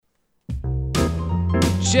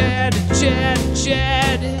Chad.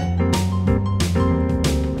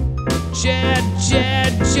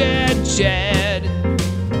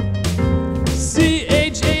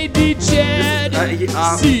 C-H-A-D, Chad.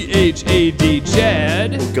 C-H-A-D,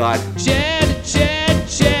 Chad. Oh, God. Chad.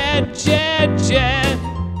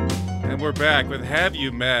 And we're back with Have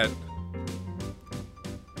You Met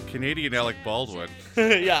Canadian Alec Baldwin?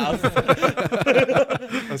 Yeah. I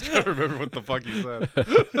was trying to remember what the fuck you said.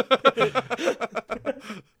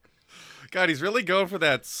 God, he's really going for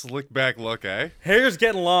that slick back look, eh? Hair's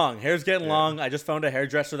getting long. I just found a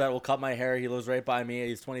hairdresser that will cut my hair. He lives right by me.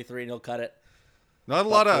 He's 23 and he'll cut it. Not a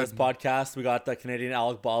lot For of this podcast, we got the Canadian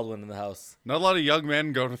Alec Baldwin in the house. not a lot of young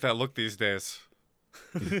men going with that look these days.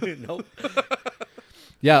 Nope.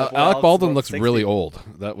 Yeah, Well, Alec it's Baldwin about looks 60. really old.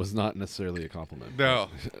 That was not necessarily a compliment. No,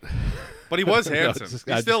 but he was No, handsome. it's just-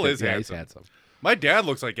 He I still just is think- yeah, handsome. he's handsome. My dad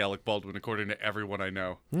looks like Alec Baldwin, according to everyone I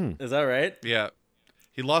know. Is that right? Yeah,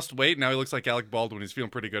 he lost weight. Now he looks like Alec Baldwin. He's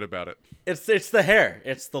feeling pretty good about it. It's the hair.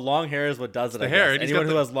 It's the long hair is what does it. The I hair. guess. And Anyone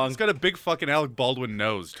who has long. He's got a big fucking Alec Baldwin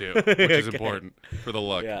nose too, which is important for the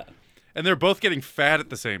look. Yeah. And they're both getting fat at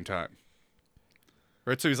the same time.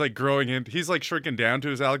 Right? So he's like growing in. He's like shrinking down to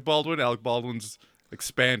his Alec Baldwin. Alec Baldwin's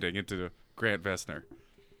expanding into Grant Vesner.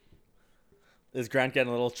 Is Grant getting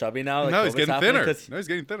a little chubby now? Like No, he's COVID's getting happening? thinner. 'Cause- No, he's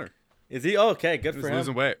getting thinner. Is he? Oh, okay, good He's for him.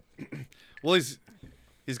 losing weight. Well, he's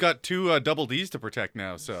got two double D's to protect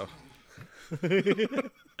now, so.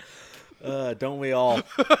 Don't we all?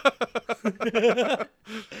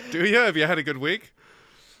 Do you? Have you had a good week?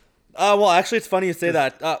 Well, actually, it's funny you say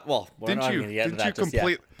that. Well, we're Didn't not you- going to get into didn't that you just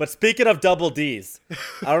complete- yet. But speaking of double D's,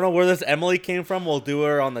 I don't know where this Emily came from. We'll do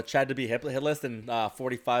her on the Chad to be hit list in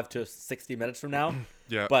 45 to 60 minutes from now.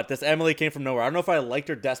 Yeah. But this Emily came from nowhere. I don't know if I liked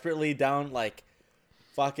her desperately down like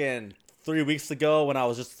fucking 3 weeks ago when I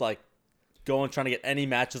was just like trying to get any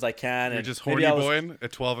matches I can. You're and just maybe horny I was- boying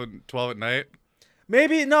at 12 at night?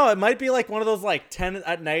 Maybe no, it might be like one of those like 10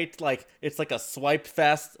 at night, like it's like a swipe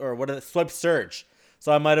fest or what is it, swipe surge.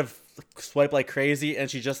 So I might have swiped like crazy, and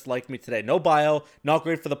she just liked me today. No bio, not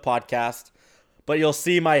great for the podcast, but you'll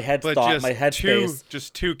see my head But thought, just my head space.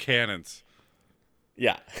 just two cannons.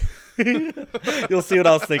 Yeah, you'll see what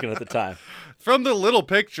I was thinking at the time. From the little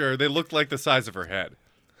picture, they looked like the size of her head.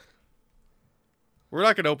 We're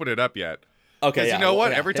not going to open it up yet. Okay, Because yeah, you know well,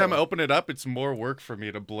 what? yeah, Every yeah, time I well. open it up, it's more work for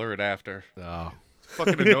me to blur it after. Oh.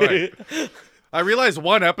 Fucking annoying. I realized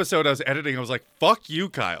one episode I was editing, I was like, fuck you,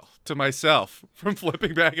 Kyle, to myself from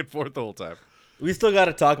flipping back and forth the whole time. we still got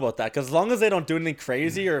to talk about that because as long as they don't do anything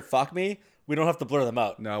crazy or fuck me, we don't have to blur them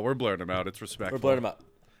out. No, we're blurring them out. It's respectful. We're blurring them out.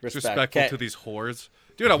 It's Respect. respectful Okay. to these whores.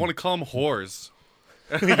 Dude, I want to call them whores.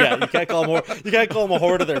 Yeah, you can't call them whore. You can't call them a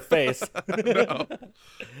whore to their face. No.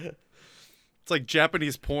 It's like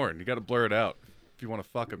Japanese porn. You got to blur it out if you want to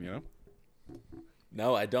fuck them, you know?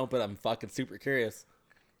 No, I don't, but I'm fucking super curious.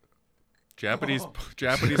 Japanese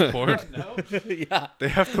porn. Yeah. They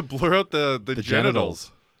have to blur out the genitals.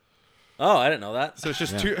 genitals. Oh, I didn't know that. So it's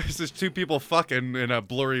just two people fucking in a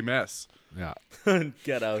blurry mess. Yeah.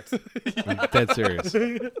 Get out. I'm dead serious.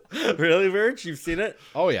 Really, Verge? You've seen it?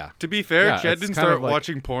 Oh, yeah. To be fair, Yeah, Chad it's didn't kind start of like-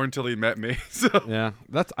 watching porn till he met me. So Yeah.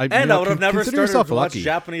 That's And I would have never consider started yourself to watch lucky.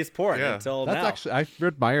 Japanese porn Yeah. until That's now. actually, I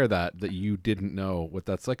admire that you didn't know what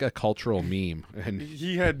that's like a cultural meme. And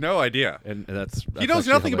he had no idea. that's He knows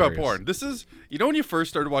actually nothing about hilarious. porn. This is, you know, when you first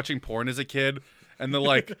started watching porn as a kid, and the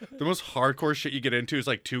like the most hardcore shit you get into is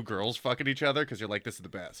like two girls fucking each other because you're like, this is the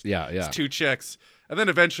best. Yeah, yeah. It's two chicks, and then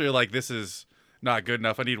eventually you're like, this is not good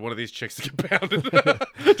enough. I need one of these chicks to get pounded,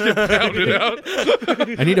 get pounded out.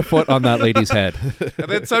 I need a foot on that lady's head. And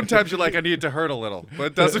then sometimes you're like, I need it to hurt a little, but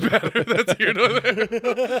it doesn't matter. That's here nor there.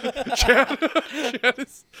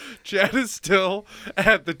 Chad is still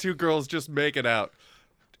at the two girls just making out.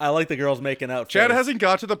 I like the girls making out. Chad phase. hasn't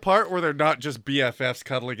got to the part where they're not just BFFs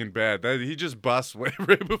cuddling in bed. He just busts right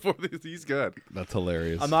before this. He's good. That's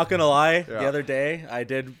hilarious. I'm not gonna lie. Yeah. The other day, I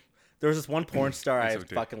did. There was this one porn star I so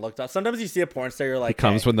too. fucking looked up. Sometimes you see a porn star, you're like, It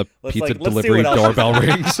comes hey, when the let's, pizza let's see delivery what else doorbell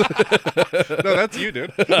rings. No, that's you,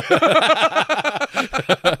 dude.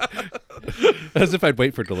 As if I'd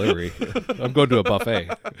wait for delivery. I'm going to a buffet.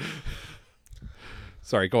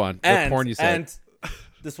 Sorry, go on. What porn you said? And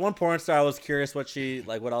this one porn star, I was curious what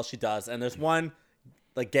else she does. And there's one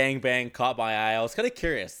like gangbang caught my eye. I was kind of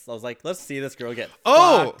curious. I was like, let's see this girl get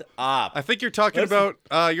fucked up. I think you're talking about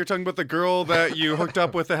the girl that you hooked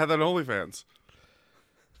up with that had that OnlyFans.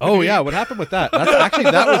 Oh yeah, what happened with that? That was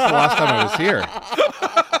the last time I was here.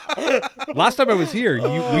 Last time I was here,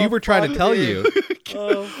 we were trying to tell you.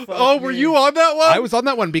 Oh, were you on that one? I was on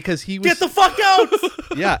that one because he was. Get the fuck out!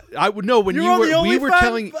 Yeah, I would know when You're on the we were OnlyFans?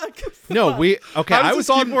 telling. No, we okay. How does I was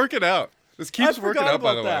this keep on. working out? This keeps I working forgot out,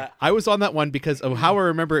 by about the way. that. I was on that one because of how I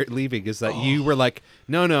remember it leaving is that you were like,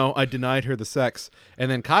 no, I denied her the sex. And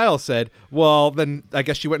then Kyle said, well, then I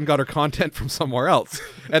guess she went and got her content from somewhere else.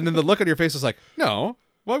 And then the look on your face was like, no,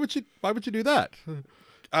 why would you do that? I'm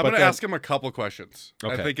But going to then- ask him a couple questions. I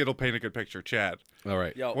Okay. think it'll paint a good picture. Chad, All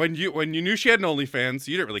right. Yo, when you knew she had an OnlyFans,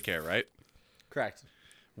 you didn't really care, right? correct.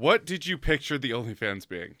 What did you picture the OnlyFans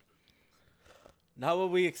being? Not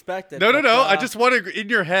what we expected. No. but, I just want to, in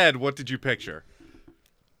your head, what did you picture?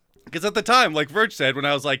 Because at the time, like Verge said, when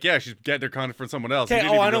I was like, yeah, she's getting her content from someone else. Okay, you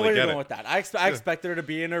didn't I even know really where you're get going it. with that. I expected her to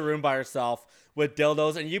be in her room by herself with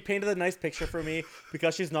dildos, and you painted a nice picture for me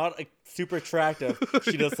because she's not like, super attractive.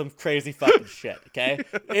 She does some crazy fucking shit, okay?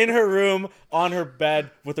 In her room, on her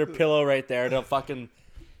bed, with her pillow right there to fucking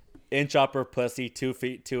inch up her pussy 2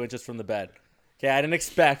 feet, 2 inches from the bed. Okay, I didn't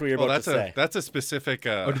expect what you're Well, about to say. that's a specific.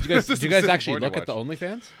 Oh, did you that's a guys specific actually porn to look at the watch.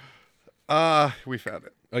 OnlyFans? We found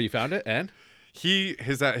it. Oh, you found it? And?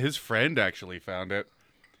 His friend actually found it.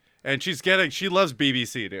 And she loves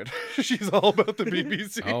BBC, dude. She's all about the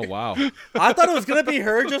BBC. Oh, wow. I thought it was going to be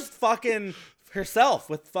her just fucking herself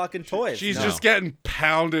with fucking toys. She's No. just getting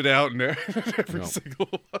pounded out in every No. single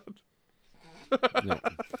one. No.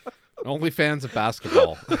 OnlyFans of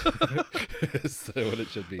basketball is what it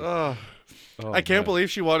should be. Oh, Oh, I can't man.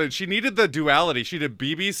 believe she needed the duality. She did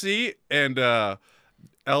BBC and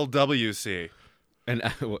LWC. And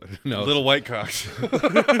no, Little White Cocks.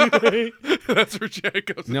 That's where Chad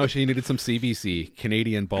goes. no, she needed some CBC,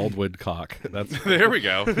 Canadian Baldwood cock. That's There we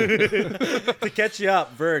go. To catch you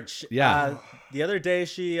up, Verge. Yeah. The other day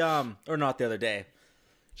or not the other day,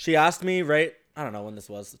 she asked me, right? I don't know when this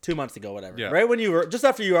was, 2 months ago, whatever. Yeah. Right when you were, just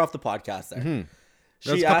after you were off the podcast there. That was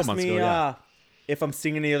She a couple asked months me ago, yeah. if I'm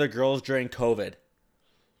seeing any other girls during COVID.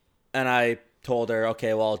 And I told her,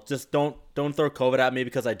 okay, well, just don't throw COVID at me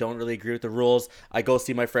because I don't really agree with the rules. I go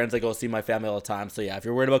see my friends. I go see my family all the time. So yeah, if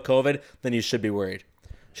you're worried about COVID, then you should be worried.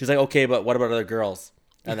 She's like, okay, but what about other girls?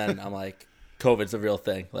 And then I'm like, COVID's a real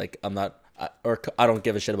thing. Like I don't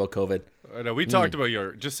give a shit about COVID. I know, we talked about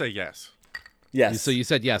just say yes. Yes. So you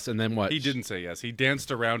said yes, and then what? He didn't say yes. He danced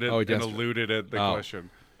around it Oh, he and danced- alluded at the Oh. question.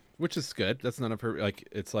 Which is good. That's none of her. Like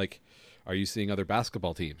it's like, are you seeing other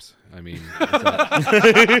basketball teams? I mean, is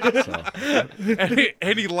that,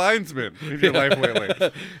 Any linesman in your life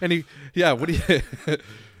lately? and he, yeah. What do you?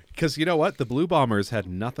 Because you know what, the Blue Bombers had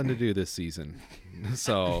nothing to do this season.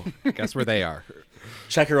 So guess where they are.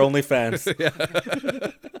 Check her OnlyFans.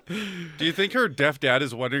 Do you think her deaf dad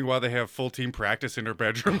is wondering why they have full team practice in her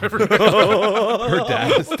bedroom every night? Her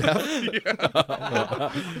dad is deaf.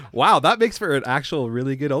 Wow, that makes for an actual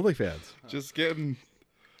really good OnlyFans. Just getting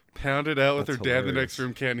pounded out with That's her dad in the hilarious. next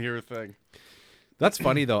room, can't hear a thing. That's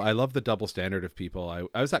funny though. I love the double standard of people.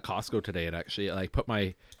 I was at Costco today and actually I put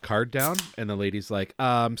my card down and the lady's like,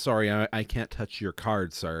 sorry, I can't touch your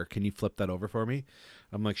card, sir. Can you flip that over for me?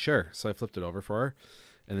 I'm like, sure. So I flipped it over for her.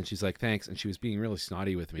 And then she's like, thanks. And she was being really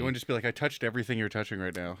snotty with me. You want to just be like, I touched everything you're touching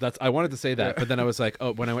right now. I wanted to say that, but then I was like,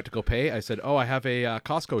 oh, when I went to go pay, I said, oh, I have a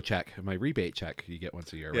Costco check, my rebate check you get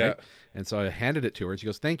once a year, Yeah. right? And so I handed it to her, and she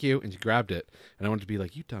goes, thank you, and she grabbed it, and I wanted to be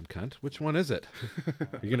like, you dumb cunt, which one is it?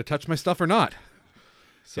 You're gonna touch my stuff or not?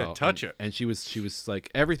 So Yeah, touch it. And she was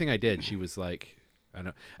like, everything I did, she was like, I don't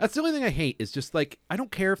know. That's the only thing I hate is just like, I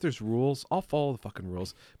don't care if there's rules, I'll follow the fucking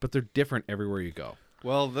rules, but they're different everywhere you go.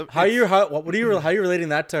 Well, How are you relating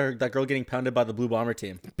that to that girl getting pounded by the Blue Bomber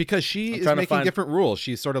team? Because she is trying to making find- different rules.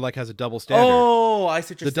 She sort of like has a double standard. Oh, I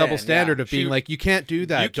see what you're the double saying, standard yeah. of being She- like, you can't do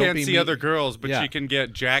that. You Don't can't be see mean. other girls, but Yeah. she can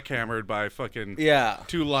get jackhammered by fucking Yeah.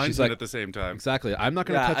 two linesmen like- at the same time. Exactly. I'm not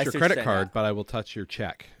going to Yeah, I touch see your what you're credit saying, card, yeah. but I will touch your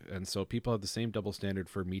check. And so people have the same double standard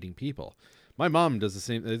for meeting people. My mom does the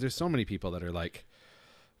same. There's so many people that are like,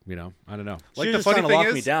 I don't know. Like, She the was just funny trying to thing lock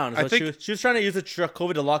is, me down. I So think- she was trying to use the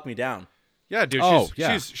COVID to lock me down. Yeah, dude. Oh, she's,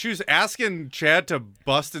 yeah. she was asking Chad to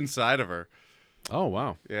bust inside of her. Oh,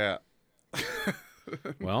 wow. Yeah.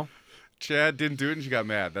 Well, Chad didn't do it and she got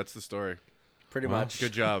mad. That's the story. Pretty Well, much.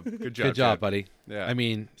 Good job. Good job. good job, Chad. buddy. Yeah. I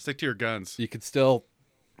mean, Stick to your guns. you could still,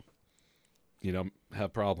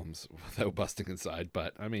 have problems without busting inside.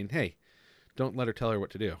 But, I mean, hey, don't let her tell her what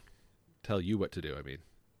to do. Tell you what to do, I mean.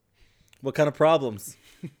 What kind of problems?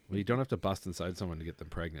 Well, you don't have to bust inside someone to get them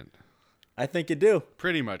pregnant. I think you do.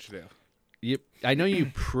 Pretty much do. I know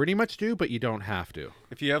you pretty much do, but you don't have to.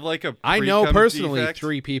 If you have like a I know pre-cum personally defect,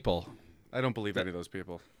 3 people. I don't believe any of those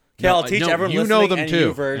people. Okay, No, I'll teach no, everyone you listening know them and too,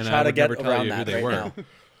 you, Verge, and I how to would get never tell around you who that they right were. now.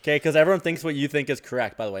 Okay, because everyone thinks what you think is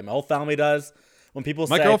correct, by the way. My whole family does. When people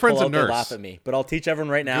My say girlfriend's pull a out, they nurse. laugh at me. But I'll teach everyone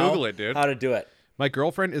right now Google it, dude. how to do it. My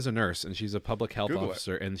girlfriend is a nurse, and she's a public health Google it.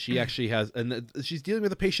 officer, and she actually has, and she's dealing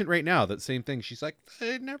with a patient right now. That same thing. She's like,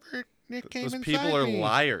 I It came Those inside people are me.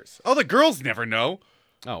 liars. Oh, the girls never know.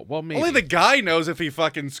 Oh, well, maybe. Only the guy knows if he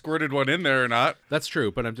fucking squirted one in there or not. That's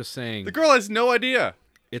true, but I'm just saying The girl has no idea.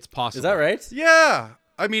 it's possible. Is that right? Yeah.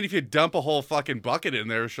 I mean, if you dump a whole fucking bucket in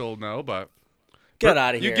there, she'll know, but Get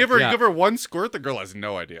out of here. you give her Yeah. one squirt, the girl has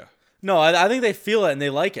no idea. No, I think they feel it and they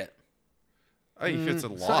like it. If it's a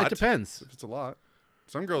So lot. it depends. If it's a lot.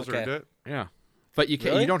 Some girls are Okay. into it. Yeah. But you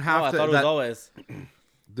can't. Really? You don't have no, I to. thought it was always.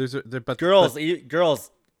 But Girls, but-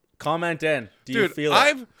 girls, comment in. Do you Dude, feel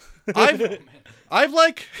it? I've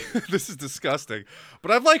like, this is disgusting,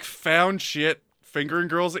 but I've like found shit fingering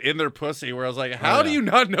girls in their pussy where I was like, how do yeah. you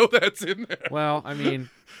not know that's in there? well, I mean,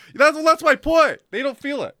 That's my point. They don't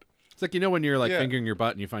feel it. it's like when you're like Yeah. fingering your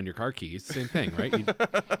butt and you find your car keys. Same thing, right?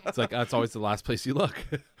 It's like that's always the last place you look.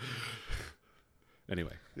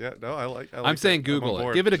 Anyway, Yeah, no, I like I'm saying that. I'm on Google it.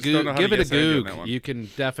 board. Give it a Just don't know Goog. how to Give it a yes and on that Goog. one. You can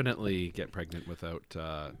definitely get pregnant without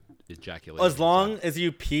ejaculating. As long as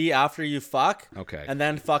you pee after you fuck, Okay. and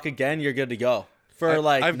then fuck again, you're good to go. For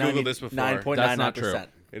like I've Googled this before. 9.99%. That's not true.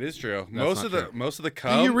 It is true. not true. Most of the the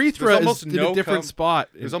cum, urethra there's is almost in no a different cum. spot.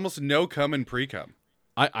 There's almost no cum and pre-cum.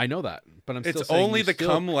 I know that, but I'm still It's saying only you the still-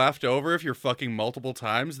 cum left over if you're fucking multiple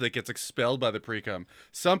times that gets expelled by the pre-cum.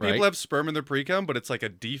 Some people Right. have sperm in their pre-cum, but it's like a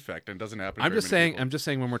defect and doesn't happen. to I'm very just many saying. people. I'm just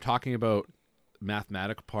saying when we're talking about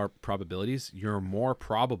mathematical probabilities, you're more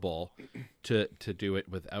probable to do it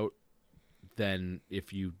without than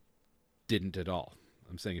if you didn't at all.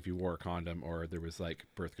 I'm saying if you wore a condom or there was like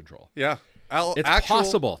birth control. Yeah, It's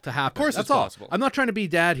possible to happen. Of course That's it's all. possible. I'm not trying to be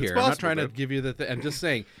dad here. I'm not possible, trying to dude. give you the I'm just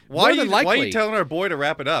saying. Why more than why are likely, you telling our boy to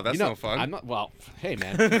wrap it up? That's you know, no fun. I'm not. Well, hey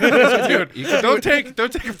man, Dude, you can don't take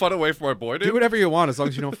fun away from our boy, dude. do whatever you want as long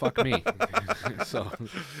as you don't fuck me. So,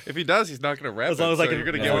 If he does, he's not going to wrap As long it. as I so can, you're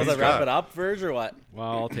gonna as get long what as I he's wrap got. it up, Verge, or what? well,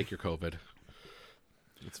 I'll take your COVID.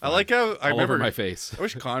 It's I fine. like how I all remember over my face. I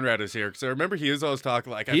wish Conrad was here because I remember he was always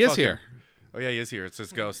talking like He is here. Oh yeah, he is here. It's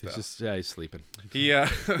his ghost He's though. just he's sleeping. He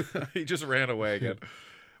he just ran away again.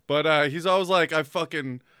 But he's always like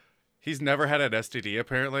he's never had an STD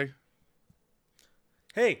apparently.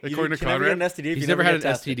 Hey, you According to can never get an Conrad, STD if He's you never had an get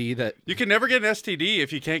tested. STD that. You can never get an STD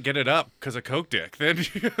if you can't get it up because of coke dick. Then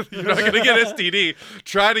you're not gonna get STD.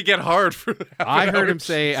 Try to get hard for. half I an heard hour him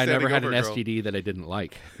say, "I never standing had an over a girl." STD that I didn't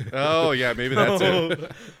like." Oh yeah, maybe that's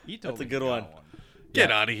it. He told That's a me good he one. got one.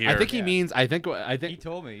 Get out of here. I think he Yeah. means. I He think.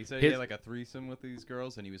 told me. He said His- he had like a threesome with these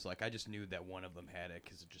girls, and he was like, I just knew that one of them had it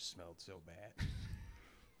because it just smelled so bad.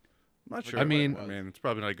 I'm not sure. I mean- it's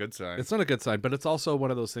probably not a good sign. It's not a good sign, but it's also one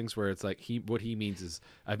of those things where it's like what he means is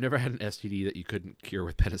I've never had an STD that you couldn't cure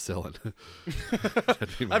with penicillin.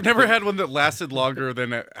 That'd be my- I've never had one that lasted longer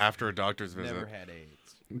than after a doctor's visit. Never had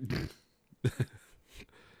AIDS.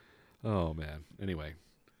 Oh man. Anyway,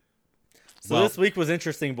 So Well- this week was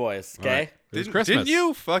interesting, boys. all right. Okay. It was Didn't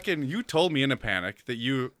Christmas. you told me in a panic that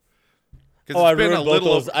you? 'Cause Oh, I it's been ruined a both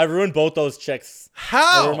little. those. I ruined both those chicks.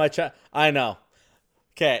 How? Over my chat. I know.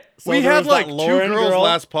 Okay. So we there had was that like two Lauren girls girl.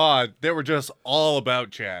 last pod that were just all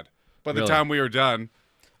about Chad. By the Really? time we were done,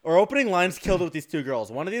 Our opening line's killed with these two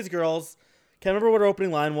girls. One of these girls, can't remember what her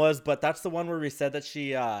opening line was, but that's the one where we said that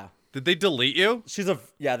did they delete you?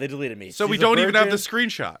 yeah, they deleted me. So we She's a don't even have the virgin.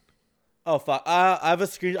 screenshot. Oh fuck! I have a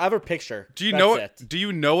screen. I have her picture. Do you That's know it? it? Do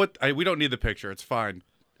you know it? We don't need the picture. It's fine.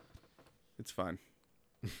 It's fine.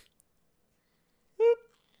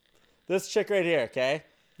 This chick right here. Okay,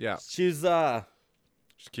 Yeah, she's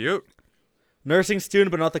she's cute. nursing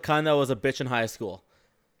student, but not the kind that was a bitch in high school.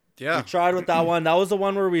 Yeah, We tried with that one. That was the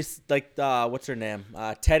one where we like what's her name?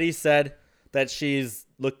 Teddy said that she's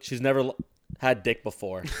never had dick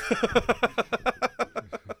before.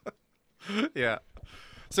 yeah.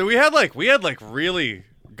 So we had like really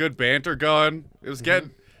good banter going. It was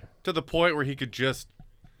getting to the point where he could just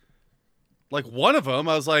like one of them.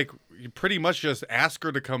 I was like, you pretty much just ask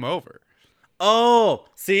her to come over. Oh,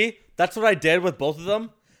 see, that's what I did with both of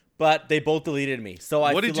them, but they both deleted me. So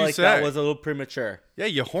I What feel did you like that say? was a little premature. Yeah,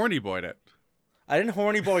 you horny boyed it. I didn't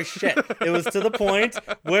horny boy shit. It was to the point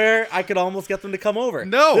where I could almost get them to come over.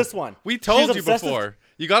 No, This one. We told She's you obsessed with- before.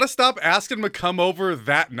 You got to stop asking him to come over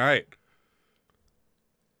that night.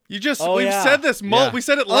 You just Oh, we've yeah. said this. Yeah. We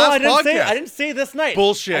said it Oh, last I didn't say. podcast. I didn't say this night.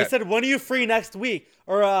 Bullshit. I said, when are you free next week?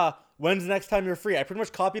 Or when's the next time you're free? I pretty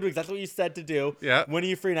much copied exactly what you said to do. Yeah. When are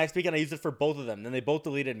you free next week? And I used it for both of them. Then they both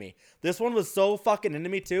deleted me. This one was so fucking into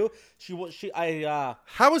me too.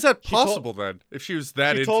 How is that told- possible then? If she was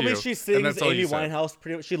that She into told me you, she and sings that's all Amy you said. Winehouse.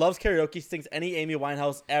 Pretty much, she loves karaoke. She sings any Amy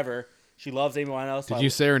Winehouse ever. She loves Amy Winehouse. Did you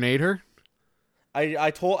serenade her? I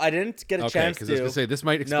didn't get a Okay, chance because I was to. gonna say this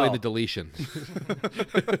might explain No. the deletion.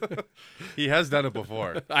 He has done it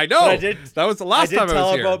before. I know. But I did. That was the I last did time I tell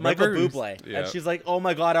was her here. about Michael Remember? Bublé, Yeah. and she's like, "Oh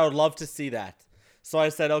my god, I would love to see that." So I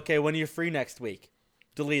said, okay, when are you free next week?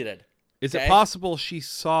 Deleted. Is Okay. it possible she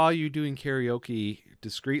saw you doing karaoke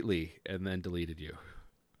discreetly and then deleted you?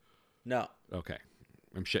 No. Okay.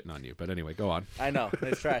 I'm shitting on you, but anyway, go on. I know.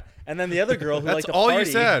 Nice try. And then the other girl who That's liked to all party.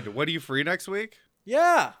 you said. When are you free next week?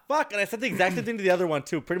 Yeah. Fuck. And I said the exact same thing to the other one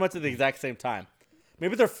too, pretty much at the exact same time.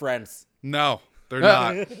 Maybe they're friends. No, they're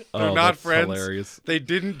not. They're Oh, not that's friends. hilarious. They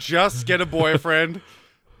didn't just get a boyfriend.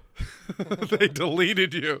 They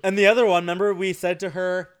deleted you. And the other one, remember we said to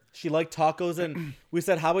her she liked tacos, and we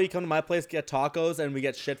said, how about you come to my place, get tacos, and we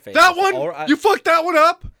get shit-faced. That one? You fucked that one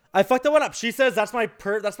up? I fucked that one up. She says that's my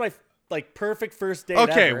like perfect first date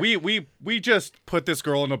Okay, ever. we just put this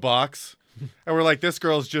girl in a box, and we're like, this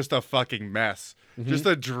girl's just a fucking mess. Just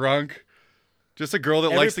a drunk, just a girl that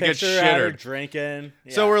Every likes to get picture had her shittered. drinking.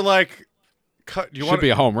 So Yeah. we're like, you Should want be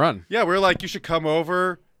a home run. Yeah, we're like, you should come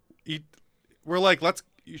over, eat. We're like,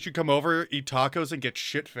 you should come over, eat tacos, and get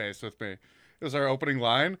shit faced with me. It was our opening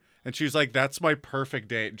line, and she's like, "That's my perfect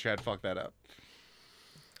date," and Chad fucked that up.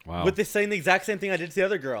 Wow. With saying the exact same thing I did to the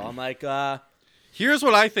other girl. I'm like, Here's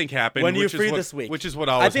what I think happened. when are you which is free what- this week? Which is what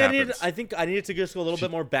always happens. I think I needed to just go a little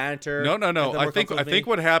bit more banter. No. and then I work think on something.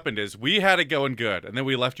 what happened is we had it going good, and then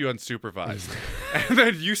we left you unsupervised, and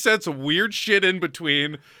then you said some weird shit in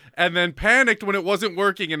between, and then panicked when it wasn't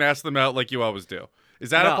working and asked them out like you always do. Is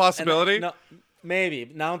that No, a and possibility? No,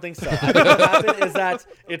 maybe. No, I don't think so. I think what happened is that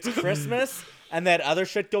it's Christmas and that other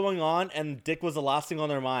shit going on, and Dick was the last thing on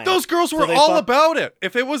their mind. Those girls So were they all thought- about it.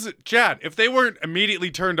 If it was Chad, if they weren't immediately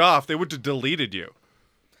turned off, they would have deleted you.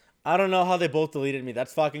 I don't know how they both deleted me.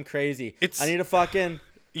 That's fucking crazy. It's- I need to fucking.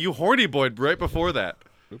 You horny boyed right before that.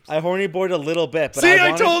 I horny boyed a little bit, but See, I I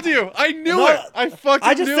wanted- told you. I knew No, it. I fucking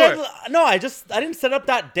I just knew said it. no. I didn't set up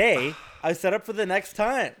that day. I set up for the next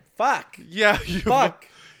time. Fuck. Yeah, you Fuck.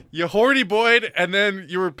 You horny boyed, and then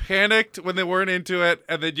you were panicked when they weren't into it,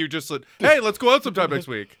 and then you just said, "Hey, let's go out sometime next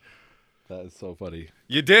week." That is so funny.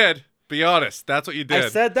 You did. Be honest. That's what you did. I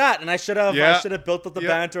said that, and I should have. Yeah. I should have built up the Yeah.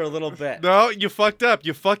 banter a little bit. No, you fucked up.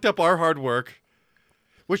 You fucked up our hard work.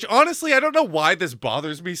 Which honestly, I don't know why this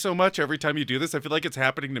bothers me so much every time you do this. I feel like it's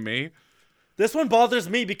happening to me. This one bothers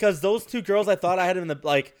me because those two girls I thought I had in the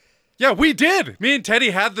like. Yeah, we did. Me and Teddy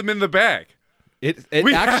had them in the bag. It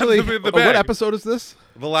We have actually. them in the What bag. episode is this?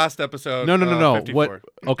 The last episode. No. 54. What?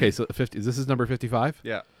 Okay, so 50. This is number 55.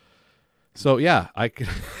 Yeah. So yeah, I could.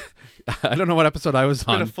 I don't know what episode I was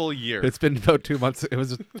Been on. a full year. It's been about 2 months. It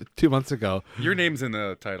was 2 months ago. Your name's in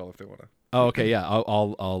the title if they want to. Oh, okay, yeah.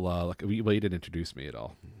 I'll well, you didn't introduce me at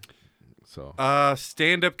all. So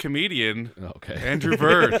Stand-up comedian okay. Andrew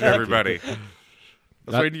Verge, everybody. I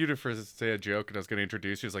was That- waiting you to say a joke, and I was going to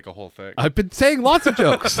introduce you as like a whole thing. I've been saying lots of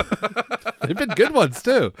jokes. They've been good ones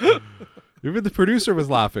too. Even the producer was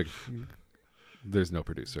laughing. There's no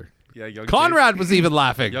producer. Yeah, young Conrad was even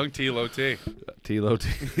laughing. T. Young T, low T. T-Lo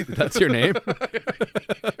T. That's your name?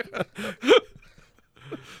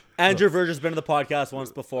 Andrew Verge has been to the podcast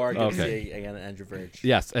once before. Good to Okay. see again, Andrew Verge.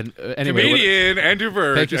 Yes. And anyway. Comedian Andrew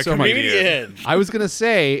Verge. Thank you a so much. comedian. I was gonna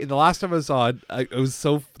say the last time I was on, it was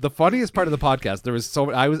so the funniest part of the podcast. There was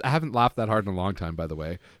so I haven't laughed that hard in a long time. By the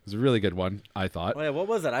way, it was a really good one. I thought. Oh yeah, what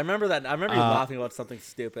was that? I remember that. I remember you laughing about something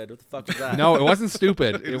stupid. What the fuck was that? No, it wasn't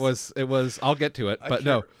stupid. It was. I'll get to it, but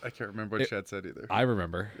no, I can't remember what Chad said either. I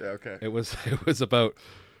remember. Yeah, okay. It was about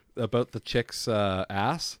the chick's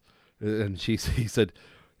ass, and he said,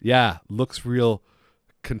 "Yeah, looks real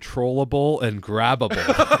controllable and grabbable."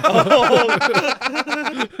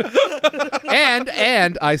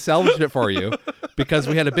 and I salvaged it for you because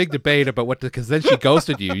we had a big debate about because then she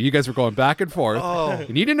ghosted you. You guys were going back and forth,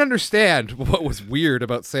 and you didn't understand what was weird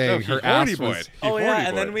about saying he her horny ass was. boyed. Oh He yeah, horny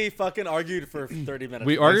and then boyed. we fucking argued for 30 minutes.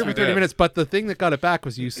 We argued we for 30 did. minutes, but the thing that got it back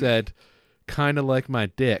was you said, "Kind of like my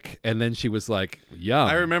dick," and then she was like, "Yum."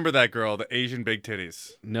 I remember that girl, the Asian big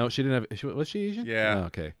titties. No, she didn't have. Was she Asian? Yeah. Oh,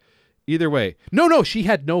 okay. Either way, no, she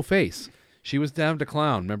had no face. She was down to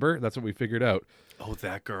clown. Remember? That's what we figured out. Oh,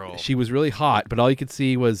 that girl. She was really hot, but all you could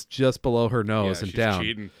see was just below her nose Yeah, and she's down.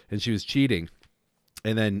 cheating. And she was cheating.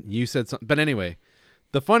 And then you said something. But anyway,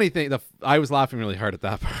 the funny thing, I was laughing really hard at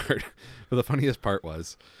that part. But the funniest part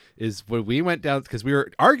is when we went down, because we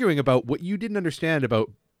were arguing about what you didn't understand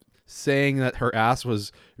about saying that her ass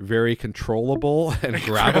was very controllable and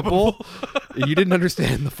grabbable. You didn't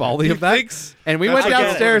understand the folly of that. thinks And we that's went I get it.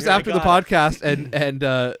 downstairs I after the got podcast and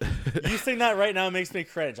You saying that right now makes me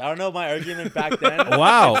cringe. I don't know my argument back then.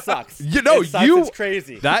 Wow. It sucks. You know, it sucks. you- It's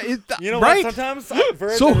crazy. that is you know right. what? Sometimes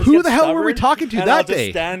Verge So just who gets the hell were we stubborn, talking to and that I'll just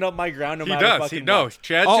day? stand up my ground no he matter does. fucking No, what.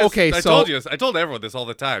 Chad Oh, just, okay, I so- told you. I told everyone this all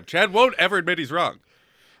the time. Chad won't ever admit he's wrong.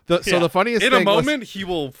 So the funniest In thing a moment,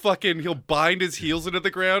 he'll bind his heels into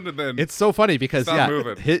the ground and then it's so funny because Stop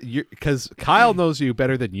moving. because Kyle knows you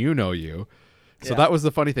better than you know you. So Yeah. that was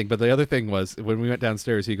the funny thing. But the other thing was when we went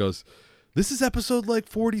downstairs, he goes, "This is episode like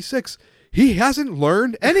 46. He hasn't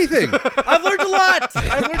learned anything." I've learned a lot.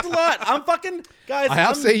 I'm fucking guys. I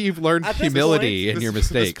have to I'm- say you've learned at this humility in your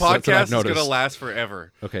mistakes. This That's what I've podcast is going noticed. to last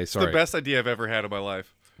forever. Okay, It's sorry. the best idea I've ever had in my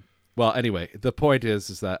life. Well, anyway, the point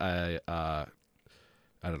is that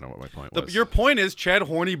I don't know what my point was. Your point is Chad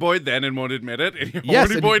horny boyed then and won't admit it, and you're yes,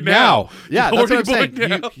 horny and boyed now. Yeah, You're that's what I'm horny saying.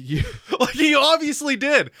 boyed now. You, Like you obviously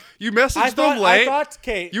did. You messaged I them late. thought,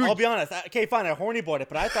 okay, You- I'll be honest. Okay, fine, I horny boyed it,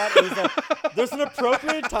 but I thought it was there's an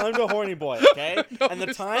appropriate time to horny boy, okay? And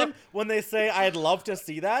the time when they say I'd love to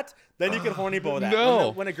see that, then you can horny boy that. No.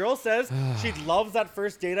 When a girl says she loves that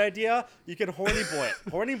first date idea, you can horny boy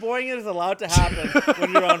it. Horny boying it is allowed to happen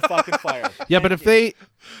when you're on fucking fire. yeah, but if they,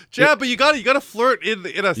 Yeah, but you gotta flirt in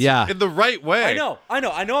the right way. I know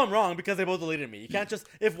I'm wrong because they both deleted me. You can't just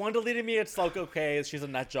if one deleted me, it's like okay, she's a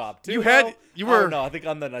nut job. Two, You had- though, you I were- don't know. I think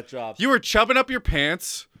I'm the nut job. You were chubbing up your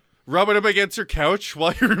pants, rubbing them against your couch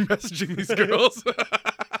while you were messaging these girls.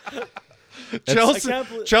 I can't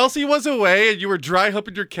believe- Chelsea was away, and you were dry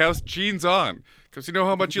humping your couch, jeans on, because you know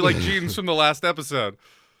how much you like jeans from the last episode.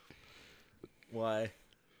 Why?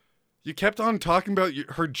 You kept on talking about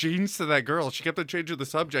her jeans to that girl. She kept on changing the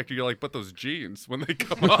subject, and you're like, "But those jeans when they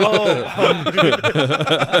come off."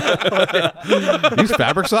 use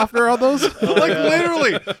fabric softener on those Like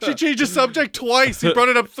literally, she changed the subject twice. He brought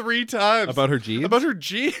it up 3 times about her jeans. About her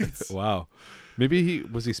jeans. Wow, maybe he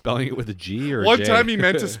was spelling it with a G or a One J? time he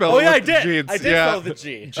meant to spell Oh it yeah, I with the did. jeans. I did yeah. spell the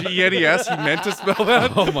G. G-N-E-S. He meant to spell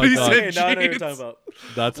that. Oh my He God. said Okay, now I know what you're jeans. talking about.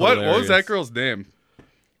 That's What hilarious. was that girl's name?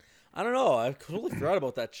 I don't know. I totally forgot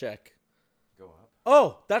about that chick. Go up.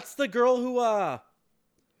 Oh, that's the girl who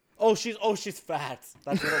she's fat.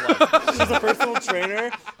 That's what it was. She's a personal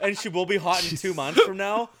trainer and she will be hot in 2 months from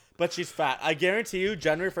now, but she's fat. I guarantee you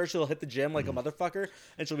January 1st she'll hit the gym like a motherfucker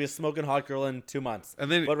and she'll be a smoking hot girl in 2 months. And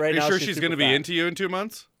then, but right are you now sure she's going to be into you in 2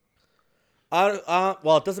 months?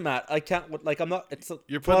 well, it doesn't matter. I can't I'm not it's a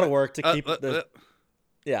lot of work to keep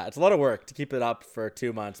yeah, it's a lot of work to keep it up for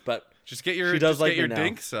 2 months, but Just get your She does like get your me now.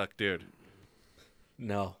 dink sucked, dude.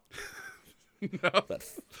 no. No.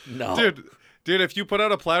 No. Dude, if you put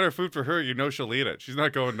out a platter of food for her, you know she'll eat it. She's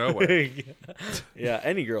not going nowhere. Yeah,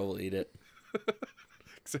 any girl will eat it.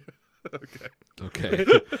 Okay. Okay.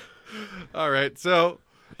 All right. So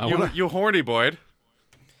you horny boyed.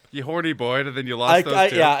 You horny boyed, and then you lost those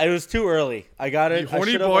two. Yeah, it was too early. I got it. You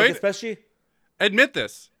horny I should've, boy? especially. Admit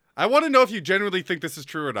this. I want to know if you genuinely think this is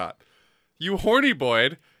true or not. You horny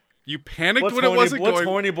boyed. You panicked What's when it wasn't what's going.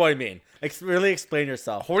 horny boy mean? Really explain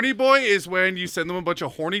yourself. Horny boy is when you send them a bunch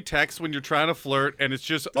of horny texts when you're trying to flirt, and it's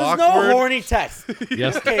just There's awkward. no horny text.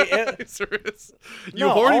 Yes. Okay. Yes, there is. You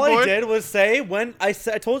No, horny all boy. I did was say when I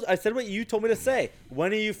said what you told me to say.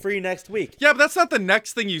 When are you free next week? Yeah, but that's not the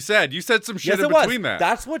next thing you said. You said some shit Yes, in it was. between that.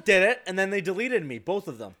 That's what did it, and then they deleted me, both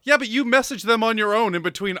of them. Yeah, but you messaged them on your own in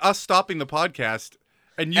between us stopping the podcast,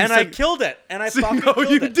 and you And said I killed it. And I fucking no, killed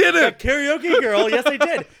you it. didn't. The karaoke girl, yes, I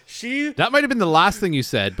did. She. That might have been the last thing you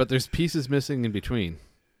said, but there's pieces missing in between.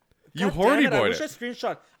 you God horny damn it, I boyed wish I it.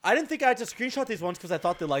 screenshot. I didn't think I had to screenshot these ones because I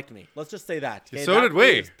thought they liked me. Let's just say that. Okay? So That did we.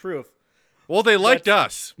 is proof. Well, they liked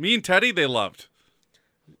us. Me and Teddy, they loved.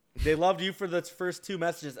 They loved you for the first 2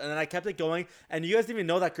 messages, and then I kept it going. And you guys didn't even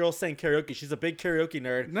know that girl sang karaoke. She's a big karaoke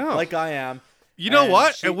nerd, No. like I am. You know And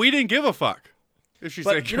what? she- And we didn't give a fuck. If she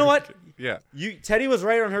But said you know what? Yeah. Teddy was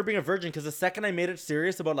right on her being a virgin because the second I made it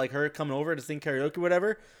serious about like her coming over to sing karaoke, or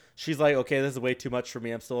whatever, she's like, okay, this is way too much for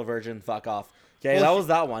me. I'm still a virgin. Fuck off. Okay, Well, that was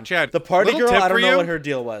that one. Chad, the party little girl, tip I for don't know you. what her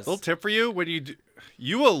deal was. Little tip for you: when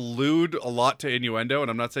you allude a lot to innuendo,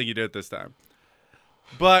 and I'm not saying you did it this time,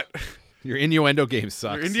 but Your innuendo game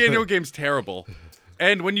sucks. your innuendo game's terrible.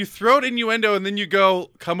 And when you throw out innuendo and then you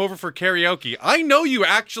go, come over for karaoke, I know you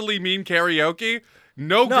actually mean karaoke.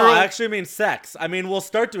 No, No, girl. I actually mean sex. I mean, we'll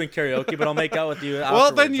start doing karaoke, but I'll make out with you.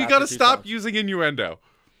 well, then afterwards you after got to 2 stop songs. using innuendo.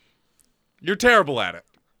 You're terrible at it.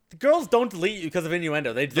 The girls don't delete you because of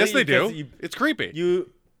innuendo. They delete Yes, they you do. 'cause You, It's creepy. you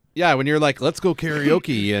Yeah, when you're like, let's go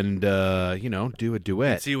karaoke and do a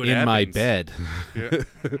duet see what in my happens. bed.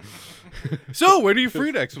 So, when are you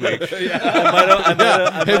free next week? I might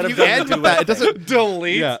have you done the ended duet that, it thing. doesn't.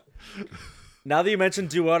 Delete. Yeah, Now that you mentioned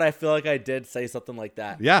duet, I feel like I did say something like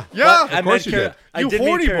that. yeah, Yeah, I of course meant you did. I You did mean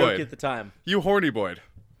horny karaoke boy. at the time. You horny boyed.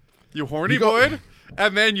 You horny You go- boyed,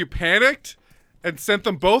 and then you panicked and sent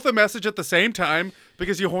them both a message at the same time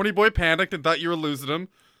because you horny boy panicked and thought you were losing them.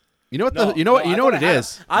 You know what? No, You know what? no, You I know thought what it I had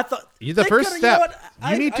is. I thought The they first could've- step. You, know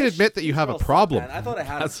what? You need to admit that you have a girls suck, problem. man. I thought I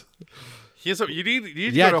had. That's- You need to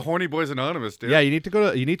Yeah. go to Horny Boys Anonymous, dude. Yeah, you need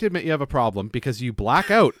to admit you have a problem because you black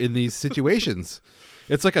out in these situations.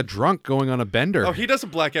 It's like a drunk going on a bender. Oh, he doesn't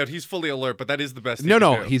black out. He's fully alert, but that is the best. no, he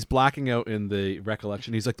no, can do. he's blacking out in the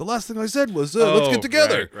recollection. He's like, the last thing I said was, let's get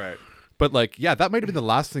together. Right. But like, yeah, that might have been the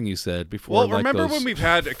last thing you said before. Well, like, remember those... when we've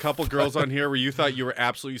had a couple girls on here where you thought you were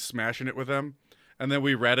absolutely smashing it with them, and then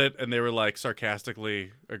we read it and they were like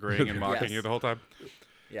sarcastically agreeing and mocking Yes. you the whole time?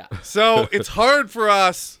 Yeah. So it's hard for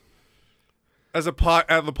us as a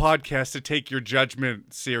the podcast to take your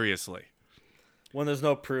judgment seriously. When there's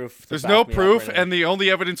no proof. to There's back no me up proof, right now. and the only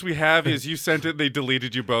evidence we have is you sent it. And they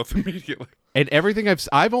deleted you both immediately. And everything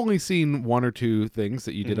I've only seen one or two things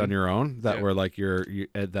that you did on your own that Yeah. were like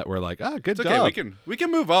that were like, good It's job. okay. We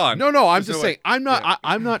can move on. No, I'm There's just no saying. way- I'm not. Yeah.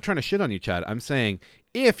 I'm not trying to shit on you, Chad. I'm saying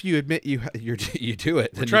if you admit you do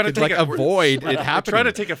it, then you trying to could like take a- we're- avoid it We're happening. trying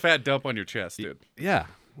to take a fake dump on your chest, dude. Yeah.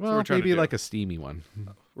 Well, we're trying to maybe do. like a steamy one.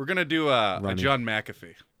 We're gonna do a Running. John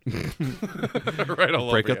McAfee. Right all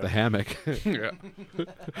Break over up you. the hammock. Yeah.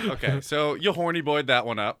 Okay, so you horny boyed that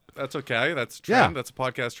one up. That's okay. That's a trend. Yeah. That's a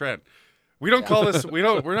podcast trend. We don't call this. We're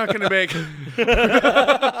not going to make.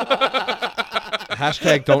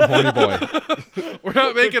 Hashtag don't horny boy. We're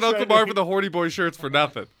not making Uncle Marv the horny boy shirts for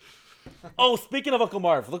nothing. Oh, speaking of Uncle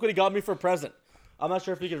Marv, look what he got me for a present. I'm not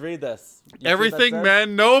sure if you can read this. You see what that Everything says?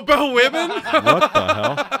 men know about women. What the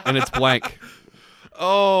hell? And it's blank.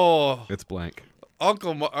 Oh, It's blank.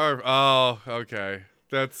 Uncle Marv. Oh, okay.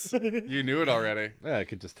 That's you knew it already. Yeah, I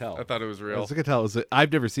could just tell. I thought it was real. I could tell.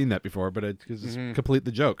 I've never seen that before, but it just complete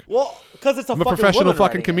the joke. Well, because it's a I'm a fucking professional woman fucking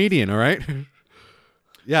writing it. comedian. All right.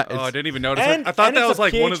 Yeah. Oh, I It's, didn't even notice And- it. I thought and that it's was a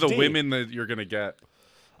like one of the PhD. women that you're gonna get.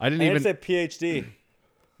 I didn't And even. it's a PhD.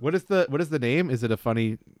 What is the name? Is it a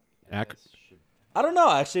funny? I don't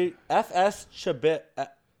know, actually. FS Chabit. F.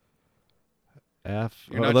 You're not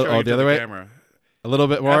showing it the to other way. camera. A little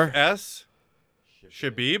bit more. FS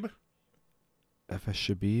Shabib. FS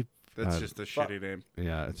Shabib. That's just a shitty name.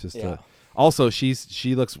 Yeah, it's just. Yeah. Also, she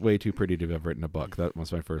looks way too pretty to have written a book. That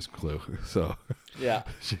was my first clue. So Yeah.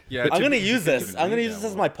 Yeah, I'm going to use this. I'm going to use this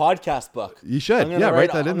as my podcast book. you should. I'm gonna Yeah, write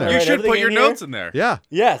write- that in I'm there. gonna You write should put everything your in here? notes in there. Yeah.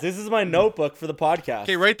 Yes, this is my notebook for the podcast.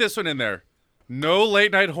 Okay, write this one in there. No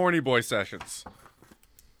late night horny boy sessions.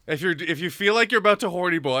 If you feel like you're about to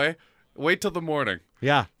horny boy, wait till the morning.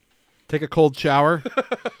 Yeah. Take a cold shower.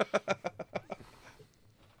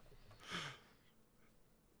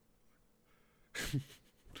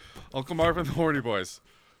 Uncle Marvin the Horny Boys.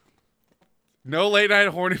 No late night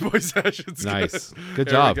horny boy sessions. Nice. Good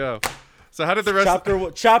There job. we go. So how did the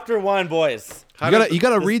rest? Chapter 1, boys. You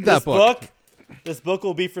gotta read that book. This book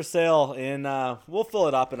will be for sale in. We'll fill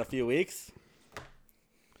it up in a few weeks.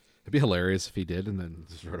 It'd be hilarious if he did, and then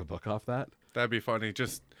just wrote a book off that. That'd be funny.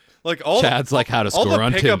 Just like all Chad's like how to all score the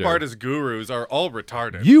on pickup Tinder. artist gurus are all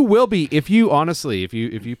retarded. You will be if you honestly, if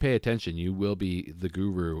you pay attention, you will be the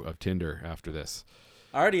guru of Tinder after this.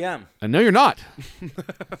 I already am. And no, you're not.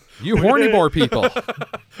 You horny boy people.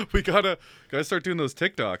 We gotta start doing those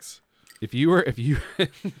TikToks. If you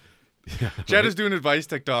Chad is doing advice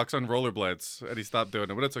TikToks on rollerblades, and he stopped doing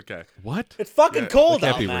it, but it's okay. what? It's fucking cold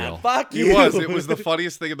that can't out, be man. real. Fuck He you. was. It was the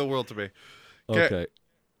funniest thing in the world to me. Okay.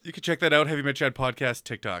 You can check that out. Have you met Chad podcast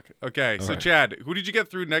TikTok? Okay, so right. Chad, who did you get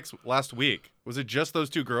through last week? Was it just those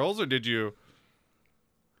two girls, or did you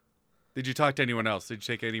talk to anyone else? Did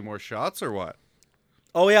you take any more shots, or what?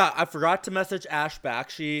 Oh yeah, I forgot to message Ash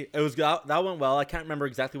back. That went well. I can't remember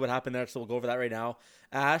exactly what happened there, so we'll go over that right now.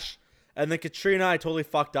 Ash, and then Katrina, I totally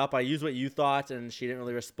fucked up. I used what you thought, and she didn't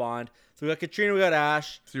really respond. So we got Katrina, we got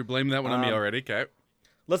Ash. So you're blaming that one on me already? Okay.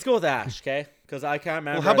 Let's go with Ash, okay? Because I can't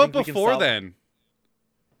remember. Well, how I think about we can before sell- then?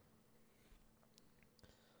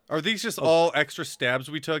 Are these just all extra stabs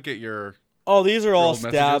we took at your? Oh, these are all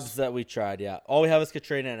Girl stabs messages? that we tried. Yeah, all we have is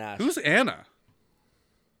Katrina and Ash. Who's Anna?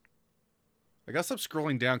 I guess I'm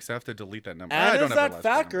scrolling down because I have to delete that number. I Anna's don't have her that last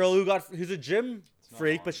fat phone girl number. who's a gym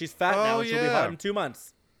freak, but she's fat now. Oh, And she'll be yeah. hot in 2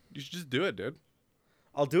 months. You should just do it, dude.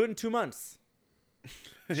 I'll do it in 2 months.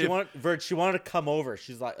 She wanted to come over.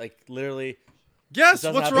 She's like literally. Yes.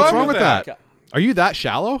 doesn't What's have- wrong, What's wrong with that? that? Are you that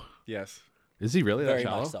shallow? Yes. Is he really that Very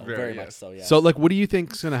shallow? much so. Very, Very yes. much so. Yeah. So, like, what do you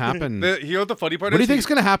think's gonna happen? You know what the funny part What do is? you think's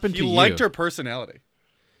gonna happen He to you? liked her personality.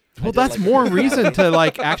 Well, that's more reason to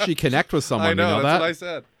like actually connect with someone. I know, you know that's that? what I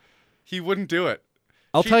said. He wouldn't do it.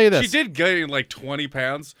 I'll tell you this. She did gain like 20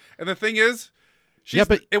 pounds, and the thing is, Yeah,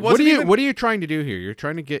 but it what wasn't are you even, what are you trying to do here? You're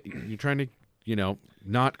trying to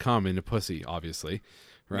not come into pussy, obviously,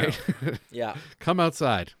 right? yeah. Come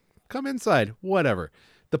outside, come inside, whatever.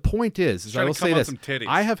 The point is I trying to will come say on this: some titties.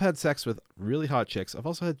 I have had sex with really hot chicks. I've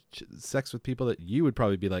also had sex with people that you would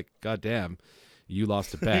probably be like, "God damn, you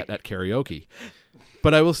lost a bet at karaoke."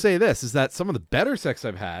 But I will say this is that some of the better sex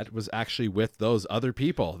I've had was actually with those other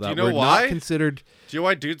people that you know were why? not considered. Do you know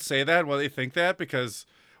why dudes say that? Why they think that? Because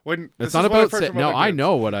when It's this not is what I've about heard say, from no. other I dudes.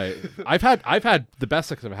 know what I've had the best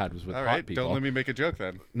sex I've had was with All hot right, people. don't let me make a joke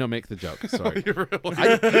then. No, make the joke. Sorry. You really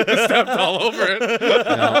stepped all over it.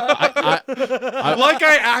 No, Like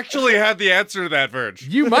I actually had the answer to that, Verge.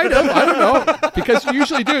 you might have. I don't know because you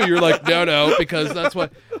usually do. You're like no because that's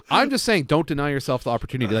what I'm just saying. Don't deny yourself the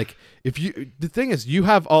opportunity. Like if you, the thing is, you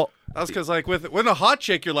have all. That's because like with a hot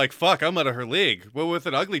chick, you're like, fuck, I'm out of her league. But with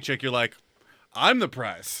an ugly chick, you're like, I'm the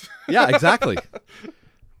prize. Yeah, exactly.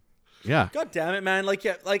 Yeah. God damn it, man! Like,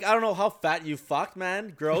 yeah, like I don't know how fat you fucked,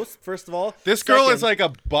 man. Gross. First of all, This girl is Second-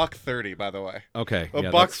 like $130, by the way. Okay. A yeah,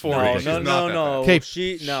 buck that's- 40. no, She's no, not no, that no.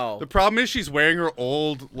 Okay. No. The problem is she's wearing her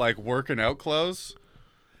old like working out clothes,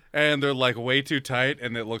 and they're like way too tight,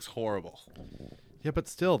 and it looks horrible. Yeah, but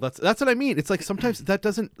still, that's what I mean. It's like sometimes that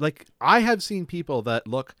doesn't like. I have seen people that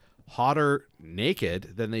look hotter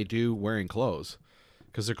naked than they do wearing clothes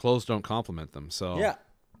because their clothes don't complement them. So Yeah.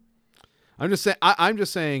 I'm just saying. I'm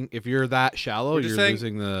just saying if you're that shallow, We're you're just saying-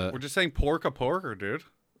 losing the. We're just saying porker, dude.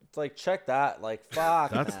 It's like check that. Like fuck.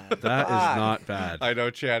 That's man. that is Fuck. not bad. I know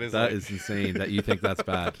Chad is That like, is insane that you think that's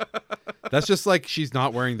bad. That's just like she's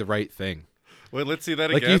not wearing the right thing. wait, let's see that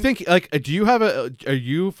Like again. you think like do you have are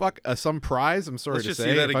you some prize? I'm sorry Let's to just see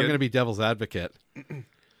say. that If I'm again. going to be devil's advocate.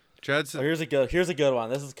 Chad's, Oh, here's a good one.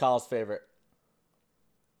 This is Kyle's favorite.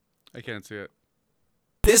 I can't see it.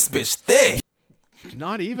 This bitch thick.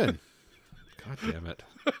 Not even. God damn it.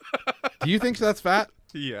 Do you think that's fat?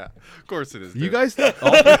 Yeah, of course it is. You dude. guys?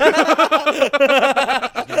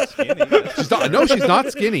 She's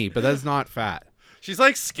not skinny, but that's not fat. She's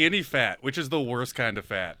like skinny fat, which is the worst kind of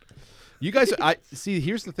fat. You guys, I see.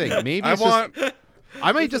 Here's the thing. Maybe I it's want. just,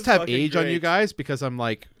 I might just is have fucking age on you great. guys because I'm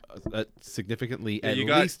like significantly you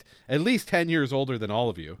got- at least 10 years older than all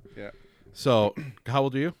of you. Yeah, So how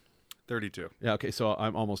old are you? 32. Yeah. Okay. So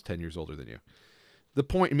I'm almost 10 years older than you. The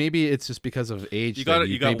point, maybe it's just because of age. You got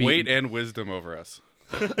thing. You got maybe- weight and wisdom over us.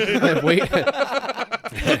 Wait.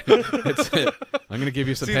 I'm gonna give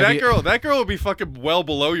you some See heavy. that girl will be fucking well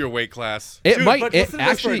below your weight class. It Dude, might. but It listen to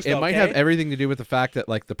this actually. first, It might have okay? everything to do with the fact that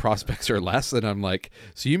like the prospects are less, and I'm like,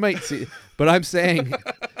 so you might see. But I'm saying,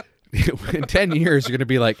 in 10 years, you're gonna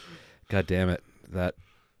be like, God damn it, that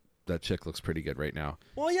chick looks pretty good right now.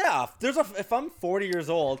 Well, yeah. If I'm 40 years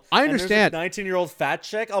old, I and there's understand. a 19-year-old fat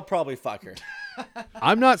chick, I'll probably fuck her.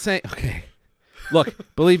 I'm not saying. Okay, look,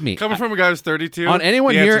 believe me. Coming from a guy who's 32, on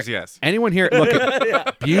anyone the here, answer's yes. anyone here, look,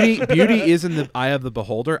 beauty is in the eye of the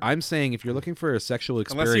beholder. I'm saying if you're looking for a sexual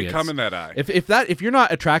experience, Unless you come in that eye. if you're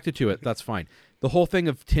not attracted to it, that's fine. The whole thing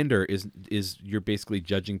of Tinder is you're basically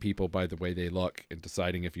judging people by the way they look and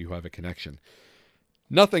deciding if you have a connection.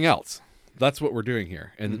 Nothing else. That's what we're doing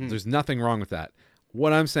here, and there's nothing wrong with that.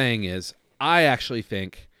 What I'm saying is, I actually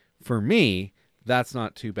think for me that's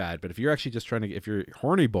not too bad. But if you're actually just trying to, if you're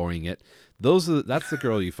horny boying it, that's the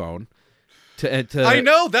girl you phone. To I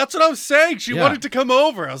know. That's what I was saying. She Yeah. wanted to come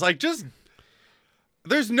over. I was like, just.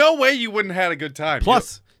 There's no way you wouldn't have had a good time.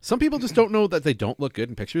 Plus, some people just don't know that they don't look good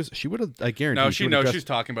in pictures. She would have, I guarantee. No, she would've knows. dressed- She's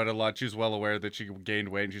talking about it a lot. She's well aware that she gained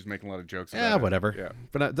weight and she's making a lot of jokes about Yeah, it. whatever. Yeah.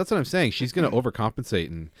 But that's what I'm saying. She's gonna overcompensate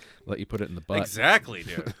and let you put it in the butt. Exactly,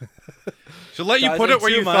 dude. She'll let you Guys, put in it where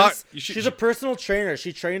 2 you months, thought you should. She's a personal trainer.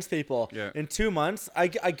 She trains people. Yeah. In 2 months, I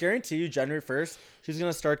guarantee you, January 1st, she's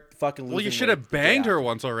gonna start fucking losing. well, you should weight. have banged Yeah. her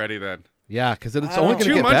once already then. Yeah, because it's I only don't gonna know.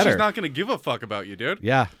 2 get months, better. she's not going to give a fuck about you, dude.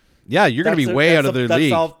 Yeah, you're gonna be That's way that's out of their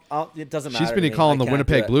league. It doesn't matter. She's to been me. calling I the can't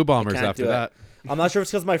Winnipeg do it. Blue I Bombers can't after do it. that. I'm not sure if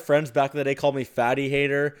it's because my friends back in the day called me fatty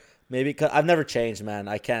hater. Maybe because I've never changed, man.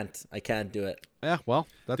 I can't do it. Yeah, well,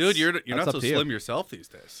 that's, Dude, you're that's not up so to you. slim yourself these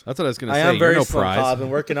days. That's what I was gonna I say. am You're very no slim, prize. I've been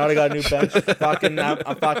working out. I got a new bench.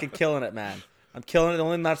 I'm fucking killing it, man. I'm killing it. The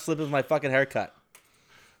only not slipping is my fucking haircut.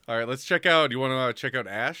 All right, let's check out. You want to check out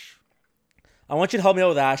Ash? I want you to help me out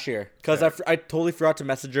with Ash here because I totally forgot to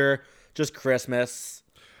message her. Just Christmas.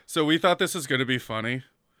 So we thought this was going to be funny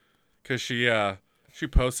because she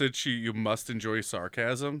posted you must enjoy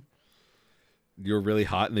sarcasm. You're really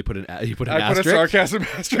hot, and they put an you put an I put a asterisk. sarcasm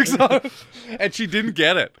asterisk on it, and she didn't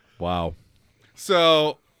get it. Wow.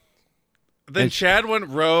 So then And Chad went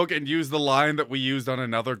rogue and used the line that we used on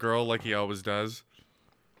another girl like he always does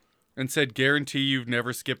and said, guarantee you've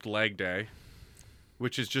never skipped leg day,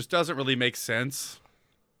 which is just doesn't really make sense.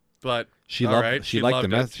 But She all loved. right, She liked the loved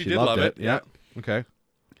mess. it. She She did loved love it. it. Yeah. Okay.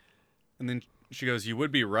 And then she goes, you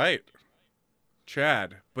would be right,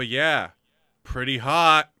 Chad. But yeah, pretty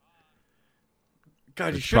hot.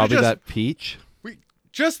 God, you It's should have probably just... that peach.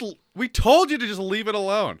 We told you to just leave it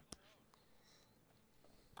alone.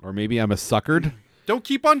 Or maybe I'm a suckered. Don't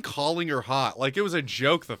keep on calling her hot. Like it was a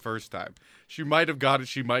joke the first time. She might have got it.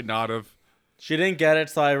 She might not have. She didn't get it,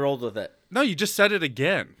 so I rolled with it. No, you just said it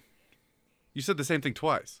again. You said the same thing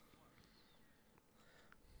twice.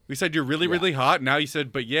 We said you're really, really hot. Now you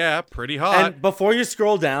said, but yeah, pretty hot. And before you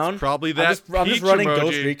scroll down, probably that I'm just peach running emoji.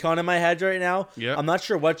 Ghost Recon in my head right now. Yep. I'm not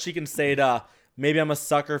sure what she can say to maybe I'm a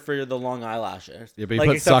sucker for the long eyelashes. Yeah, but you like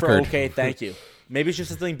put except suckered. for okay, thank you. Maybe she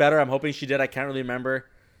said something better. I'm hoping she did. I can't really remember.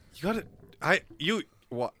 You gotta.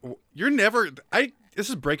 You're never. This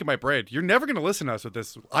is breaking my brain. You're never gonna listen to us with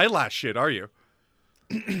this eyelash shit, are you?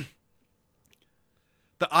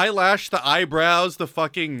 The eyelash, the eyebrows, the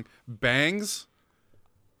fucking bangs.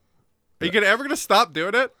 Are you ever gonna stop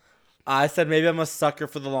doing it? I said maybe I'm a sucker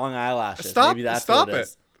for the long eyelashes. Stop- Maybe that's stop what it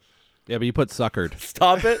is. Yeah, but you put suckered.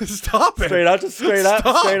 Stop it. Stop it. Straight up, just straight up,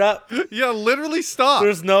 Stop. straight up. Yeah, literally stop.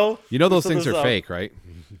 There's no. You know those so things there's are fake, right?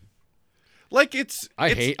 Like it's. I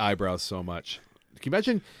it's- hate eyebrows so much. Can you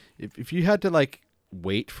imagine if you had to like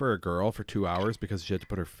wait for a girl for 2 hours because she had to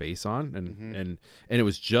put her face on and it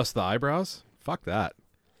was just the eyebrows? Fuck that.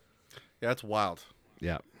 Yeah, it's wild.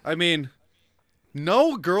 Yeah. I mean,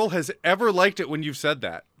 no girl has ever liked it when you've said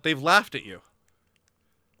that. They've laughed at you.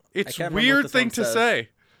 It's can't a remember what weird this thing one to says. say.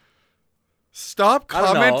 Stop I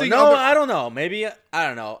don't know. commenting No, on the- I don't know. Maybe I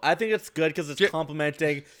don't know. I think it's good because it's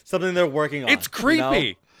complimenting something they're working on. It's creepy.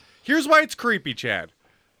 you know? Here's why it's creepy, Chad.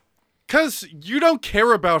 Because you don't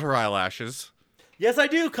care about her eyelashes. Yes, I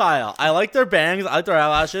do, Kyle. I like their bangs. I like their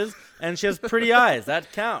eyelashes, and she has pretty eyes.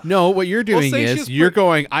 That counts. No, what you're doing say is she's you're put-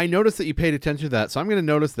 going, I noticed that you paid attention to that, so I'm going to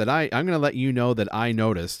notice that I'm going to let you know that I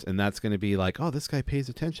noticed, and that's going to be like, oh, this guy pays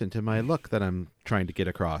attention to my look that I'm trying to get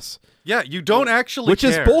across. Yeah, you don't actually Which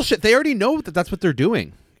care. is bullshit. They already know that that's what they're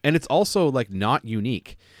doing, and it's also like not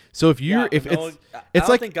unique. So if you're, Yeah, if no, it's I don't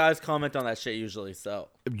like think guys comment on that shit usually. So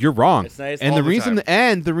you're wrong, It's nice and all the the reason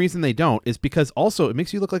time. the reason they don't is because also it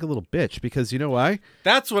makes you look like a little bitch because you know why?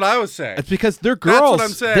 That's what I was saying. It's because they're That's girls. what I'm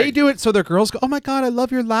saying. They do it so their girls go, oh my god, I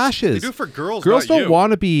love your lashes. They do it for girls, Girls not don't you.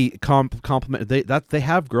 want to be compliment. They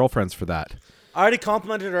have girlfriends for that. I already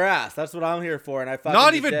complimented her ass. That's what I'm here for, and I fucking Not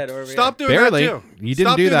just even. did over Stop here. doing Barely. that too. You didn't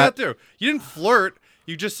Stop do doing that. too. You didn't flirt.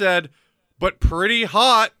 You just said, but pretty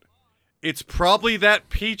hot. It's probably that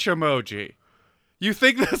peach emoji. You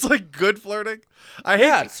think that's like good flirting? I hate.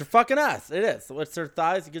 Yeah, it's her fucking ass. It is. It's her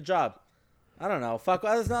thighs. Good job. I don't know. Fuck.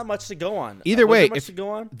 There's not much to go on. Either Was there way, much if to go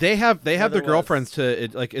on. they have there their was. girlfriends to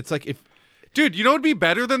it, like it's like if Dude, you know what would be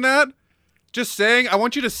better than that? Just saying, I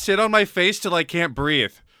want you to sit on my face till I can't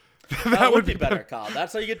breathe. That would be better, Kyle.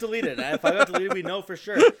 That's how you get deleted. And if I got deleted, we know for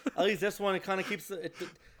sure. At least this one, it kind of keeps it.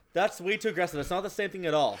 That's way too aggressive. It's not the same thing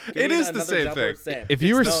at all. Give It me is the another same example of thing. same. if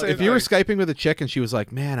you were It's if no- you were like- skyping with a chick and she was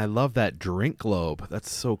like, man, I love that drink globe.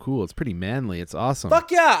 That's so cool. It's pretty manly. It's awesome.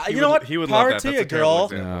 Fuck yeah. You know what? He would Power love that. to That's you, a terrible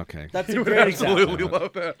girl. example. Oh, okay. That's He a would great example. absolutely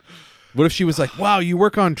love that. What if she was like, wow, you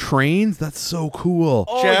work on trains? That's so cool.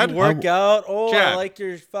 Oh, Chad? you work out. Oh, I Chad. like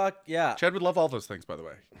your fuck. Yeah. Chad would love all those things, by the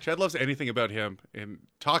way. Chad loves anything about him, and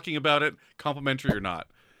talking about it, complimentary or not.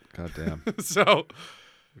 God damn. So,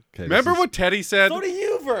 Okay, remember this is- what Teddy said? So do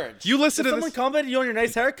you, Verge. You listen if to someone this- commented you on your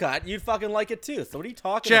nice haircut, you'd fucking like it too. So what are you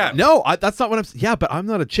talking Chad. about? No, that's not what I'm. Yeah, but I'm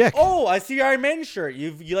not a chick. Oh, I see your Iron Maiden shirt.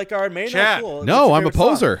 You like Iron Maiden? Chad. Oh, cool. No, What's your I'm a favorite song?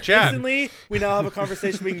 poser. Chad. Instantly, we now have a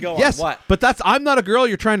conversation we can go Yes, on. What? but I'm not a girl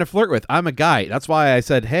you're trying to flirt with. I'm a guy. That's why I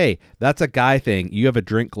said, hey, that's a guy thing. You have a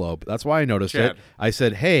drink globe. That's why I noticed Chad. it. I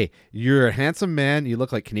said, hey, you're a handsome man. You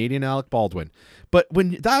look like Canadian Alec Baldwin. But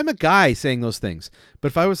when I'm a guy saying those things, but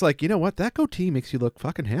if I was like, you know what, that goatee makes you look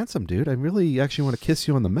fucking handsome, dude. I really actually want to kiss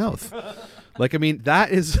you on the mouth. Like, I mean,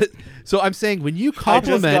 that is. So I'm saying when you I just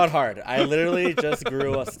compliment. got hard. I literally just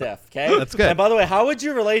grew a stiff. Okay, That's good. And by the way, how would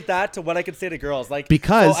you relate that to what I could say to girls? Like,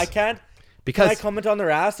 Because- I can't. because Can I comment on their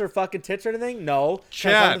ass or fucking tits or anything? No. Can I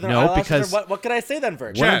Chad. comment on their No, eyelashes because- or what can I say then,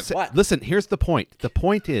 Virg? What I'm Chad. sa- What? Listen, here's the point. The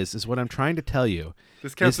point is what I'm trying to tell you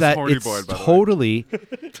This counts is that as horny it's boy, by the way. totally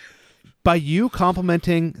by you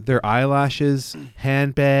complimenting their eyelashes,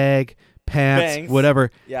 handbag, pants, Bangs.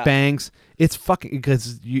 whatever, Yeah. bangs. It's fucking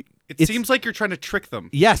because you. It seems like you're trying to trick them.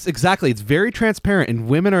 Yes, exactly. It's very transparent, and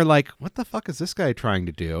women are like, "What the fuck is this guy trying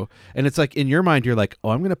to do?" And it's like in your mind, you're like,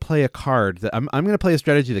 "Oh, I'm going to play a card that I'm going to play a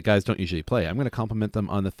strategy that guys don't usually play. I'm going to compliment them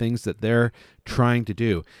on the things that they're trying to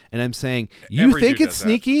do." And I'm saying, you Every think dude it's does that.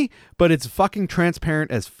 sneaky, but it's fucking transparent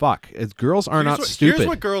as fuck. As girls are not Here's stupid.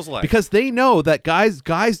 what girls like. because they know that guys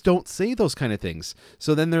don't say those kind of things.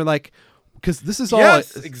 So then they're like, because this is all.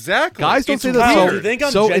 Yes, exactly. Guys don't It's say that. weird. So, Do you think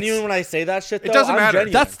I'm so genuine it's- when I say that shit? It Though? doesn't I'm matter.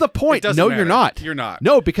 genuine. That's the point. It doesn't No, matter. you're not. You're not.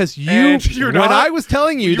 No, because you. And you're when not? I was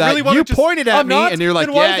telling you You that, really wanna you just- pointed at I'm me not, and you're like,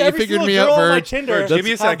 then why "Yeah, does you every figured single me girl out, on my Verge." Tinder Give me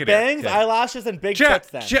a have second here. bangs, Okay. eyelashes, and big Chad, tits.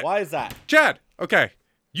 Then Chad. why is that? Chad, okay.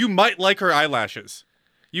 You might like her eyelashes.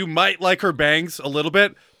 You might like her bangs a little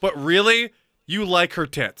bit, but really, you like her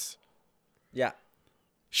tits. Yeah.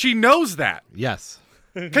 She knows that. Yes.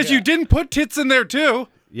 Because you didn't put tits in there too.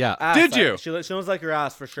 Yeah. Ass, Did you? She knows like your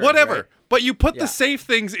ass for sure. Whatever. right? But you put Yeah. the safe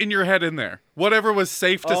things in your head in there. Whatever was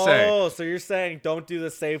safe to say. Oh, so you're saying don't do the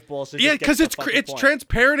safe bullshit. Yeah, just get because to the it's fucking point.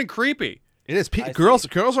 transparent and creepy. It is. I Girls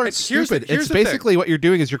see. aren't Here's the- stupid. here's It's the thing. basically what you're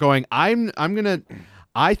doing is you're going, I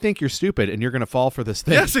think you're stupid and you're going to fall for this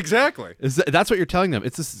thing. Yes, exactly. That's what you're telling them.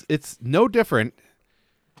 It's no different.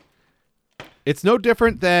 It's no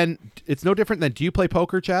different than do you play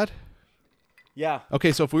poker, Chad? Yeah.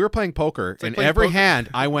 Okay, so if we were playing poker like and playing every poker. hand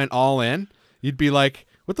I went all in, you'd be like,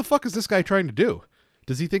 what the fuck is this guy trying to do?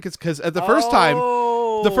 Does he think it's because at the first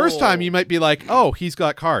time you might be like, oh, he's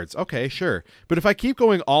got cards. Okay, sure. But if I keep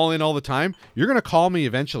going all in all the time, you're going to call me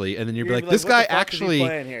eventually. And then you'll be like, this what guy the fuck is he actually,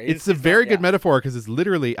 playing here? it's He's a not- very good yeah. metaphor because it's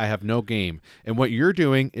literally, I have no game. And what you're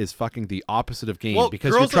doing is fucking the opposite of game Well, because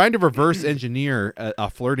you're girls are- trying to reverse engineer a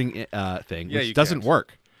flirting thing, Yeah, which you doesn't can't.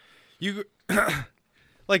 work. You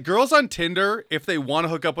like girls on Tinder, if they want to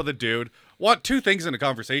hook up with a dude, want two things in a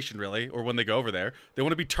conversation, really, or when they go over there. They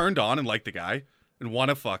want to be turned on and like the guy and want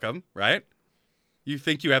to fuck him, right? You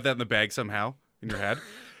think you have that in the bag somehow in your head.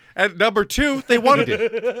 And number two, they want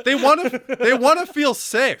to feel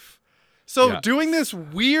safe. So Yeah. doing this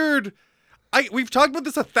weird we've talked about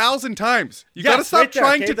this 1,000 times. You Yes, gotta stop right there,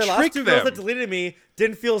 trying okay? to the last trick two girls that them. deleted me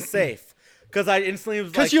didn't feel safe because I instantly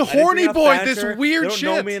was like, 'Cause you I didn't horny do enough boyed this banter, weird they don't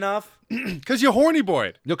know shit. me enough. Because you horny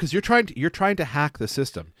boyed. No, because you're trying to hack the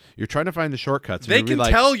system. You're trying to find the shortcuts. They You're can gonna be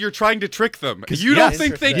like, tell you're trying to trick them. 'Cause You yes, don't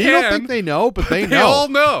think they interesting. can. You don't think they know, but they They know. all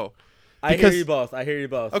know. I Because- hear you both. I hear you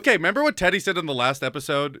both. Okay, remember what Teddy said in the last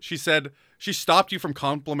episode? She said she stopped you from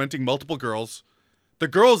complimenting multiple girls. The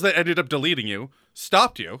girls that ended up deleting you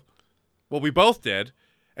stopped you. Well, we both did.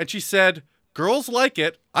 And she said, girls like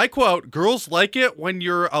it. I quote, girls like it when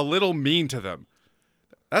you're a little mean to them.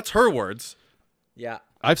 That's her words. Yeah.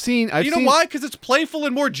 I've seen. You know why? Because it's playful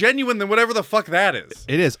and more genuine than whatever the fuck that is.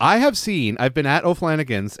 It is. I've been at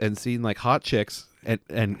O'Flanagan's and seen like hot chicks,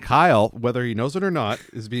 and Kyle, whether he knows it or not,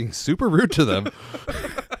 is being super rude to them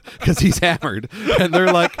because he's hammered, and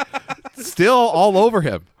they're like still all over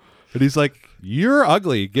him, and he's like, "You're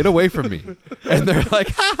ugly. Get away from me." And they're like,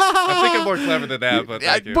 "Ha ha ha." I think I'm more clever than that, but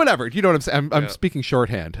thank you. Whatever. You know what I'm saying? I'm Yeah. speaking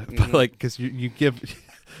shorthand, but like because you give.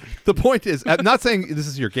 The point is, I'm not saying this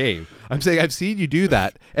is your game. I'm saying I've seen you do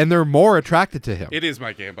that, and they're more attracted to him. It is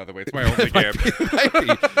my game, by the way. It's my only game. Might be.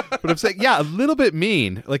 But I'm saying, yeah, a little bit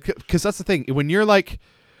mean, like, because that's the thing. When you're like,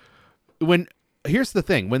 here's the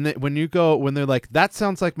thing, when they're like, that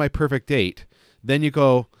sounds like my perfect date, then you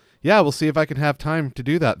go, yeah, we'll see if I can have time to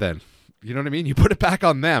do that. Then, you know what I mean? You put it back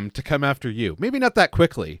on them to come after you. Maybe not that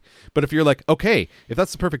quickly, but if you're like, okay, if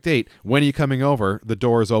that's the perfect date, when are you coming over? The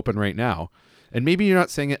door is open right now. And maybe you're not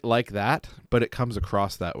saying it like that, but it comes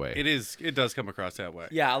across that way. It does come across that way.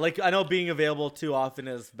 Yeah, like I know being available too often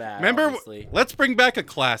is bad. Remember, obviously. let's bring back a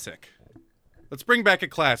classic.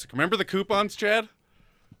 Remember the coupons, Chad?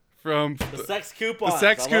 From The sex coupons.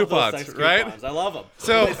 sex I love those coupons, sex right? coupons. I love them.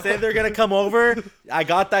 So- When they say they're gonna come over, I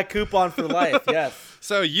got that coupon for life. Yes.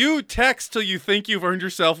 So you text till you think you've earned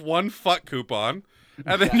yourself one fuck coupon,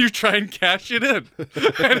 and then you try and cash it in.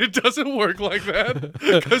 And it doesn't work like that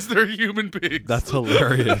because they're human beings. That's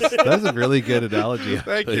hilarious. That's a really good analogy.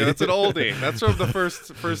 Thank you. That's an oldie. That's from the first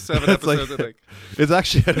 7 It's like- episodes, I think. It's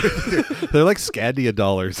actually they're like Scandia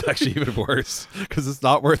dollars. Actually, even worse because it's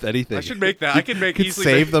not worth anything. I should make that. I can make You can easily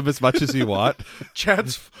save make them as much as you want.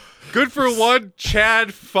 Chad's good for one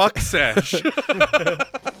Chad fuck sesh.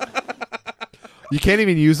 You can't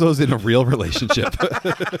even use those in a real relationship.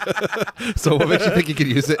 So what makes you think you can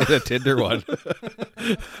use it in a Tinder one?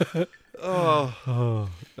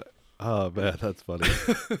 Oh man, that's funny.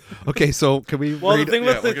 Okay, so can we Well, read? the thing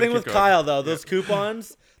yeah, with we're gonna keep going. Kyle though, those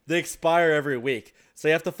coupons they expire every week, so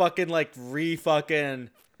you have to fucking like You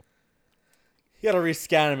gotta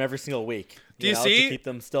rescan them every single week. Do you know, see? to keep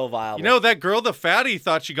them still viable? You know, that girl, the fatty,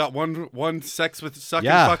 thought she got one sex with suck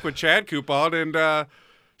Yeah. and fuck with Chad coupon, and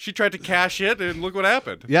she tried to cash it, and look what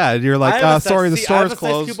happened. Yeah, and you're I like, have a sex- sorry, the see, I have store's a sex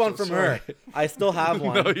closed. coupon from her. I still have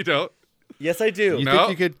one. No, you don't. Yes, I do. You No. think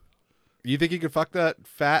you could? You think you could fuck that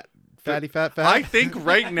fatty fat? I think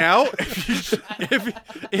right now,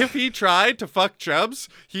 if he tried to fuck Chubbs,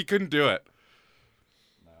 he couldn't do it.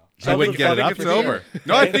 I wouldn't get I it think up it's with you? over.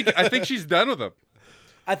 No, I think she's done with him.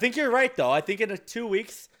 I think you're right though. I think in 2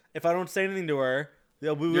 weeks, if I don't say anything to her, we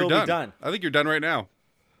You're will done. be done. I think you're done right now.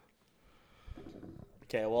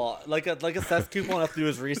 Okay, well, like a cess coupon, all I have to do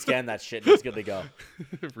is rescan that shit and it's good to go.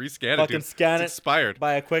 Rescan it, Fucking dude. scan It's it. expired.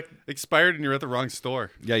 Buy a quick. Expired, and you're at the wrong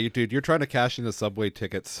store. Yeah, dude, you're trying to cash in the subway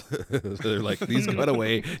tickets. They're like, these got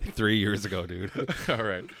away 3 years ago, dude. All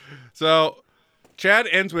right. So, Chad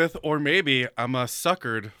ends with, or maybe I'm a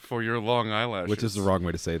suckered for your long eyelashes. Which is the wrong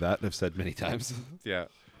way to say that. I've said many times. Yeah.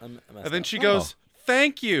 I messed And then up. she goes,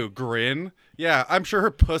 thank you, grin. Yeah, I'm sure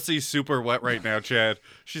her pussy's super wet right now, Chad.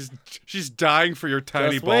 She's dying for your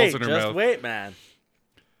tiny Just balls wait, in her just mouth. wait, man.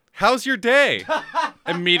 How's your day?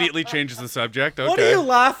 Immediately changes the subject. Okay. What are you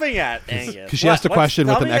laughing at, Angus? 'Cause she asked a question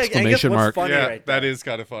with tell an me, Angus, exclamation what's mark. funny Yeah, right that there? is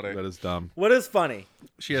kind of funny. That is dumb. What is funny?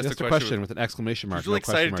 She She asked asked a question with an exclamation mark. She's really no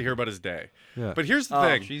question excited mark. to hear about his day. Yeah. But here's the Oh.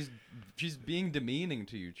 thing. She's being demeaning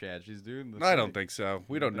to you, Chad. She's doing the I don't think so.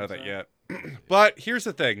 We don't know that yet. But here's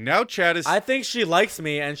the thing. Now Chad is... I think she likes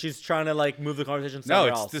me and she's trying to like move the conversation No,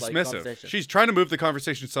 somewhere it's else. like, dismissive. conversation. She's trying to move the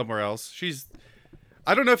conversation somewhere else.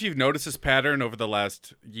 I don't know if you've noticed this pattern over the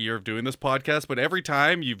last year of doing this podcast, but every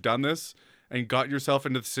time you've done this and got yourself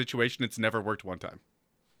into the situation, it's never worked one time.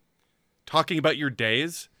 Talking about your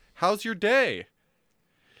days. How's your day?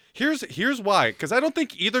 Here's why. Because I don't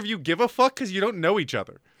think either of you give a fuck because you don't know each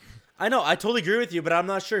other. I know, I totally agree with you, but I'm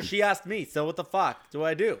not sure. She asked me, so what the fuck do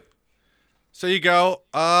I do? So you go,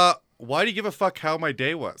 why do you give a fuck how my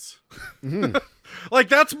day was? Like,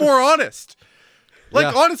 that's more honest.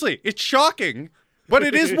 Like, Yeah. honestly, it's shocking, but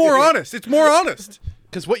it is more honest. It's more honest.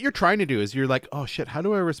 Because what you're trying to do is you're like, oh shit, how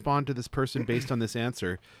do I respond to this person based on this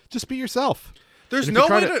answer? Just be yourself. There's And if you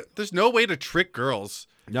no try way there's no way to trick girls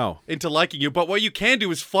No. into liking you, but what you can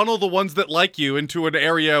do is funnel the ones that like you into an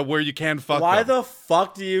area where you can fuck Why them. the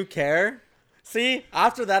fuck do you care? See,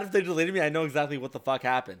 after that, if they deleted me, I know exactly what the fuck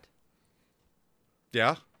happened.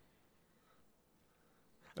 Yeah.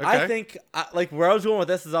 I think, like, where I was going with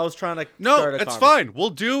this is I was trying to No, start a it's conversation. fine. We'll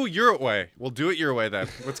do your way. We'll do it your way then.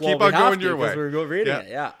 Let's Well, keep we on have going to, your 'cause way. We're reading Yeah. it,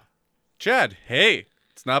 yeah. Chad, hey,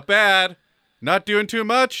 it's not bad. Not doing too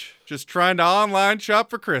much. Just trying to online shop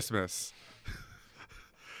for Christmas.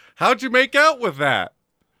 How'd you make out with that?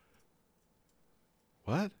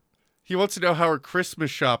 What? He wants to know how her Christmas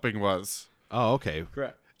shopping was. Oh, okay.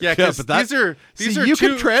 Correct. Yeah, because but that- these See, are you two.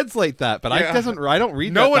 can translate that, but Yeah. I don't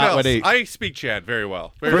read No that one that else. way. I speak Chad very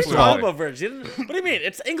well. Very First of What are all- you talking about, Virg? What do you mean?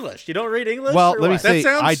 It's English. You don't read English? Well, or let me what? say,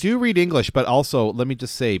 sounds- I do read English, but also let me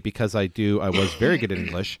just say, because I was very good at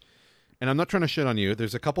English, and I'm not trying to shit on you.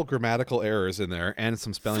 There's a couple grammatical erers in there and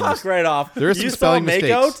some spelling. Fuck right off. There is you some spelling saw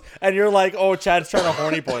mistakes. makeout and you're like, oh, Chad's trying to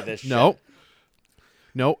horny boy this shit. No,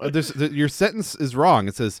 your sentence is wrong.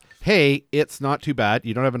 It says, "Hey, it's not too bad.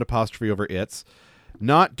 You don't have an apostrophe over it's.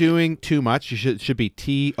 Not doing too much. You should be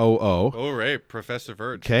TOO. Oh, right. Professor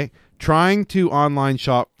Verge. Okay. Trying to online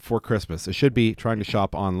shop for Christmas. It should be trying to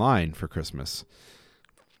shop online for Christmas.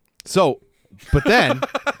 So, but then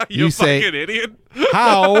You say fucking idiot.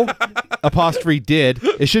 how apostrophe did.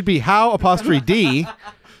 It should be how apostrophe D.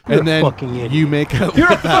 And then you make up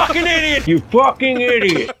You're a fucking idiot, you fucking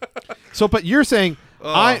idiot. So, but you're saying,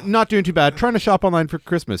 I'm not doing too bad, trying to shop online for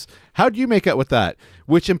Christmas. How do you make out with that?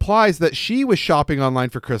 Which implies that she was shopping online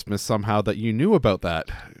for Christmas somehow, that you knew about that.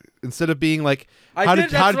 Instead of being like, how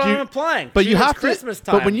That's did what you... I'm implying. But She you was have Christmas to.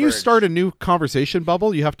 time, But when you Virg. start a new conversation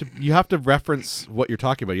bubble, you have to reference what you're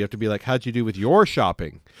talking about. You have to be like, how'd you do with your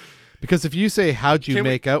shopping? Because if you say, how'd you Can we-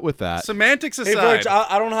 make out with that? Semantics Hey, aside. Virg,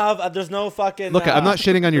 I don't have. There's no fucking. Look, I'm not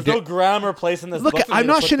shitting on your There's no dick. grammar place in this. Look, book for me I'm to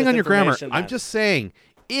not put shitting this on your grammar. information, I'm man. just saying,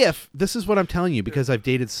 if this is what I'm telling you, because I've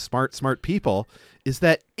dated smart people, is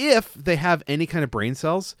that if they have any kind of brain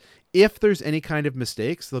cells, if there's any kind of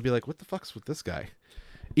mistakes, they'll be like, "What the fuck's with this guy?"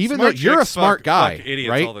 Even Smart though you're a chicks smart fuck guy, idiots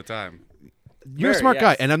right? all the time. You're a Very, smart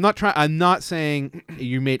guy, yes. and I'm not saying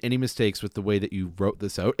you made any mistakes with the way that you wrote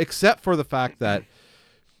this out, except for the fact that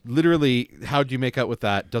literally, how'd you make out with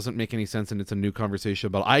that doesn't make any sense, and it's a new conversation.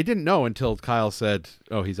 But I didn't know until Kyle said,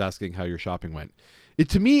 "Oh, he's asking how your shopping went."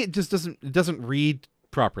 To me, it just doesn't read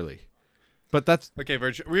properly. But that's Okay,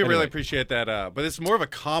 Virg, we really appreciate that. But it's more of a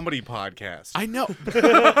comedy podcast. I know.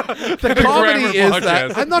 The comedy is podcast.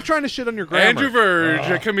 that I'm not trying to shit on your grammar. Andrew Verge,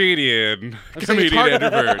 a comedian. I'm saying it's Comedian hard- Andrew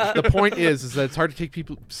Verge. The point is that it's hard to take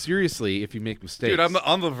people seriously if you make mistakes. Dude, I'm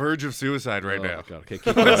on the verge of suicide right Oh, now. God. Okay,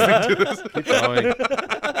 keep going. Keep going.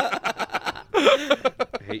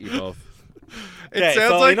 I hate you both. It Okay, sounds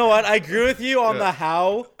so like you know what? I agree with you on the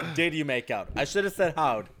how did you make out. I should have said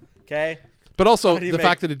how'd. Okay. But also How do you the make-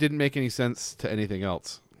 fact that it didn't make any sense to anything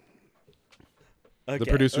else. Okay, The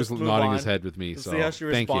producer's let's move nodding on. his head with me. Let's so see how she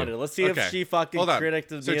thank responded. you. Let's see if Okay. she fucking Hold on. critiqued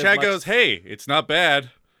So me as Chad much. goes, "Hey, it's not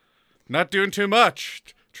bad. Not doing too much.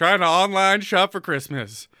 Trying to online shop for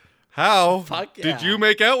Christmas. How Fuck did yeah. you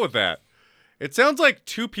make out with that?" It sounds like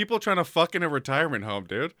two people trying to fuck in a retirement home,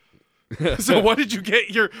 dude. So what did you get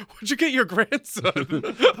your grandson?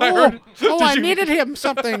 I needed him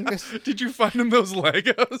something. Did you find him those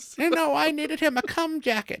Legos? No, I needed him a cum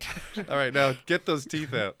jacket. All right, now get those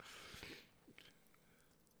teeth out.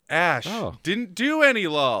 Ash Oh. didn't do any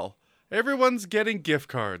lol. Everyone's getting gift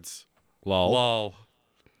cards. Lol.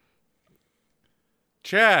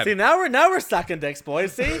 Chad. See, now we're sucking dicks,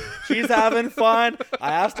 boys. See, she's having fun.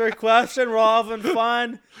 I asked her a question. We're all having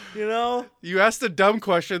fun. You know. You asked a dumb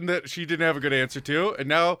question that she didn't have a good answer to, and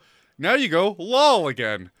now you go lol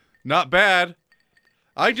again. Not bad.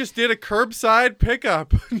 I just did a curbside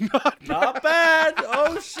pickup. Not bad.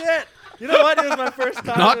 Oh shit. You know what? It was my first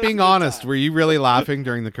time. Not being honest, were you really laughing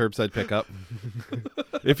during the curbside pickup?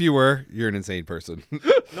 If you were, you're an insane person.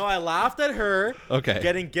 No, I laughed at her. Okay.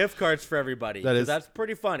 Getting gift cards for everybody. That's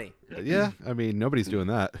pretty funny. Yeah, I mean, nobody's doing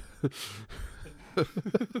that.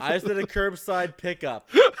 I just did a curbside pickup.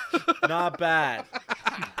 Not bad.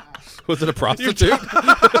 Was it a prostitute?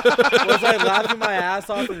 Was I laughing my ass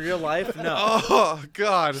off in real life? No. Oh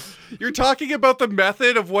God, you're talking about the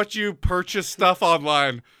method of what you purchase stuff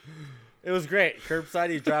online. It was great.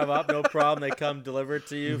 Curbside, you drive up, no problem. They come deliver it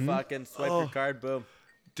to you. Fucking swipe your card, boom.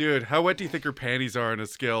 Dude, how wet do you think her panties are on a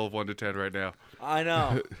scale of 1 to 10 right now? I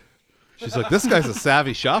know. She's like, this guy's a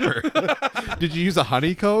savvy shopper. Did you use a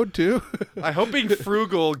honey code too? I hope being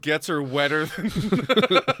frugal gets her wetter than...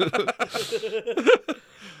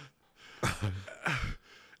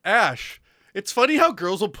 Ash, it's funny how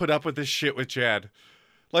girls will put up with this shit with Chad.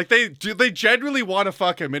 Like, they genuinely want to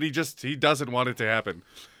fuck him, and he doesn't want it to happen.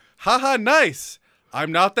 Haha, nice.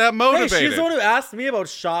 I'm not that Hey, motivated. she's the one who asked me about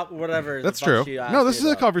shop, whatever. That's the fuck true. she asked No, this me is a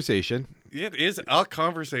about. conversation. It is a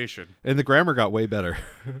conversation. And the grammar got way better.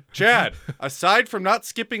 Chad, aside from not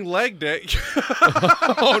skipping leg day...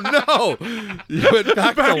 Oh, no. You went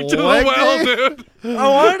back Back to the leg well, day? dude. I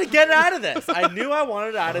wanted to get out of this. I knew I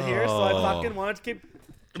wanted out of here, so I fucking wanted to keep.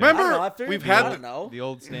 Remember, I don't know, I figured we've you had wanna know. The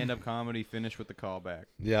old stand-up comedy finish with the callback.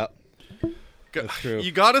 Yeah. That's true.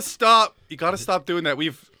 You gotta stop. You gotta stop doing that.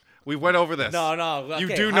 We went over this. No. Okay, You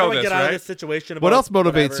do how know do I this, get out of right? this situation? What about else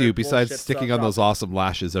motivates whatever you besides bullshit sticking stuff on those awesome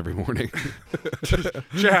lashes every morning?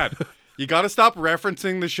 Chad, you gotta stop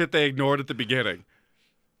referencing the shit they ignored at the beginning.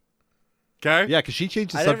 Okay? Yeah, because she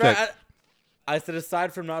changed the I never. subject. I said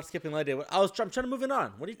aside from not skipping leg day, I'm trying to move it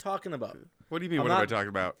on. What are you talking about? What do you mean? I'm What am I not- talking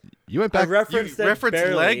about? You went I back. You referenced it referenced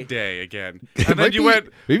barely. leg day again, It and then might you be- went.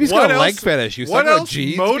 maybe he's what got a leg else- fetish. He was What talking about else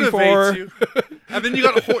jeans motivates before. you? And then you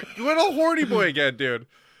went all horny boy again, dude.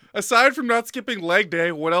 Aside from not skipping leg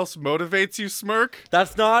day, what else motivates you, Smirk?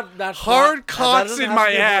 That's Hard that cocks doesn't in have my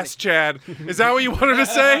to be ass, Chad. Is that what you wanted to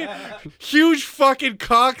say? Huge fucking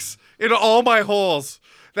cocks in all my holes.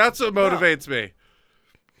 That's what motivates me.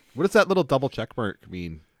 What does that little double check mark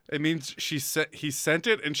mean? It means he sent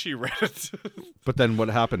it and she read it. But then what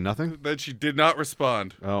happened? Nothing? Then she did not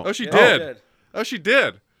respond. Oh. She Yeah, did. she did. Oh, she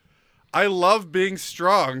did. I love being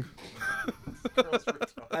strong.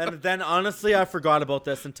 And then honestly, I forgot about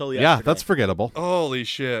this until yesterday. Yeah, that's forgettable. Holy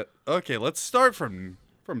shit. Okay, let's start from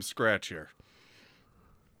scratch here.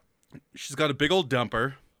 She's got a big old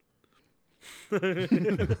dumper.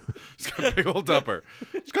 She's got a big old dumper.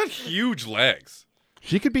 She's got huge legs.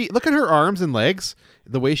 She could be. Look at her arms and legs.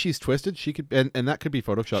 The way she's twisted, she could, and that could be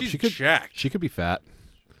photoshopped. She's She could. jacked. She could be fat.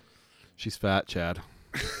 She's fat, Chad.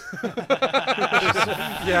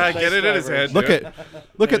 Yeah, I get it in his try, head. Look dude.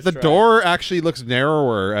 at the try. door. Actually, looks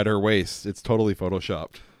narrower at her waist. It's totally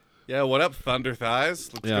photoshopped. Yeah, what up, Thunder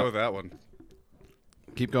Thighs? Let's Yeah. go with that one.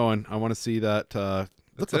 Keep going. I want to see that. Look,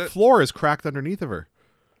 That's the it. floor is cracked underneath of her.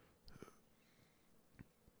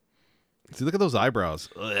 See, look at those eyebrows.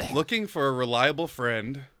 Looking for a reliable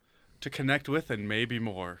friend to connect with and maybe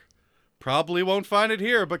more. Probably won't find it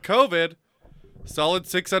here, but COVID. Solid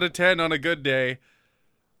 6 out of 10 on a good day.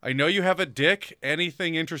 I know you have a dick.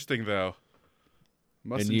 Anything interesting though?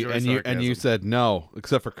 Must And enjoy you sarcasm. said no,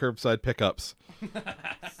 except for curbside pickups.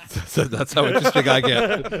 So that's how interesting I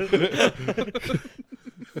get.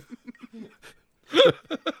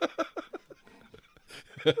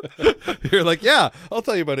 You're like, yeah, I'll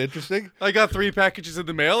tell you about interesting. I got 3 packages in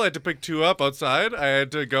the mail. I had to pick 2 up outside. I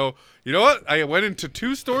had to go, you know what? I went into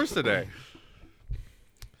 2 stores today.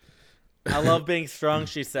 I love being strong.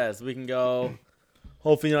 She says we can go.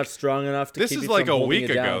 Hopefully, not strong enough to. This keep is you like from a holding week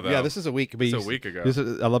you ago, down. though. Yeah, this is a week. It's a week ago.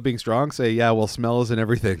 I love being strong. Say, yeah, well, smells and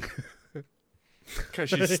everything. Because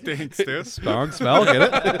she stinks, dude. Strong smell, get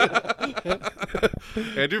it?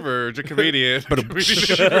 Andrew Verge, a comedian.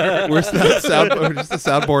 Where's that sound? Just the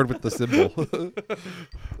soundboard with the symbol.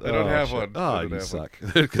 I don't have shit. one. Oh, I don't you have one. suck.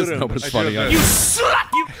 Because nobody's I funny. should have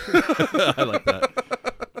on been. it. I like that.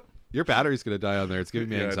 Your battery's gonna die on there. It's giving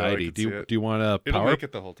me Yeah, I know, I anxiety. can Do see you it. do you want to It'll power? make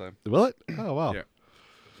it the whole time. Will it? Oh wow. Yeah.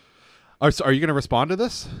 Are you gonna respond to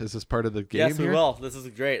this? Is this part of the game? Yes, we here? will. This is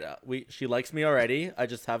great. She likes me already. I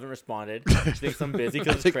just haven't responded. She thinks I'm busy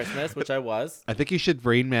because it's Christmas, which I was. I think you should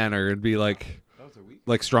Rain Man her and be like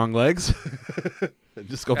strong legs. And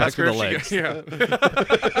just go back Ask to her the if legs. she-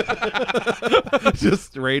 yeah.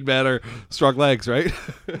 Just Rain Man her strong legs, right?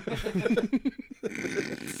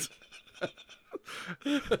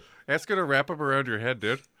 Ask her to wrap up around your head,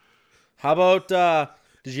 dude. How about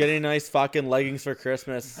did you get any nice fucking leggings for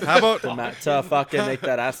Christmas? How about to fucking make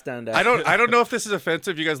that ass stand out? I don't know if this is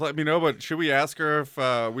offensive. You guys let me know, but should we ask her if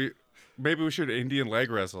maybe we should Indian leg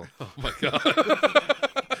wrestle? Oh my god.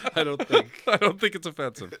 I don't think. I don't think it's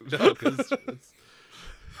offensive. No, because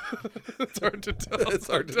It's hard to tell. it's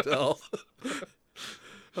hard to tell.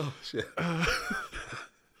 Oh shit.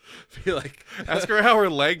 Feel like Ask her how her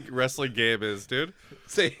leg wrestling game is, dude.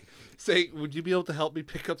 say, would you be able to help me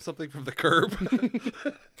pick up something from the curb?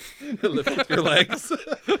 Lift with your legs.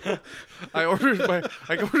 I ordered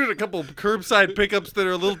a couple curbside pickups that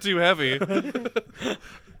are a little too heavy.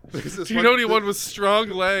 Do you know anyone with strong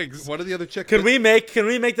legs? One of the other chicks. Can we make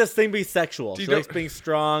this thing be sexual? Do you She know- likes being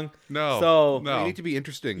strong. No. So no. You need to be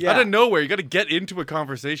interesting. Yeah. Out of nowhere, you got to get into a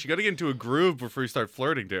conversation. You got to get into a groove before you start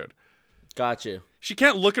flirting, dude. got you. She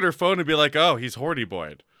can't look at her phone and be like, "Oh, he's horny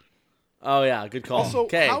boyed." Oh yeah, good call. Also,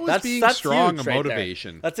 okay, how is that's being that's strong huge a right there.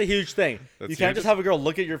 motivation? That's a huge thing. That's You can't huge. just have a girl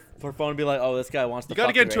look at her phone and be like, "Oh, this guy wants to." You got to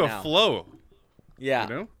fuck get me into right a now. flow. Yeah,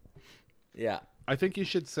 You know? I think you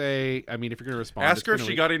should say. I mean, if you're gonna respond, Ask it's her if gonna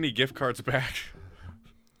she be- got any gift cards back.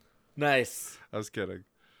 Nice. I was kidding.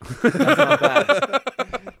 Not bad.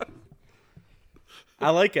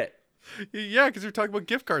 I like it. Yeah, because you're talking about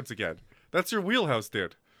gift cards again. That's your wheelhouse,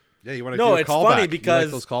 dude. Yeah, you want to No, do a it's callback. funny You like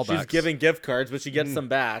because those callbacks. she's giving gift cards, but she gets some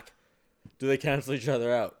back. Do they cancel each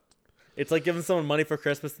other out? It's like giving someone money for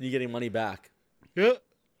Christmas and you getting money back. Yeah.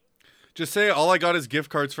 Just say, all I got is gift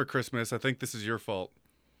cards for Christmas. I think this is your fault.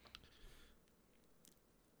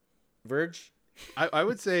 Verge? I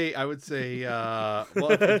would say. Well,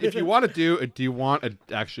 if you want to do you want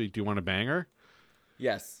to bang her?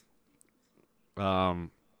 Yes.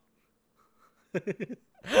 Um,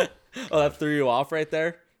 Oh, that threw you off right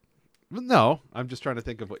there? no, I'm just trying to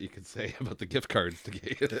think of what you could say about the gift cards to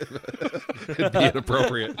get it'd be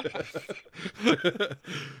inappropriate.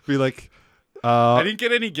 Be like, I didn't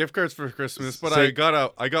get any gift cards for Christmas, but say-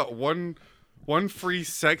 I got one free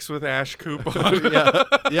sex with Ash coupon.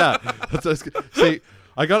 yeah. See,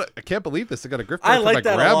 I can't believe this. I got a gift card I from like my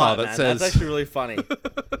that grandma a lot, that man. says, That's actually really funny.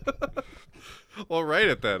 Well, write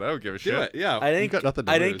it then. I don't give a "Do shit. it." Yeah, I you didn't. got nothing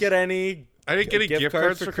to I didn't lose. get any. I didn't get any Gift gift cards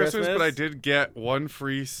cards for for Christmas, but I Christmas? did get one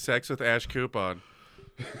free sex with Ash coupon.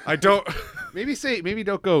 I don't. Maybe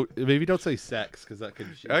don't say sex because that could.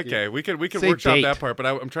 Okay, we can Say workshop date. that part, but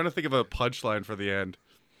I'm trying to think of a punchline for the end.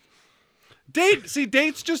 Date. See,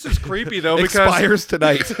 date's just as creepy though because Expires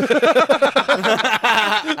tonight.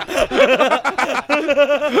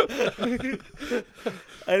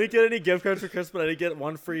 I didn't get any gift cards for Christmas, but I did get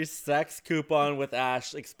one free sex coupon with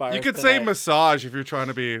Ash expires. you could say tonight. massage if you're trying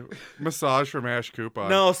to be massage from Ash coupon.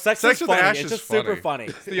 No, sex Sex is with funny. Ash It's is just super funny.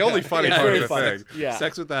 funny. It's the only funny It's part very of the funny. thing. Yeah.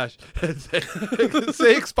 Sex with Ash.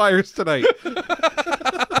 Say expires tonight.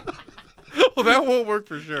 Well, that won't work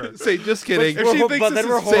for sure. Say just kidding. If she thinks but this then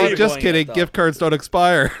we're is- horribly Say just boying kidding. it, though. Gift cards don't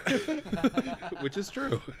expire. Which is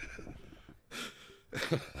true.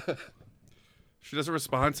 She doesn't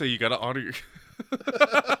respond, so you gotta honor your.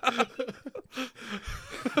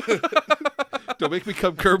 Don't make me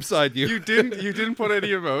come curbside you. You didn't put any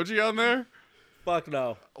emoji on there. Fuck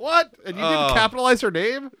no. What? And you didn't Oh. capitalize her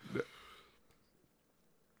name?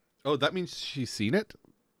 Oh, that means she's seen it?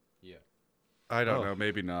 Yeah. I don't Oh. know.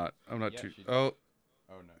 Maybe not. I'm not Yeah, too. she did. Oh.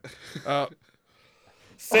 Oh no.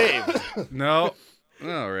 Saved. No.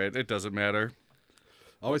 All right. It doesn't matter.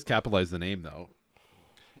 Always capitalize the name, though.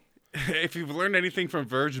 If you've learned anything from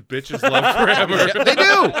Verge, bitches love grammar. They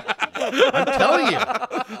do! I'm telling you.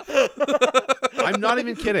 I'm not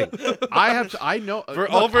even kidding. I know. For look,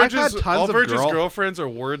 all I've had Verge's, tons all of Verge's girl- girlfriends are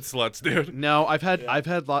word sluts, dude. No, I've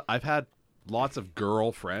had lots of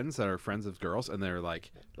girl friends that are friends of girls, and they're like,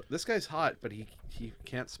 "This guy's hot, but he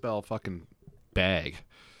can't spell fucking bag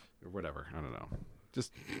or whatever." I don't know.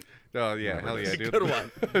 Just Oh yeah, hell yeah, dude. Good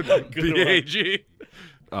one. BAG.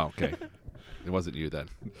 oh, okay. It wasn't you then.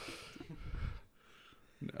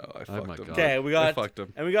 No, I Oh fucked my him. God. Okay, we I got fucked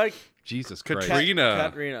him. and we got Jesus Christ.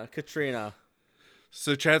 Katrina.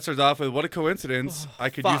 So Chad starts off with, "What a coincidence! I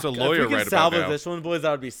could use Fuck. a lawyer If we right could about salvage now." this one, boys,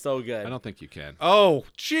 that would be so good. I don't think you can. Oh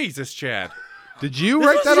Jesus, Chad! Did you This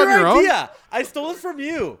write was that your on your idea. I stole it from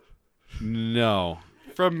you. own? No.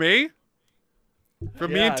 From me?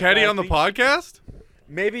 From me Yeah, and Teddy I on the think- podcast?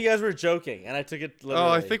 Maybe you guys were joking, and I took it literally.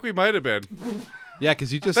 Oh, I think we might have been. Yeah,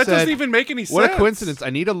 because you just That said. doesn't even make any sense. What a coincidence. I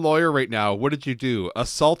need a lawyer right now. What did you do?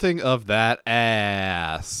 Assaulting of that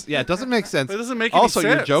ass. Yeah, it doesn't make sense. That doesn't make any Also,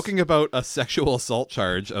 you're sense. joking about a sexual assault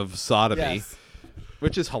charge of sodomy, Yes.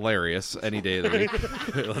 which is hilarious any day of the week.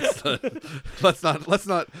 let's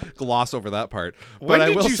not gloss over that part. When but I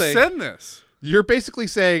did will you say, send this? you're basically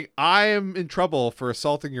saying I am in trouble for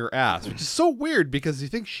assaulting your ass, which is so weird because you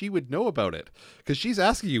think she would know about it because she's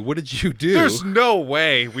asking you, what did you do? There's no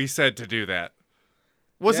way we said to do that.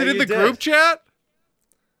 Was Yeah, it in you the did. group chat?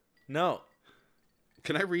 No.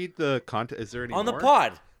 Can I read the content? Is there any On the more?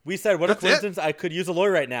 pod. We said, what That's a it? coincidence, I could use a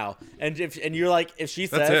lawyer right now. And you're like, if she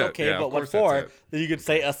That's says, it. okay, Yeah, but of what course for? that's it. Then you could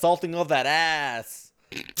say assaulting of that ass.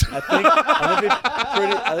 I think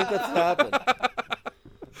that's happened.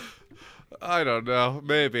 I don't know.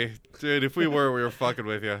 Maybe. Dude, if we were fucking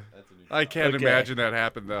with you. I can't Okay. imagine that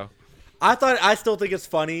happened, though. I still think it's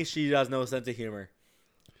funny. She has no sense of humor.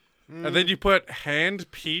 And then you put hand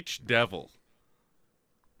peach devil.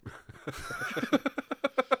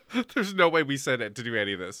 There's no way we said it to do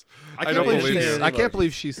any of this. I can't don't believe believe she's- you. I can't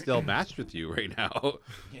believe she's still matched with you right now.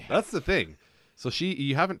 That's the thing. So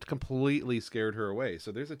you haven't completely scared her away.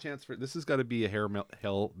 So there's a chance for this has got to be a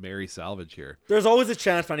Hail Mary salvage here. There's always a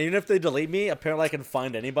chance, man. Even if they delete me, apparently I can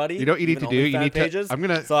find anybody. You know what you need even to do? You OnlyFans need to- pages. I'm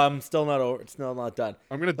gonna- So I'm still not over. It's still not done.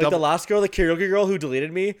 I'm gonna like the double- last girl, the karaoke girl who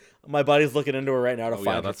deleted me. My buddy's looking into her right now to Oh find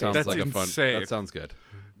yeah, her. that sounds That's like a fun. insane. That sounds good.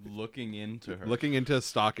 Looking into her. Looking into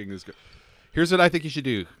stalking is good. Here's what I think you should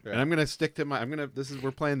do, and I'm gonna stick to my.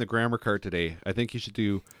 We're playing the grammar card today. I think you should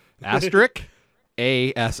do asterisk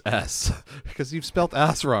ASS because you've spelt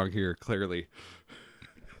ass wrong here clearly.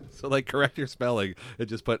 So like correct your spelling and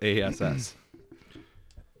just put ASS.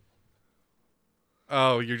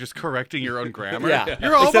 Oh, you're just correcting your own grammar? Yeah.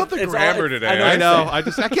 You're all Except about the it's all- grammar it's- today. I know. I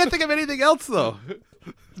know. I can't think of anything else though.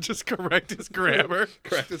 Just correct his grammar.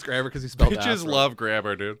 Correct his grammar because he spelled ass Bitches wrong. love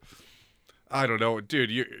grammar, dude. I don't know. Dude,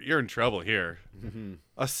 you're in trouble here.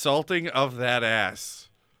 Assaulting of that ass.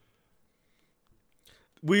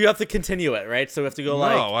 We have to continue it, right? So we have to go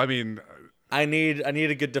like, No, I mean, I need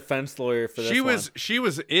a good defense lawyer for this one. she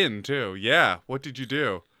was in too. Yeah. What did you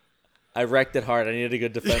do? I wrecked it hard. I needed a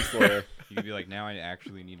good defense lawyer. You could be like, now I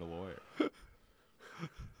actually need a lawyer.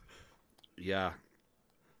 Yeah.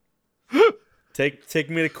 Take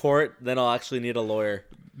me to court, then I'll actually need a lawyer.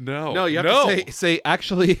 No. No, you have to say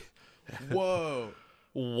actually. Whoa.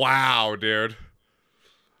 Wow, dude.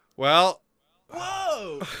 Well,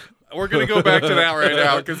 whoa. We're gonna go back to that right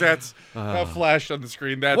now because that flashed on the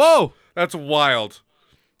screen. Whoa. That's wild.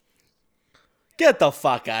 Get the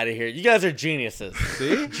fuck out of here. You guys are geniuses.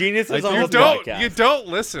 See? Geniuses on You this don't. podcast. You don't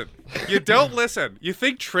listen. You don't listen. You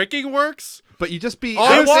think tricking works? But you just be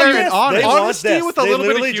Honesty- out there and this. honest. They want Honesty this. with a They little bit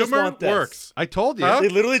literally of just humor want this. works. I told you. Huh? They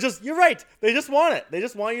literally just, you're right. They just want it. They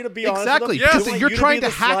just want you to be honest. Exactly, with them. because They want you're you trying be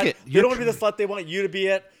to the hack slut. it. They You're don't want to be the slut. They want you to be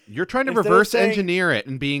it. You're trying to Instead of reverse saying- engineer it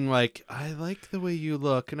and being like, I like the way you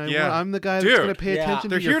look, and Yeah. I'm the guy Dude. that's going to pay Yeah. attention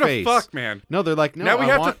They're to your here face. to fuck, man. No, they're like, no, now we I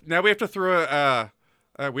have want... to. Now we have to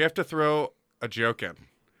throw a joke in.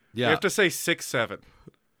 Yeah. We have to say 6-7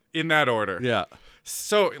 in that order. Yeah.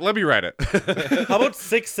 So let me write it. How about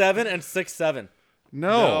 6'7" and 6'7"?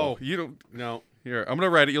 No, you don't. No. Here, I'm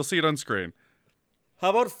gonna write it. You'll see it on screen.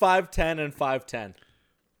 How about 5'10" and 5'10"?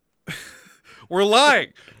 We're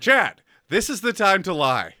lying, Chad. This is the time to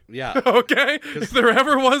lie. Yeah. Okay. If there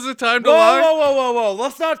ever was a time to Whoa, lie, whoa.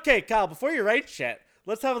 Let's not, okay, Kyle, before you write shit,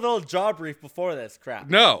 let's have a little job brief before this crap.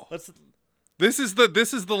 no. Let's, This is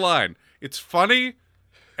the line. It's funny,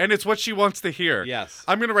 and it's what she wants to hear. Yes.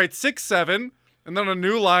 I'm gonna write 6-7, and then a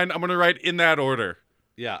new line. I'm gonna write in that order,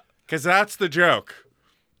 Yeah. because that's the joke.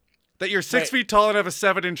 That you're 6 Right. feet tall and have a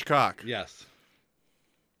 7-inch cock. Yes.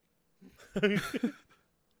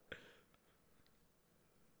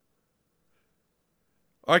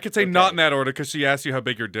 Or I could say not in that order because she asked you how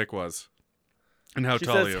big your dick was, and how she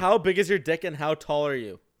tall are says, you. how big is your dick and how tall are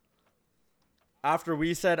you? After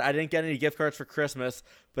we said I didn't get any gift cards for Christmas,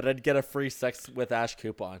 but I'd get a free sex with Ash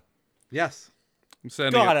coupon. Yes. I'm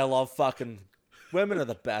sending God, it. I love fucking women are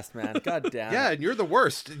the best, man. God damn. Yeah, it. and you're the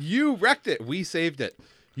worst. You wrecked it. We saved it.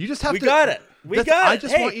 You just have We to... got it. We That's- got I it.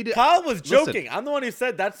 just Hey, want you to... Kyle was Listen. joking. I'm the one who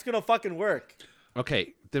said that's gonna fucking work.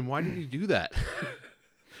 Okay, then why did you do that?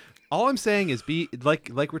 All I'm saying is be like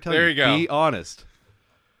we're telling There you, you go. be honest.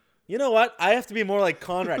 You know what? I have to be more like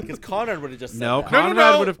Conrad because Conrad would have just said No, that.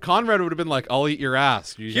 Conrad would have been like, I'll eat your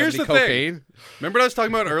ass. You Here's have the any thing. cocaine? Remember what I was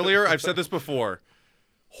talking about earlier? I've said this before.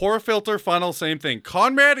 Horror filter funnel, same thing.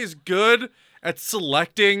 Conrad is good at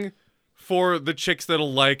selecting for the chicks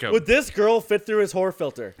that'll like him. Would this girl fit through his whore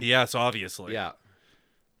filter? Yes, obviously. Yeah.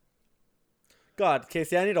 God,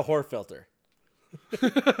 Casey, I need a whore filter.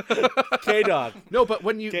 K-Dog. No, but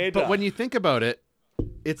when you K-Dog. think about it,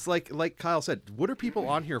 it's like Kyle said, what are people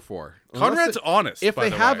on here for? Conrad's honest. If by they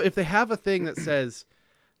the have way. if they have a thing that says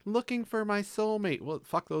looking for my soulmate, well,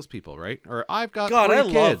 fuck those people, right? Or I've got God, 3 I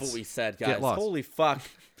kids. love what we said, Get guys. lost. Holy fuck.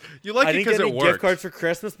 You like I it didn't because get it any gift worked. cards for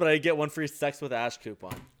Christmas, but I get one free sex with Ash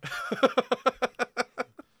coupon.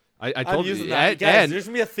 I I'm told using you, that. Guys, and there's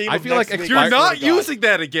gonna be a theme. I of feel next like week. You're I swear not to God. using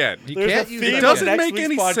that again. you There's can't a use theme it. It doesn't of next make week's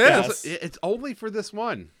any podcast. sense. It's only for this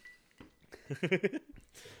one.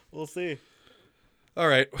 We'll see. All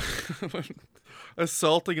right.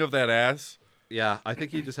 Assaulting of that ass. Yeah, I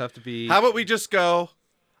think you just have to be. How about we just go,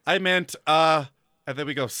 I meant, and then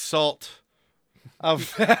we go salt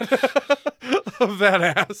of that, of that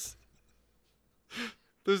ass.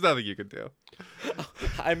 There's nothing you can do.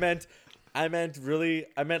 I meant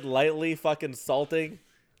lightly fucking salting.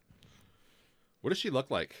 What does she look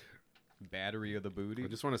like? Battery of the booty. I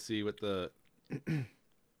just want to see what the.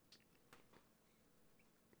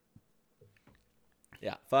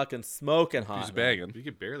 Yeah, fucking smoking hot. She's man. banging. You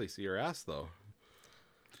could barely see her ass though.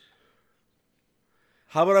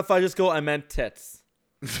 How about if I just go, I meant tits?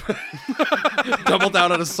 Double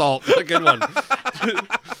down on assault. A good one.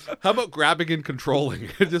 How about grabbing and controlling?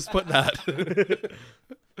 Just put that.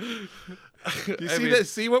 You see mean- that?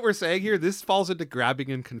 See what we're saying here? This falls into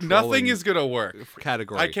grabbing and controlling. Nothing is going to work.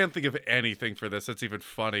 category. I can't think of anything for this that's even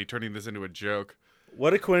funny, turning this into a joke.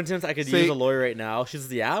 What a coincidence. I could Say- use a lawyer right now. She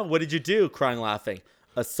says, yeah, what did you do? Crying, laughing.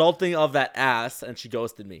 Assaulting of that ass, and she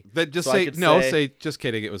ghosted me. Then just So I say could no. say- Say just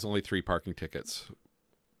kidding. It was only 3 parking tickets.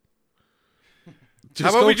 How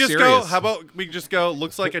about we just go? serious. How about we just go?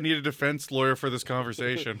 Looks like I need a defense lawyer for this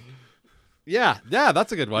conversation. Yeah,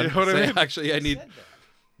 that's a good one. You know what I Say, mean? Actually, I need.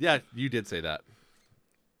 Yeah, you did say that.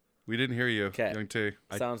 We didn't hear you, 'Kay. Young T.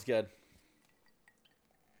 Sounds good.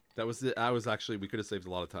 That was the. I was actually. We could have saved a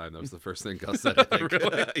lot of time. That was the first thing Gus said. I think.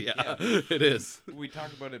 Yeah, it is. We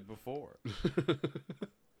talked about it before. I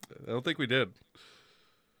don't think we did.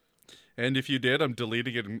 And if you did, I'm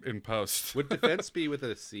deleting it in post. Would defense be with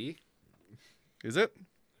a C Is it?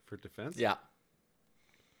 for defense? Yeah.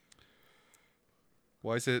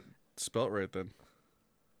 Why is it spelt right then?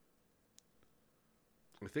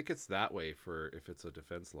 I think it's that way for if it's a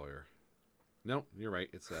defense lawyer. No, you're right.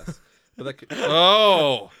 It's S. But that could,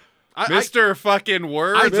 Oh, Mr. fucking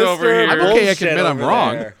Words Mr. over here. I'm okay, I can Bullshit admit I'm over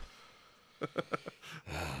wrong. there.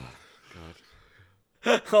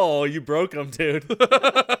 Oh, you broke him, dude.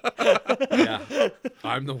 yeah,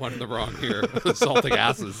 I'm the one in the wrong here. Assaulting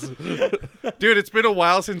asses. Dude, it's been a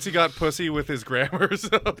while since he got pussy with his grammar, so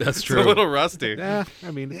That's it's true. a little rusty. Yeah, I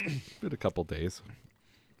mean, it's been a couple days.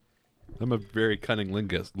 I'm a very cunning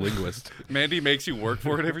linguist. Mandy makes you work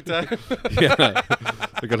for it every time. Yeah,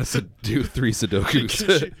 I gotta do 3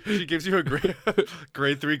 Sudokus. she gives you a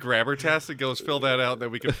grade 3 grammar test and goes, fill that out, and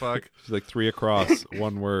then we can fuck. She's like 3 across,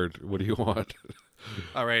 1 word. What do you want?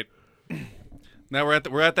 All right. Now we're at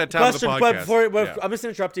that time Question, of the but podcast. before, Yeah. I'm just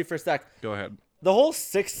gonna interrupt you for a sec. Go ahead. The whole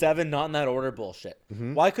 6'7", not in that order bullshit.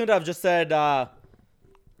 Why couldn't I have just said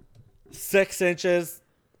 6 inches,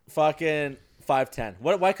 fucking 5'10"?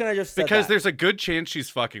 Why couldn't I just say Because that? there's a good chance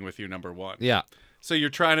she's fucking with you, number one. Yeah. So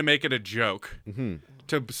you're trying to make it a joke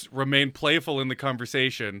to remain playful in the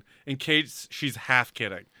conversation in case she's half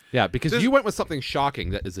kidding. Yeah, because you went with something shocking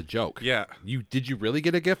that is a joke. Yeah. Did you really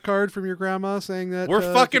get a gift card from your grandma saying that? We're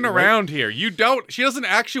fucking right? around here. She doesn't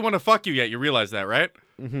actually want to fuck you yet. You realize that, right?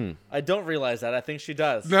 I don't realize that. I think she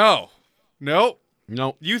does. No. Nope.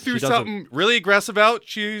 No. You threw she doesn't. something really aggressive out.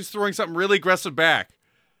 She's throwing something really aggressive back.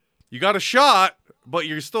 You got a shot, but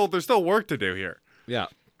there's still work to do here. Yeah.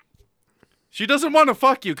 She doesn't want to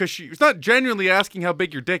fuck you because she's not genuinely asking how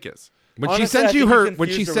big your dick is. When Honestly, she sends I you think her, confused when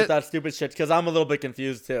she her with said, that stupid shit, because I'm a little bit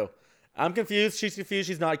confused too. I'm confused. She's confused.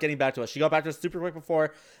 She's not getting back to us. She got back to us super quick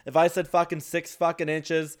before. If I said fucking 6 fucking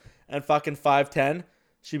inches and fucking 5'10",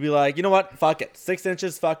 she'd be like, you know what? Fuck it. 6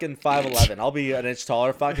 inches, fucking 5'11". I'll be an inch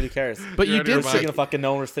taller. Fuck it. Who cares? but You're you out of your did mind. say, She's gonna fucking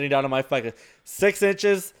know when we're sitting down on my fucking 6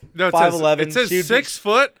 inches, No, it 5'11". It says She'd be- 6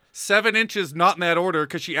 foot, 7 inches, not in that order,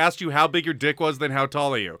 because she asked you how big your dick was, then how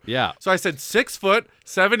tall are you. yeah, So I said 6 foot,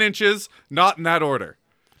 7 inches, not in that order.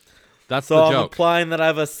 that's So the I'm joke. implying that I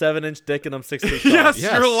have a 7-inch dick and I'm 6 feet tall. Yes,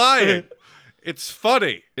 Yes. you're lying. It's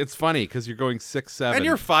funny. It's funny because you're going 6'7". And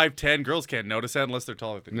you're 5'10". Girls can't notice that unless they're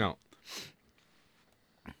taller than you. no.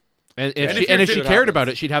 And if if you're she good- cared about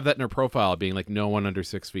it, she'd have that in her profile, being like, no one under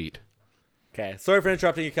 6 feet. Okay. Sorry for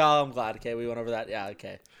interrupting you, Kyle. I'm glad. Okay, we went over that. Yeah.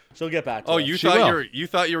 Okay. She'll get back to Oh, us. you She thought will.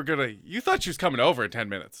 you thought she was coming over in 10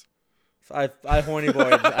 minutes. I horny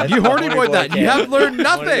boyed. You horny boyed that. You have learned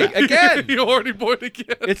nothing again. You horny boy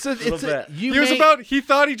again. It's a bit. He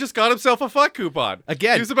thought he just got himself a fuck coupon.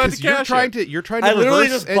 Again. He was about to 'cause you're cash trying it. to you're trying to I literally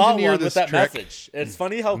reverse just bought engineer one this with that trick. message. It's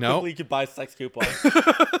funny how No. quickly you could buy sex coupons.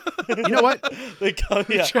 You know what? They come,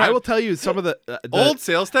 yeah. I will tell you some of the Old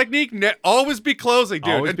sales technique, always be closing,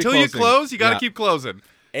 dude. Always be Until you closing. close, you got to Yeah. keep closing.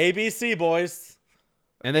 ABC boys.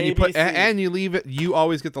 and then you put ABC. and you leave it. You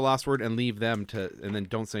always get the last word and leave them to, and then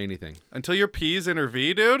don't say anything. Until your P's in her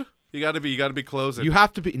V, dude, you got to be closing. You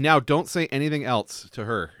have to be now. Don't say anything else to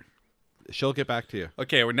her. She'll get back to you.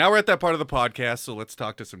 Okay, well, now we're at that part of the podcast, so let's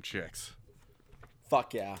talk to some chicks.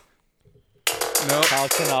 Fuck yeah. No. Kyle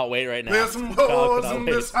cannot wait right now. There's some Kyle hoes cannot in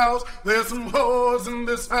wait. this house. There's some hoes in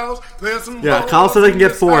this house. There's some Yeah, hoes Kyle said they can in get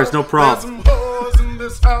this fours, house. no problem. There's some hoes in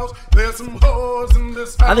this house. There's some hoes in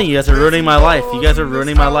this house. I think you guys are ruining my life. You guys are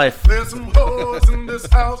ruining my life. There's some hoes in this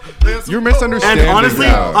house. There's some You're hoes misunderstanding. And honestly,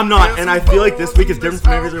 now. I'm not. And I feel like this week is different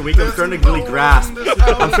from every other week. I'm starting to really grasp.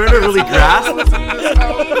 I'm starting to really grasp.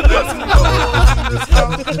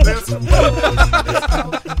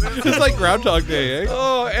 It's like Groundhog Day, eh?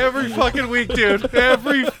 Oh, every fucking week, dude.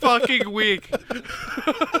 Every fucking week.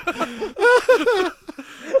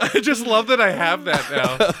 I just love that I have that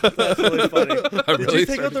now. That's really funny. I'm Did really you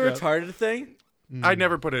take out the starting retarded thing? I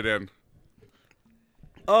never put it in.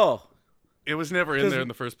 Oh. It was never in there in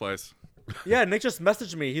the first place. Yeah, Nick just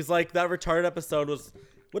messaged me. He's like, that retarded episode was...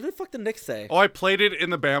 What the fuck did Nick say? Oh, I played it in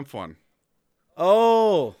the Banff one.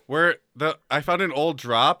 Oh. Where I found an old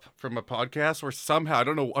drop from a podcast where somehow, I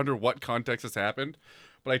don't know under what context this happened,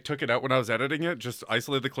 but I took it out when I was editing it, just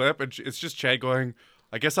isolated the clip, and it's just Chad going,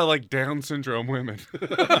 I guess I like Down syndrome women.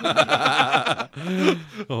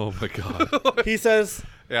 Oh my god. He says,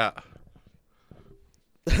 Yeah.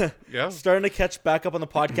 Yeah. starting to catch back up on the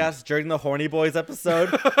podcast during the Horny Boys episode.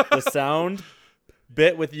 The sound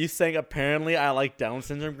bit with you saying, apparently I like Down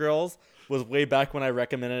syndrome girls, was way back when I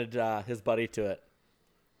recommended his buddy to it.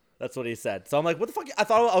 That's what he said. So I'm like, what the fuck? I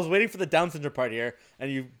thought I was waiting for the Down syndrome part here, and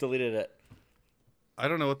you deleted it. I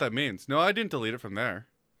don't know what that means. No, I didn't delete it from there.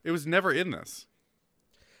 It was never in this.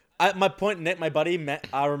 My point, Nick, my buddy,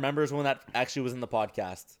 remembers when that actually was in the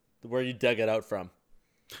podcast, where you dug it out from.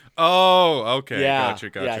 Oh, okay. Yeah, Gotcha.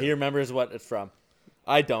 yeah, he remembers what it's from.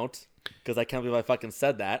 I don't, because I can't believe I fucking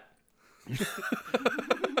said that.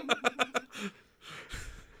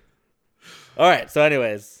 All right. So,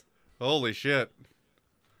 anyways, Holy shit.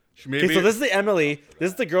 okay, so this is the Emily.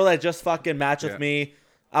 This is the girl that just fucking matched with Yeah. me.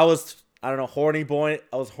 I was horny boy.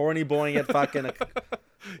 I was horny boying it fucking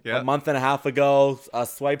Yeah. a month and a half ago. A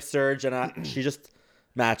swipe surge, and she just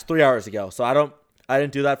matched 3 hours ago. So I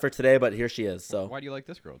didn't do that for today, but here she is. So Why do you like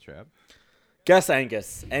this girl, Trav? guess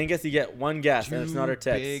Angus. Angus, you get one guess, and it's not her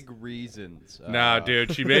tits. Big reasons. Nah, dude.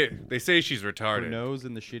 They say she's Her retarded. nose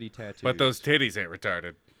and the shitty tattoo. But those titties ain't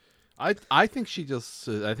retarded. I think she just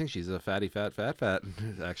I think she's a fatty fat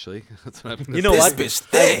actually. That's what I'm gonna You know This what? bitch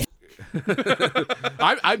thick.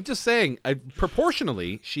 I'm just saying,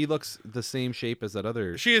 proportionally, she looks the same shape as that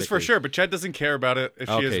other. She is for chick. sure, but Chad doesn't care about it if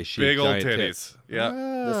she Okay, has she big old giant titties. tits. Yeah.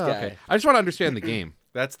 This guy. Okay. I just want to understand the game.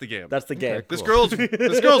 That's the game. That's the game. This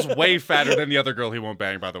girl's way fatter than the other girl he won't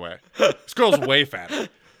bang, by the way. This girl's way fatter.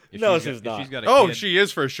 No, If she's not. She's got a Oh, kid, she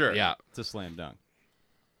is for sure. Yeah. It's a slam dunk.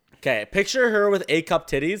 Okay, picture her with A cup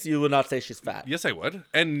titties. You would not say she's fat. Yes, I would.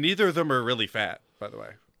 And neither of them are really fat, by the way.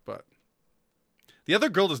 But the other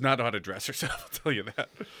girl does not know how to dress herself, I'll tell you that.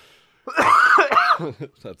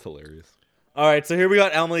 That's hilarious. All right, so here we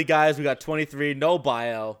got Emily, guys. We got 23, no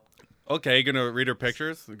bio. Okay, you gonna read her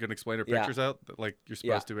pictures? You gonna explain her Yeah. pictures out? Like you're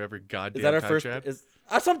supposed to every goddamn Is that her time, first? Chad?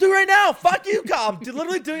 That's what I'm doing right now. Fuck you, Kyle. I'm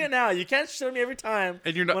literally doing it now. You can't show me every time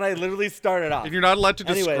And you're not- when I literally start it off. And you're not allowed to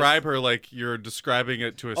Anyways. describe her like you're describing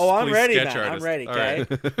it to a Oh, I'm police ready, sketch man. artist. I'm ready, All okay?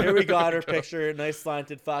 right. Here we got her picture. Nice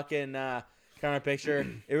slanted fucking camera picture.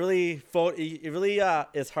 It really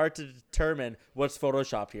is hard to determine what's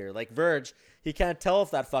photoshopped here. Like Verge, he can't tell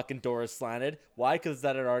if that fucking door is slanted. Why? Because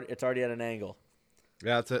it's already at an angle.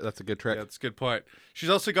 Yeah, that's a good trick. Yeah, that's a good point. She's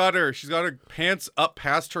also got her pants up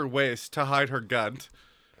past her waist to hide her gut.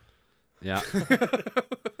 Yeah.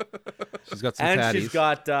 She's got some And tatties. she's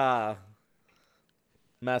got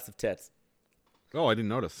massive tits. Oh, I didn't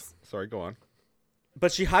notice. Sorry, go on.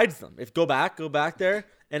 But she hides them. Go back there,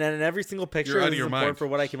 and then in every single picture, You're out of this is your important mind. for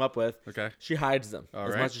what I came up with. Okay. She hides them All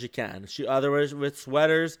as right. much as she can. She otherwise with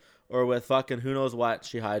sweaters or with fucking who knows what,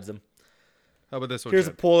 she hides them. How about this one? Here's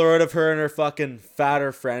a Chad? Polaroid of her and her fucking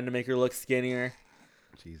fatter friend to make her look skinnier.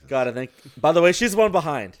 Jesus. Gotta think. By the way, she's the one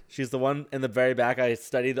behind. She's the one in the very back. I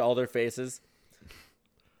studied all their faces.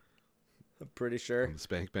 I'm pretty sure.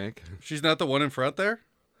 Spank bank. She's not the one in front there?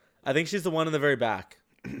 I think she's the one in the very back.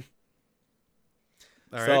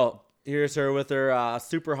 right. So here's her with her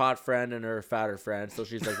super hot friend and her fatter friend. So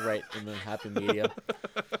she's like right in the happy medium.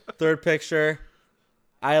 Third picture,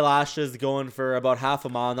 eyelashes going for about half a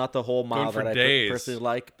mile, not the whole mile Going for that days. I personally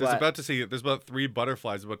like. There's But there's about 3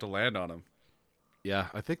 butterflies about to land on him. Yeah,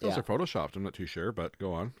 I think those Yeah. are photoshopped. I'm not too sure, but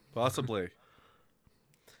go on. Possibly.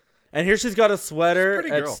 and here she's got a sweater.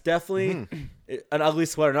 She's a pretty It's girl. definitely an ugly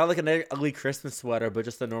sweater, not like an ugly Christmas sweater, but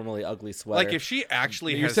just a normally ugly sweater. Like if she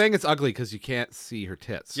actually You're has saying it's ugly because you can't see her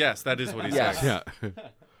tits. Yes, that is what he's Yes. saying. Yeah.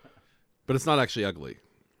 But it's not actually ugly.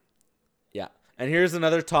 Yeah. And here's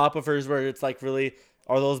another top of hers where it's like, really,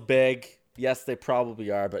 are those big? Yes, they probably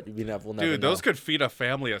are, but we'll never know. Dude, those could feed a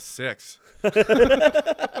family of 6.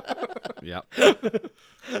 Yeah.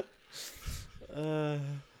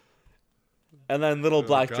 And then little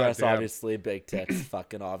black God dress, damn. obviously, big tits,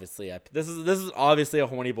 fucking obviously. This is obviously a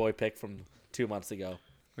horny boy pick from 2 months ago.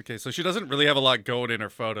 Okay, so she doesn't really have a lot going in her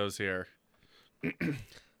photos here.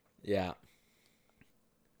 Yeah.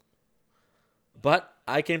 But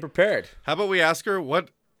I came prepared. How about we ask her what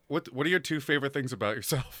are your 2 favorite things about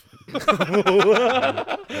yourself? Oh,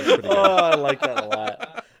 I like that a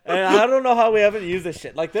lot. And I don't know how we haven't used this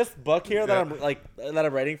shit. Like this book here that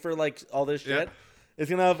I'm writing for like all this shit. Yeah. It's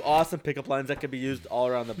gonna have awesome pickup lines that could be used all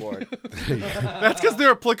around the board. That's because they're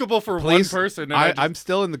applicable for one person. And I'm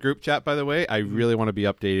still in the group chat, by the way. I really want to be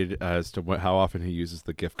updated as to how often he uses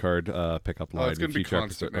the gift card pickup line. Oh, it's going in to be future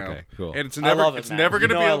constant episodes. now. Okay, cool. And it's I never love it. it's man. never going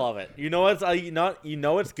to You be know I love it. You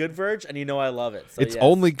know it's good, Verge, and you know I love it. So It's yes.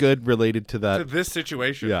 only good related to to that. this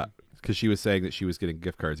situation. Yeah, because she was saying that she was getting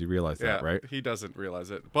gift cards. You realize Yeah, that, right? He doesn't realize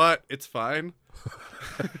it, but it's fine.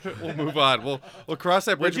 We'll move on. We'll cross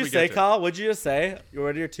that bridge. What'd you when we say, get Kyle? What'd you just say?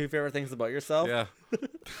 What are your 2 favorite things about yourself? to it.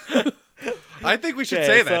 Yeah. I think we should Okay,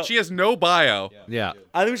 say that so- she has no bio. Yeah.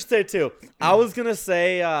 I think we should say it too. I was gonna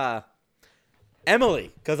say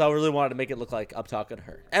Emily because I really wanted to make it look like I'm talking to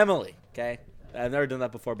her. Emily, okay? I've never done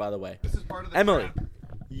that before, by the way. This is part of the Emily,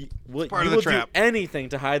 you will part of the trap. do anything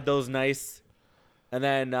to hide those nice, and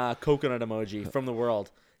then coconut emoji from the world.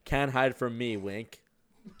 Can't hide from me, wink.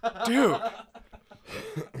 Dude.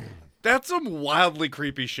 That's some wildly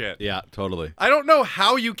creepy shit. Yeah, totally. I don't know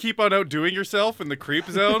how you keep on outdoing yourself in the creep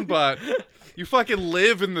zone, but you fucking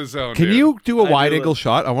live in the zone. Can dude. you do a I wide do angle it.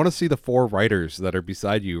 shot? I want to see the 4 writers that are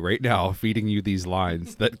beside you right now feeding you these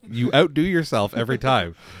lines that you outdo yourself every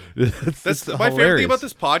time. That's my favorite thing about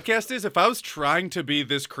this podcast is if I was trying to be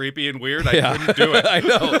this creepy and weird, I couldn't do it. I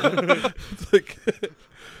know. It's like,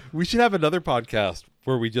 we should have another podcast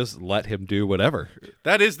where we just let him do whatever.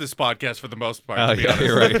 That is this podcast for the most part. Oh, to be yeah, honest.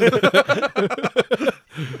 you're right.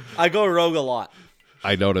 I go rogue a lot.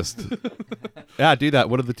 I noticed. Yeah, do that.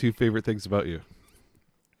 What are the 2 favorite things about you?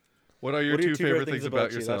 What are your What are 2 your favorite things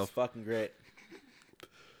about you? That's yourself? fucking great.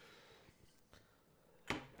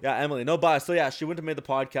 Yeah, Emily, no bias. So yeah, she wouldn't have made the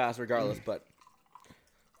podcast regardless, but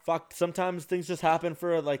fuck, sometimes things just happen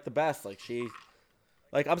for like the best.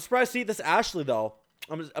 I'm surprised to see this Ashley though.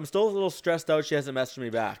 I'm still a little stressed out. She hasn't messaged me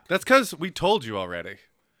back. That's because we told you already.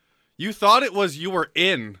 You thought it was you were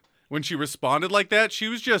in when she responded like that. She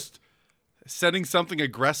was just sending something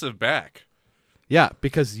aggressive back. Yeah,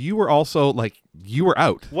 because you were also like, you were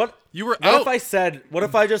out. What? You were What out. if I said? What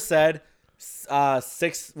if I just said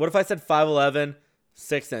 6? What if I said 5'11",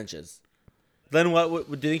 6 inches? Then what?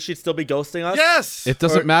 Do you think she'd still be ghosting us? Yes. It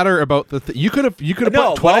doesn't matter about the. You could have. You could have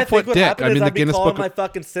No, put what I 12 think foot would dick. happen I is mean, the I'd be Guinness calling Book. my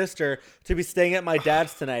fucking sister to be staying at my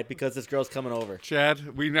dad's tonight because this girl's coming over.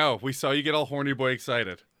 Chad, we know. We saw you get all horny boy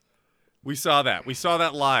excited. We saw that. We saw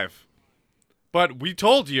that live. But we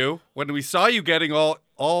told you when we saw you getting all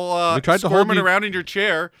We tried to hold squirming you- around in your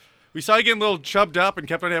chair. We saw you getting a little chubbed up and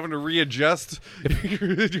kept on having to readjust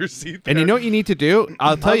your seat. And you know what you need to do?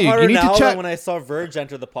 I'll tell I'm you. harder You need now to than check. when I saw Verge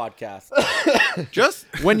enter the podcast. just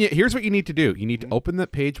Here's what you need to do. You need to open the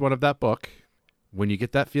page 1 of that book when you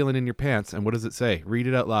get that feeling in your pants. And what does it say? Read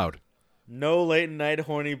it out loud. No late night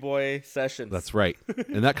horny boy sessions. That's right.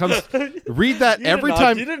 And that comes. Read that You every did not-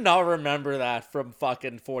 time. You did not remember that from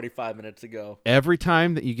fucking 45 minutes ago. Every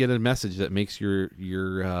time that you get a message that makes your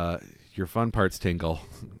fun parts tingle.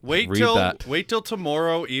 wait read till that. wait till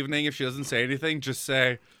tomorrow evening. If she doesn't say anything, just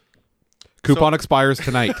say Coupon expires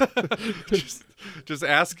tonight. just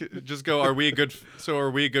ask. Just go. Are we a good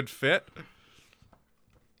fit?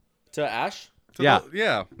 To Ash? Yeah.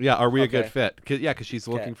 Yeah. Yeah, are we a good Okay. fit? Because she's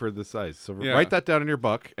looking for the size. So Yeah. write that down in your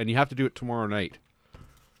book, and you have to do it tomorrow night.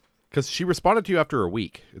 Because she responded to you after a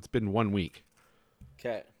week. It's been 1 week.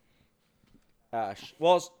 Okay. Ash.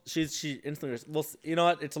 Well, she instantly. Well, you know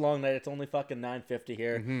what? It's a long night. It's only fucking 9:50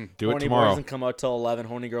 here. Do it Horny tomorrow. Boy doesn't come out till 11.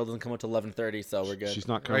 Horny Girl doesn't come out till 11:30. So we're good. She's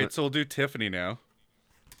not All coming. right. So we'll do Tiffany now.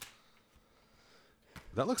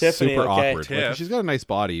 That looks Tiffany, super okay. awkward. Like, Tiff. she's got a nice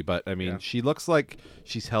body, but I mean, Yeah. she looks like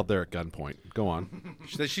she's held there at gunpoint. Go on.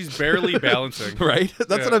 She's barely balancing. Right?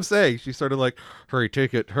 That's Yeah. what I'm saying. She's sort of like, hurry,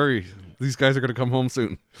 take it, hurry. These guys are going to come home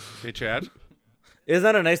soon. Hey, Chad. Isn't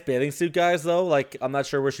that a nice bathing suit, guys? Though, like, I'm not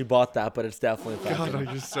sure where she bought that, but it's definitely fucking.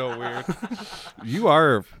 God, you're so weird. You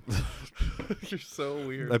are. You're so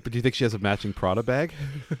weird. But do you think she has a matching Prada bag?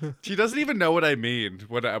 She doesn't even know what I mean.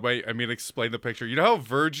 What I mean, explain the picture. You know how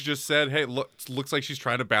Verge just said, "Hey, looks like she's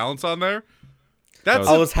trying to balance on there." That's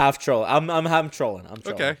I was half trolling. I'm trolling. I'm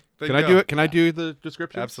trolling. okay. Then Can I go. do it? Can I do the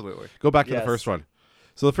description? Absolutely. Go back to Yes. the first one.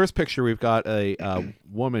 So the first picture, we've got a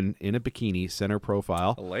woman in a bikini, center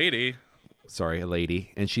profile. A lady. Sorry, a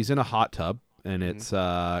lady, and she's in a hot tub, and it's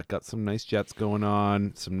got some nice jets going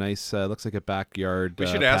on. Some nice, looks like a backyard We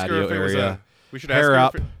should ask her patio if it was area. a. We should Hair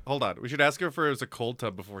ask her. up. Hold on. We should ask her if it was a cold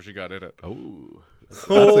tub before she got in it. Oh, that's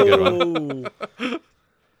a good one.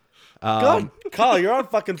 God, Kyle, you're on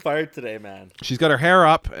fucking fire today, man. She's got her hair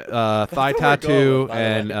up, thigh where we're tattoo, going, by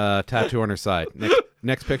the and tattoo on her side.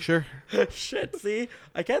 Next picture. Shit, see,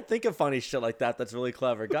 I can't think of funny shit like that. That's really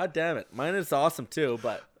clever. God damn it, mine is awesome too.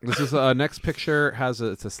 But This is next picture.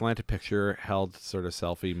 It's a slanted picture, held sort of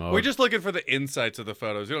selfie mode. We're just looking for the insights of the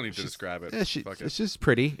photos. You don't need to describe it. Yeah, Fuck it. it's just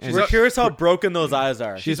pretty. And we're curious how broken those eyes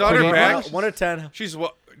are. She's on her pretty- back. 1 to 10. She's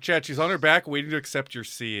Chad. She's on her back, waiting to accept your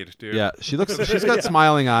seed, dude. Yeah, she's got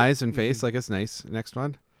smiling eyes and face. Like it's nice. Next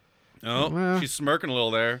one. Oh, Well. she's smirking a little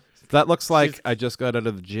there. That looks like She's- I just got out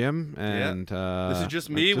of the gym, and This is just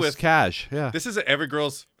me just with- cash. Yeah. This is every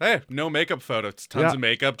girl's. Hey, no makeup photo. It's tons Yeah. of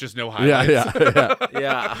makeup, just no yeah, highlights. yeah, yeah.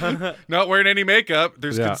 Yeah. Not wearing any makeup.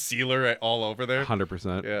 There's Yeah. concealer all over there.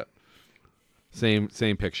 100%. Yeah, Same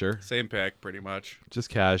picture. same pic, pretty much. Just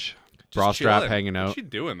cash. Just Bra strap chilling. hanging What's out. she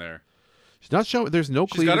doing there? She's not showing. There's no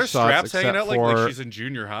She's cleavage got her shots straps hanging except out like for she's in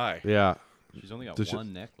junior high. yeah. She's only got Does she-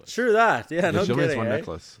 one necklace. True that. Yeah, no she only has kidding. one eh?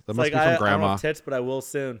 necklace. That It's must like be from I don't grandma. have tits, but I will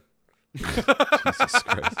soon. Jesus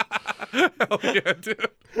Christ. Hell yeah, dude.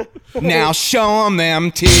 Now show 'em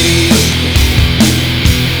them titties.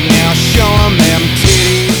 Now show 'em them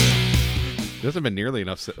titties. There hasn't been nearly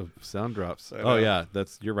enough sound drops. know. Oh yeah,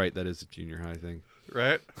 you're right. That is a junior high thing.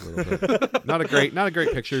 Right? A little bit. Not a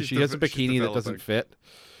great picture. She's She has a she's bikini that doesn't developing. fit.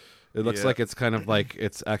 It looks Yeah. like it's kind of like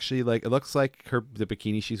it's actually like it looks like the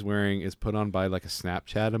bikini she's wearing is put on by like a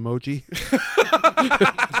Snapchat emoji.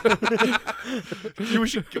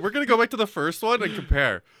 We're gonna go back to the first one and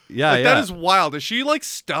compare. Yeah, Like, yeah. That is wild. Is she like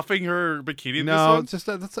stuffing her bikini? In this No, one? it's just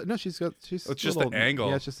no. She's It's a just little- the angle.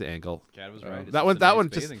 Yeah, it's just the angle. Chad was right. It's That just one. a That nice one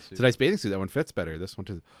just. bathing It's suit. a nice bathing suit. That one fits better. This one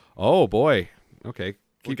too. Oh boy. Okay.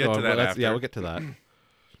 Keep get to going. that Yeah, after. we'll get to that.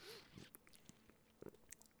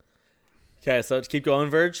 Okay, so keep going,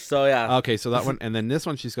 Verge. So yeah, Okay, so that one, and then this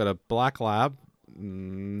one, she's got a black lab,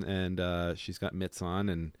 and she's got mitts on,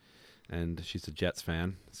 and she's a Jets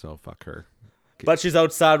fan, so fuck her. but she's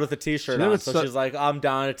outside with a t-shirt She on, was so so- she's like, I'm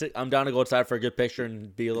down to go outside for a good picture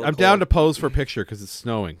and be a little. I'm cold. down to pose for a picture because it's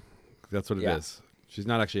snowing. That's what it Yeah. is. She's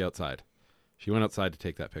not actually outside. She went outside to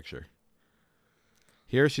take that picture.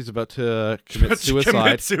 Here, she's about to commit suicide.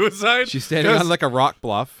 Commit suicide. She's standing on like a rock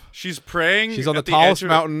bluff. She's praying. She's on at the tallest edge of-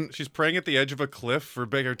 mountain- She's praying at the edge of a cliff for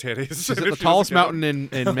bigger titties. She's at the tallest mountain in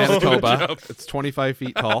Manitoba. It's 25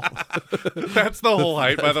 feet tall. That's the whole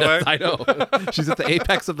height, by the way. I know. She's at the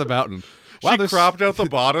apex of the mountain. She there's- cropped out the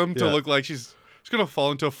bottom to Yeah. look like she's gonna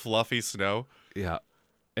fall into fluffy snow. Yeah.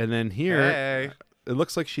 And then here, Hey. it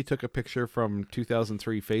looks like she took a picture from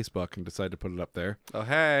 2003 Facebook and decided to put it up there. Oh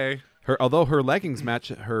hey. Although her leggings match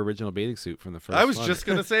her original bathing suit from the first I was one. just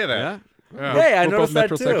gonna say that. Yeah. Yeah. Hey, I We're noticed both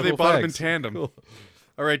that too. metrosexual They bought them in fags. tandem. All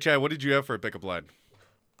right, Chad. What did you have for a pickup line?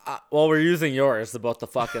 Well, we're using yours about the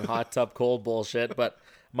fucking hot tub cold bullshit, but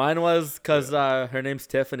mine was because her name's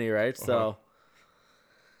Tiffany, right? So,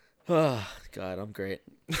 God, I'm great.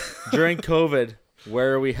 During COVID,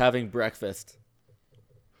 where are we having breakfast?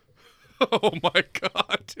 Oh my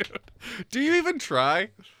god, dude. Do you even try?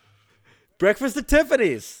 Breakfast at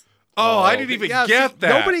Tiffany's. Oh, I didn't even Yeah, get see,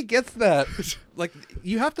 that. Nobody gets that. Like,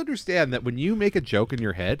 you have to understand that when you make a joke in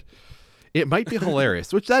your head, it might be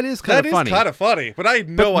hilarious, which that is kind That of is funny. kind of funny, but I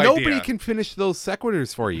had but no idea. nobody can finish those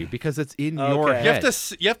sequiturs for you because it's in your Okay. head.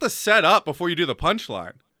 You have to set up before you do the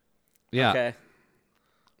punchline. Yeah. Okay.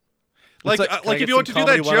 Like, like- uh, Can I like get if you want to some do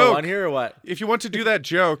that comedy 101 joke, here or what? if you want to do that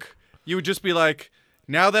joke, you would just be like,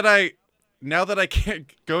 now that I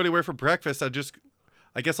can't go anywhere for breakfast,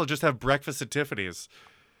 I guess I'll just have breakfast at Tiffany's.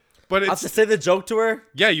 But I have to it's say the joke to her.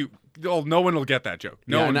 no one will get that joke.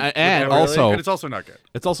 No Yeah, one. and would and ever. also- and it's also not good.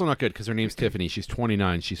 It's also not good because her name's Tiffany. She's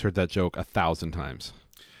 29. She's heard that joke 1,000 times.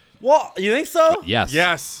 Well, you think so? Yes.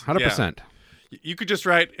 Yes. 100%. You could just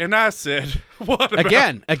write, and I said, what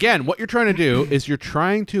about? Again, what you're trying to do is you're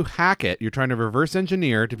trying to hack it. You're trying to reverse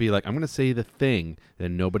engineer to be like, I'm going to say the thing that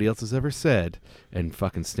nobody else has ever said and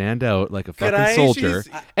fucking stand out like a Could fucking I- soldier.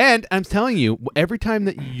 she's- And I'm telling you, every time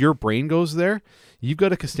that your brain goes there, you've got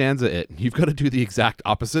to Costanza it. You've got to do the exact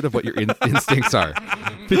opposite of what your instincts are.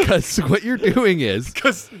 Because what you're doing is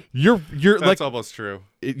Because you're that's like almost true.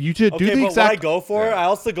 you should do Okay, the but what I exact go for, I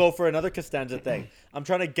also go for another Costanza thing. I'm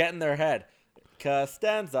trying to get in their head.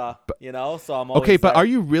 Costanza, so I'm always Okay, but like, are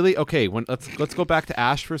you really okay? Let's go back to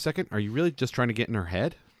Ash for a second. Are you really just trying to get in her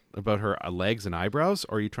head about her legs and eyebrows,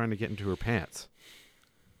 or are you trying to get into her pants?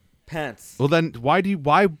 pants? Well, then why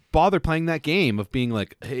bother playing that game of being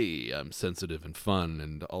like, hey, I'm sensitive and fun,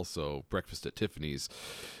 and also Breakfast at Tiffany's?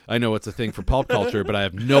 I know it's a thing for pulp culture, but I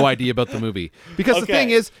have no idea about the movie. Because the Okay. thing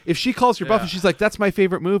is, if she calls your bluff Yeah. and she's like, that's my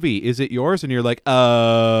favorite movie, is it yours? And you're like, that's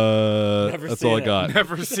all I seen it. got.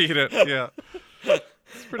 Never seen it. Yeah.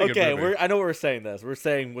 It's a pretty Okay, good movie. I know we're saying this. We're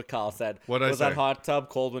saying what Kyle said. What'd I was say? that hot tub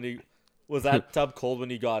cold when you? Was that tub cold when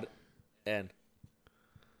you got in?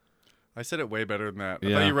 I said it way better than that. I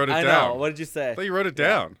Yeah. thought you wrote it I down. know. What did you say? I thought you wrote it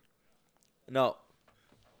down. No.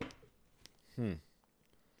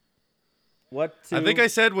 What? I think I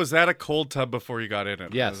said, was that a cold tub before you got in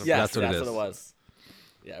it? Yes. Yes, That's what it is. what it was.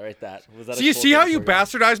 Yeah, right. That was that. So you see how you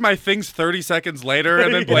bastardize my things 30 seconds later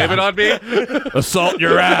and then blame it on me? Assault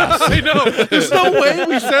your ass. I know. There's no way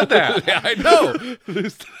we said that. Yeah, I know.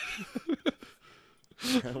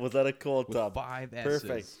 was that a cold tub? 5 S's.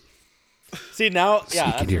 Perfect. See now, yeah.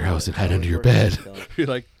 Sneak into your that's house and what hide I under was your working bed. on, so. You're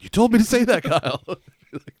like, you told me to say that, Kyle. You're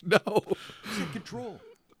like, no. Control.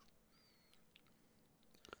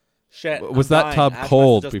 Shit. Was I'm that dying. tub Ash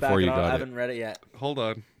cold must have just before you back it out. got I it? haven't read it yet. Hold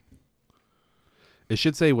on. It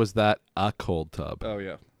should say, was that a cold tub? Oh,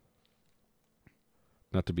 yeah.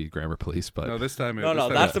 Not to be grammar police, but No, this time it No, this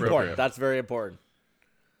time that's it's important. appropriate. That's very important.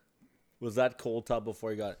 Was that cold tub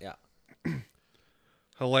before you got? Yeah.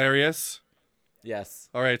 Hilarious. Yes.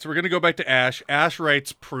 All right, so we're going to go back to Ash. Ash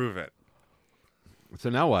writes, prove it. so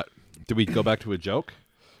now what? Do we go back to a joke?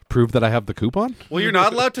 Prove that I have the coupon? Well, you're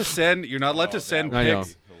not allowed to send. You're not allowed to send I know.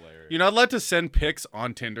 pics. You're not allowed to send pics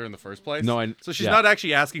on Tinder in the first place. No, so she's yeah. not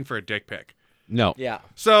actually asking for a dick pic. No. Yeah.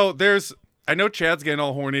 So I know Chad's getting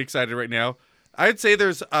all horny excited right now. I'd say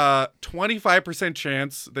there's a 25%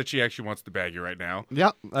 chance that she actually wants to bag you right now.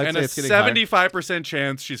 Yeah, I'd and say a it's getting higher. 75%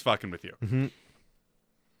 chance she's fucking with you.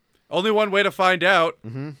 Only one way to find out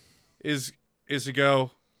is to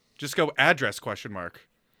go address ?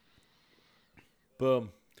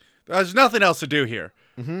 Boom. There's nothing else to do here.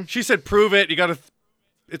 She said, prove it. You got to.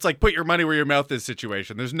 It's like put your money where your mouth is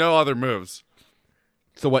situation. There's no other moves.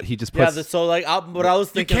 So what? He just Yeah. puts... So like, what I was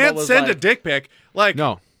You thinking. can't was send a like, dick pic. Like,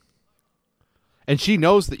 No. And she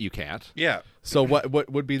knows that you can't. yeah. So what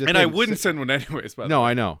would be the And thing? I wouldn't send one anyways. By the No,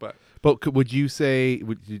 way. I know. But Would you say,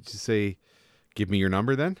 give me your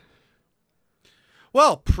number then?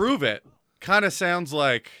 well, prove it. Kind of sounds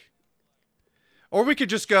like. Or we could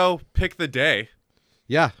just go pick the day.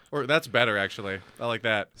 Yeah. Or that's better actually. I like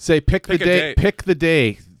that. Say pick Pick the a day. date. Pick the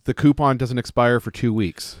day. The coupon doesn't expire for 2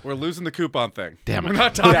 weeks. We're losing the coupon thing. Damn it. We're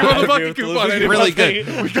not talking about the fucking coupon losing anymore. Really good.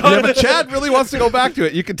 Yeah, but Chad really wants to go back to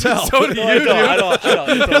it. You can tell. So do you, I dude. know. I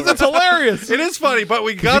know. Because it's hilarious. It is funny, but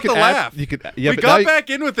we got You the could add- laugh. you could- yeah, we but got now- back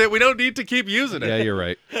in with it. We don't need to keep using it. Yeah, you're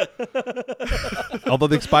right. Although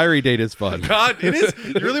the expiry date is fun. God, it is.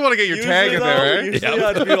 You really want to get your tag in there, right? Usually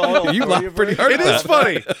I'd be all You for laugh pretty hard. It at is that.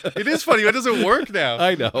 funny. It is funny. It doesn't work now.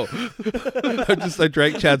 I know. I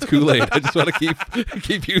drank Chad's Kool-Aid. I just want to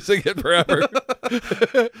keep using it forever.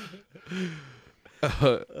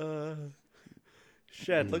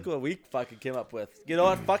 Shit, look what we fucking came up with. You know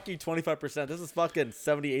what? Fuck you, 25%. This is fucking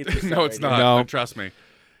 78%. No, it's not. No. Trust me.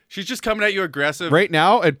 She's just coming at you aggressive. Right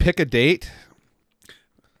now, and pick a date.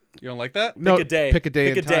 You don't like that? No, Pick a day. Pick a day.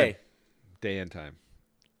 Pick a and time. day. Day and time.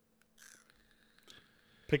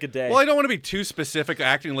 Pick a day. Well, I don't want to be too specific,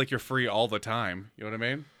 acting like you're free all the time. You know what I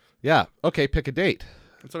mean? Yeah. Okay. Pick a date.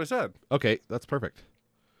 That's what I said. Okay, that's perfect.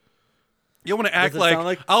 You want to act it like, sound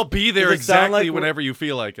like- I'll be there does it sound exactly like whenever you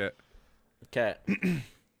feel like it. Okay.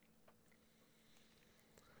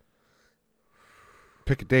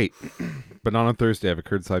 Pick a date, but not on Thursday. I have a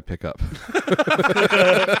curbside pickup.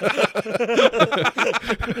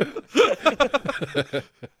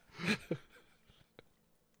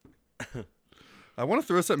 I want to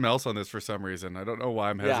throw something else on this for some reason. I don't know why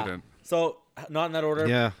I'm hesitant. Yeah. So, not in that order.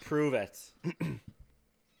 Yeah. Prove it.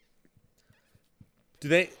 Do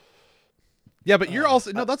they? Yeah, but you're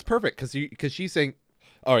also no. That's perfect because she's saying,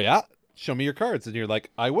 "Oh yeah, show me your cards," and you're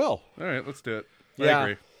like, "I will." All right, let's do it.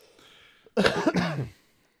 Yeah. I agree.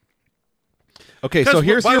 Okay, 'Cause so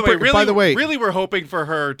here's by your the way, really, by the way, really, we're hoping for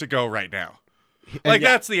her to go right now. and,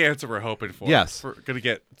 That's the answer we're hoping for. Yes. We're gonna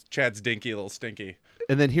get Chad's dinky a little stinky.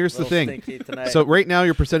 and then here's the Little thing. stinky tonight. So right now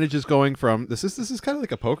your percentage is going from this is kind of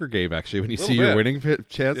like a poker game actually when you see Little your bit. winning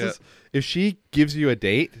chances. If she gives you a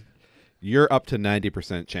date, you're up to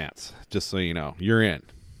 90% chance. Just so you know, you're in.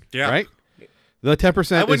 Yeah. Right. The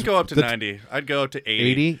 10%. I wouldn't is go up to the- 90. I'd go up to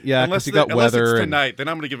 80. 80? Yeah, 'cause unless you got unless weather it's and- tonight, then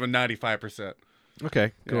I'm gonna give him 95%.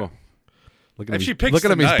 Okay, cool. Look at If him. she picks Look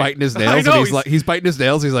at him. He's tonight- biting his I nails. know, And he's he's- like, he's biting his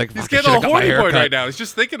nails. He's like, He's "Fuck, I getting all should've got my horny hair point cut." right now. He's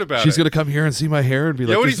just thinking about She's it. gonna come here and see my hair and be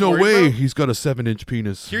like, what "There's he's no worried way about? he's got a 7-inch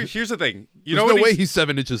penis. Here's the thing. You There's know no what? way he's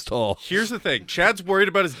 7 inches tall." Here's the thing. Chad's worried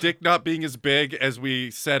about his dick not being as big as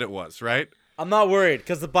we said it was, right? I'm not worried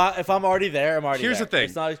because if I'm already there, I'm already Here's there. the thing.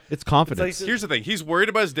 It's not, It's confidence. like- Here's the thing. He's worried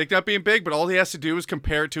about his dick not being big, but all he has to do is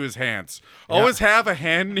compare it to his hands. Always have a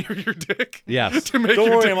hand near your dick. Yes. To make don't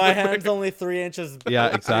your worry, dick my look hand's big. only 3 inches. Yeah,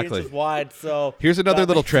 3 exactly. inches wide. So Here's another that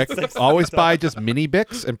little makes trick. it 6 Always inches. buy just mini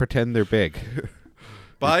Bics and pretend they're big.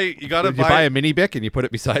 You gotta You buy a mini Bic and you put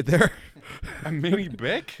it beside there. a mini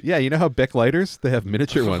Bic. Yeah, you know how Bic lighters? They have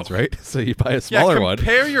miniature ones, right? So you buy a smaller one.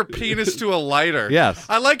 compare your penis to a lighter. Yes.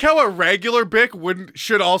 I like how a regular Bic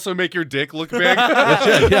should also make your dick look big.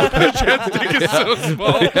 Yeah. Chad's dick is so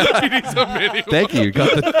small. He needs a mini Thank you. You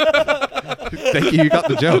got the Thank you. You got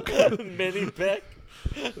the joke. Mini pick.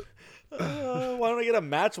 Why don't I get a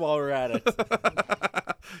match while we're at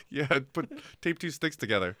it? Yeah, tape 2 sticks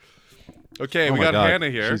together. Okay, Oh we my got God. Hannah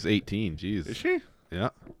here. She's 18. Jeez. Is she? Yeah.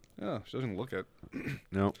 Oh, she doesn't look it.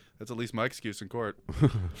 No. That's at least my excuse in court.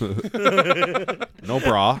 No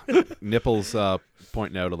bra. Nipples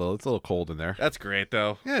pointing out a little. It's a little cold in there. That's great,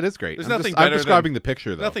 though. Yeah, it is great. There's I'm nothing just, I'm better describing than- the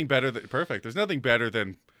picture though. Nothing better than perfect. There's nothing better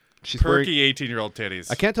than She's wearing, perky 18-year-old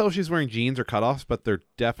titties. I can't tell if she's wearing jeans or cutoffs, but they're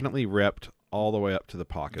definitely ripped all the way up to the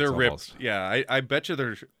pockets. They're almost. ripped. Yeah, I bet you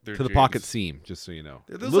they're To the jeans. pocket seam, just so you know.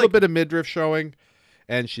 A There's little like- bit of midriff showing,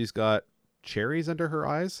 and she's got cherries under her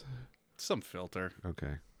eyes. Some filter.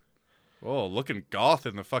 Okay. Oh, looking goth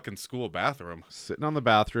in the fucking school bathroom. Sitting on the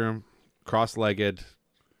bathroom, cross-legged,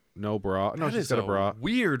 no bra. No, That she's is got a bra.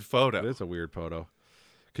 weird photo. It is a weird photo.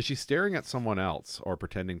 Because she's staring at someone else or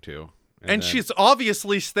pretending to. And then- she's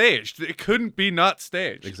obviously staged. It couldn't be not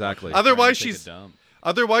staged. Exactly. Otherwise, Trying to take she's a dump.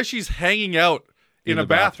 otherwise she's hanging out in a the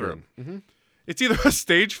bathroom. Mm-hmm. It's either a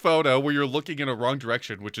stage photo where you're looking in a wrong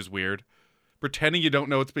direction, which is weird, pretending you don't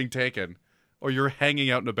know it's being taken, or you're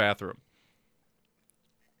hanging out in a bathroom.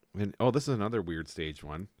 And, oh, this is another weird stage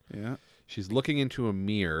one. Yeah. She's looking into a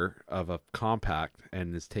mirror of a compact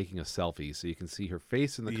and is taking a selfie, so you can see her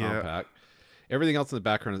face in the Yeah. compact. Everything else in the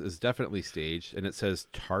background is definitely staged, and it says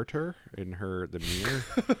Tartar in the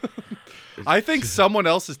mirror. I think someone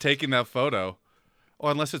else is taking that photo. Oh,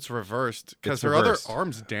 unless it's reversed, because It's her reversed. other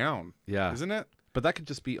arm's down. Yeah. Isn't it? But that could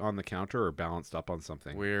just be on the counter or balanced up on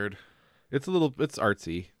something. Weird. It's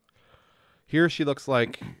artsy. Here she looks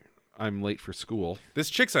like I'm late for school. This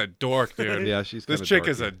chick's a dork, dude. Yeah, she's This kinda chick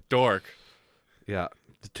is dorky. a dork. Yeah.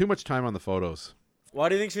 Too much time on the photos. Why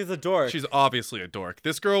do you think she's a dork? She's obviously a dork.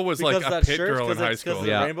 This girl was because like a that pit shirt? girl in Because high it's- 'cause school. of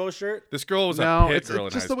the Yeah. rainbow shirt. This girl was No, a pit it's girl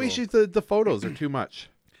in just high the way school. the photos are too much.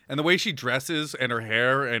 And the way she dresses and her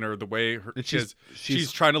hair and the way And she's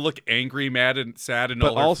she's- trying to look angry, mad, and sad, and But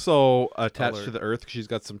all her, also attached her- to the earth, she's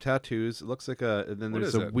got some tattoos. It looks like and then What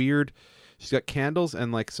there's is a it? weird, she's got candles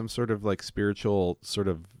and like some sort of like spiritual sort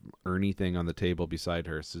of urny thing on the table beside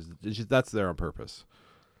her. So that's there on purpose.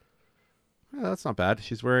 Yeah, that's not bad.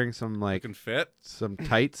 She's wearing some like looking fit. some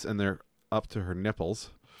tights and they're up to her nipples.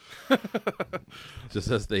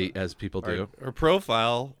 Just as people do. Her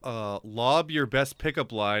profile, lob your best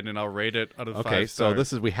pickup line, and I'll rate it out of 5 Okay, so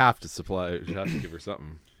stars. we have to give her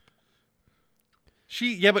something.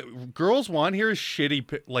 But girls want here is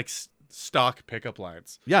shitty stock pickup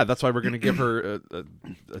lines. Yeah, that's why we're gonna give her a I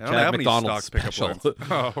don't Chad have any McDonald stock pickup special. lines.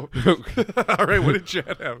 Oh, all right. What did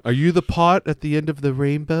Chad have? Are you the pot at the end of the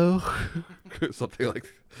rainbow? Something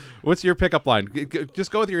like. What's your pickup line? Just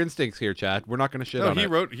go with your instincts here, Chad. We're not going to shit No, on he it.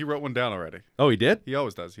 wrote one down already. Oh, he did? He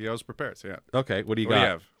always does. He always prepares. Yeah. Okay, what do you What do got?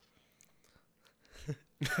 you have?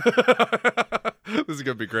 This is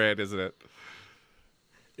gonna be great, isn't it?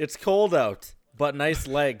 It's cold out, but nice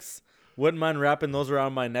legs. Wouldn't mind wrapping those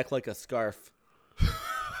around my neck like a scarf.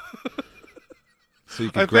 So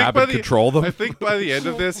you can grab and control them? I think by the end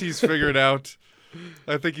of this, he's figured out.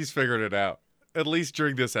 I think he's figured it out. At least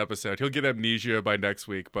during this episode, he'll get amnesia by next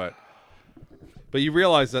week. But you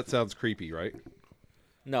realize that sounds creepy, right?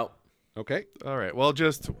 No. Okay. all right, well,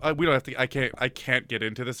 just we don't have to. I can't get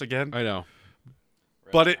into this again. I know.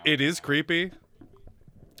 But it is creepy.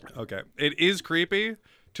 Okay, it is creepy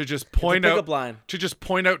to just point pickup out line. to just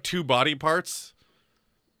point out 2 body parts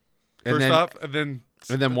And First then- off,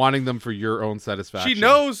 and then wanting them for your own satisfaction. she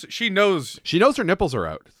knows. She knows her nipples are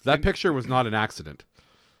out. That picture was not an accident.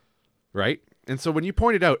 Right? And so when you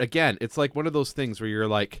point it out, again, it's like one of those things where you're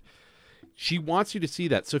like, she wants you to see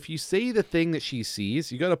that. So if you say the thing that she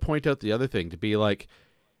sees, you got to point out the other thing to be like,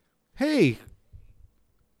 hey,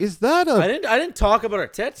 is that a... I didn't talk about her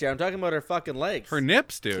tits here. I'm talking about her fucking legs. her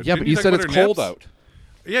nips, dude. Yeah, Didn't but you talk said about it's her cold nips? out.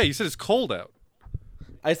 Yeah, you said it's cold out.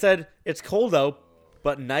 I said it's cold out,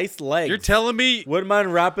 but nice legs. You're telling me Wouldn't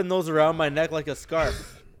mind wrapping those around my neck like a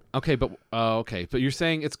scarf. Okay, but you're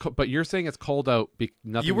saying it's cold out.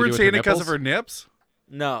 Nothing you to weren't do with saying her it because of nipples? her nips?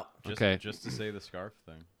 No. Okay. Just to say the scarf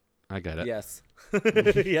thing. I get it. Yes.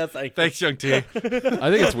 Yes, I Thanks, Young T. I think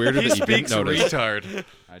it's weirder He that you didn't speaks notice. retard.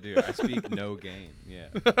 I do. I speak no game. Yeah.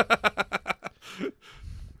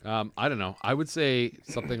 I don't know. I would say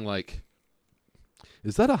something like,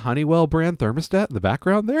 is that a Honeywell brand thermostat in the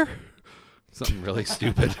background there? Something really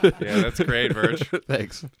stupid. Yeah, that's great, Verge.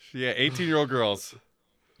 Thanks. Yeah, 18-year-old girls.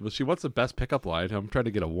 Well, she wants the best pickup line. I'm trying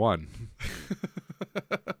to get a 1.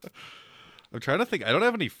 I'm trying to think. I don't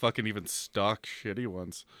have any fucking even stock shitty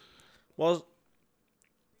ones. Well,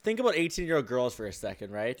 think about 18-year-old girls for a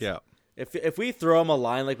second, right? Yeah. If we throw them a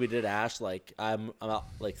line like we did Ash, like I'm out,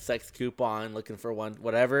 like sex coupon, looking for one,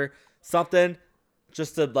 whatever, something,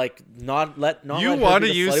 just to like not You let her want be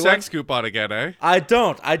to the use slutty sex one. coupon again, eh? I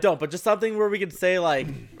don't, but just something where we could say like,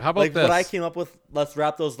 How about like this? what I came up with. Let's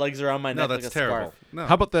wrap those legs around my No, neck that's like a terrible. scarf. No.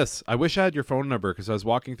 How about this? I wish I had your phone number because I was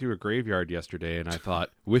walking through a graveyard yesterday and I thought,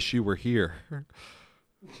 wish you were here.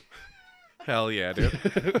 Hell yeah, dude.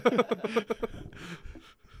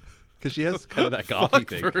 Because she has kind of that gothy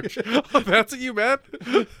thing. Verge. Oh, that's what you meant?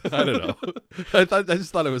 I don't know. I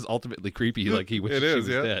just thought it was ultimately creepy. Like he wished It she is, was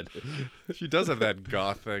yeah. dead. She does have that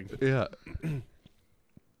goth thing. Yeah. I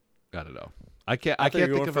don't know. I can't I thought you were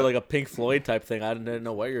think going of for like a Pink Floyd type thing. I didn't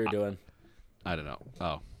know what you were doing. I don't know.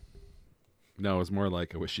 Oh. No, it was more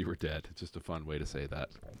like I wish you were dead. It's just a fun way to say that.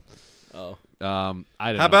 Oh, I don't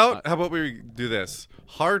How know. about how about we do this?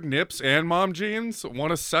 Hard nips and mom jeans want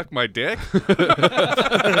to suck my dick?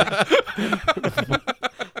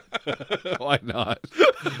 Why not?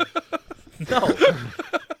 no.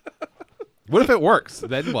 What if it works?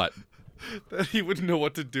 Then what? That he wouldn't know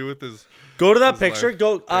what to do with his. Go to that His picture. life.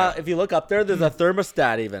 Go. If you look up there, there's a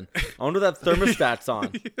thermostat. Even I wonder what that thermostat's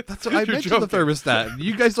on. That's what I You're mentioned the joking. thermostat.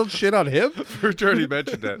 You guys don't shit on him? Verge already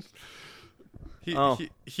mentioned that. Oh.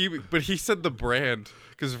 But he said the brand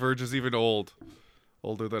because Verge is even older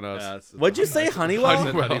than us. What'd you say,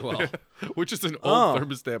 Honeywell? Honeywell. Which is an old Oh.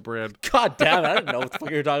 thermostat brand. God damn it! I didn't know what the fuck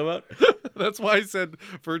you were talking about. That's why I said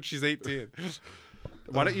Verge. She's 18.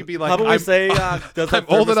 Why don't you be like, How about we I'm, say, does I'm that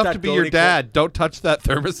old enough thermostat to be go your any dad. Don't touch that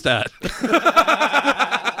thermostat.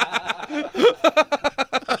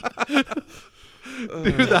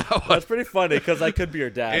 Do that one. That's pretty funny because I could be your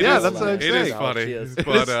dad. It Yeah, is- that's what I'm It is saying. funny, She is.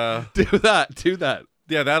 but Do that. Do that.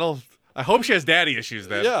 yeah, that'll. I hope she has daddy issues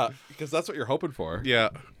then. Yeah, because that's what you're hoping for. Yeah.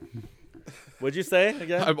 What'd you say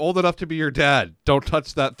again? I'm old enough to be your dad. Don't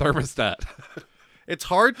touch that thermostat. It's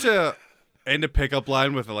hard to end a pickup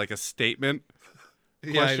line with like a statement.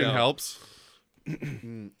 Question helps.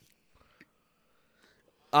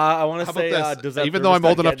 I want to How say, about this? does that Even though I'm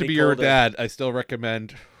old thermostat enough get to any be your colder? dad, I still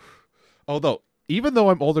recommend. Although, even though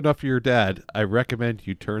I'm old enough for your dad, I recommend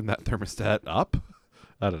you turn that thermostat up.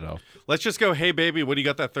 I don't know. Let's just go. Hey, baby, what do you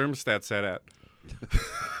got that thermostat set at?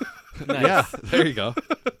 Nice. Yeah, there you go.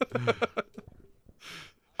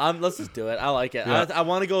 Let's just do it. I like it. Yeah. I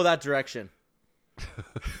want to go that direction.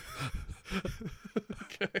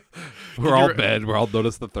 We're all bed. We're all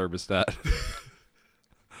notice the thermostat.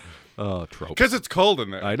 Oh, trope. Because it's cold in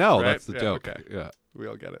there. I know. right? That's the Yeah, joke. Okay. Yeah. We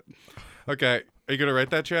all get it. Okay. Are you gonna write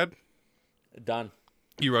that, Chad? Done.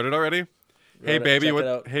 You wrote it already? Hey it. baby, Check what? it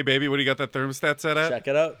out. Hey baby, what do you got that thermostat set at? Check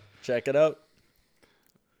it out. Check it out.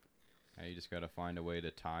 Now you just gotta find a way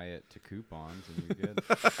to tie it to coupons, and you're good.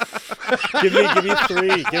 Give me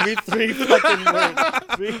three. Give me three fucking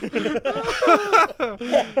words.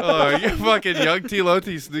 Oh, you fucking young T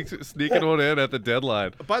Loti sneaking one in at the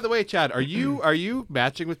deadline. By the way, Chad, are you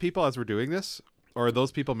matching with people as we're doing this, or are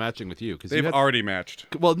those people matching with you? Because They've already matched.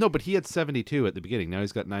 well, no, but he had 72 at the beginning. Now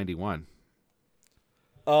he's got 91.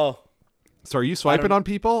 Oh So are you swiping on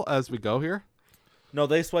people as we go here? no,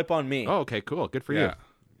 they swipe on me. Oh, okay, cool. Good for Yeah. you.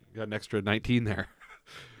 You got an extra 19 there.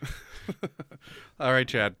 All right,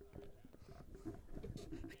 Chad.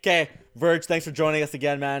 Okay, Verge, thanks for joining us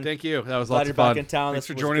again, man. Thank you. That was Glad lots you're of fun. back in town. Thanks This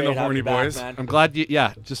for was joining great the having Horny you back, Boys. man. I'm glad you.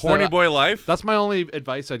 Yeah, just Horny boy life. That's my only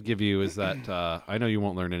advice I'd give you is that I know you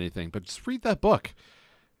won't learn anything, but just read that book.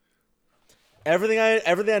 Everything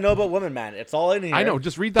I know about women, man. It's all in here. I know.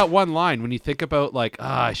 Just read that one line when you think about like,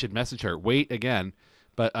 I should message her. Wait again,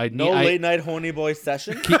 but No late night horny boy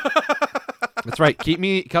session. That's right. Keep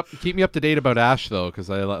me up to date about Ash though, because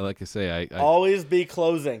like I say, I Always be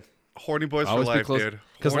closing. Horny boys for always be life, close. dude.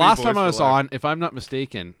 Because Horny last boys time I for was life. on, if I'm not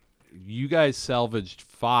mistaken, you guys salvaged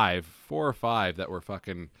 4 or 5 that were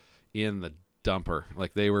fucking in the dumper.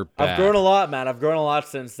 Like they were bad. I've grown a lot, man. I've grown a lot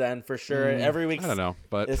since then, for sure. Every week. I don't know,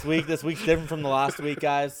 but This week's different from the last week,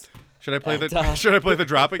 guys. Should I play And, the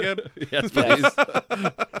drop again? yes, please.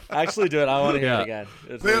 Actually, do it. I want to hear it again.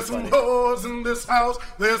 It's really There's some funny. hoes in this house.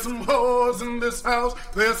 There's some hoes in this house.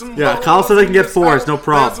 There's some Yeah, hoes Kyle said they can in get this 4s, house. no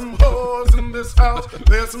problem. There's some hoes in this house.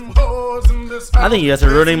 There's some hoes in this house. I think you guys are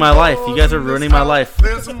There's ruining some my life. You guys are hoes in ruining this my house. life.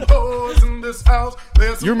 There's some hoes in this house.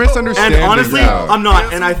 There's some You're hoes misunderstanding. And honestly, now. I'm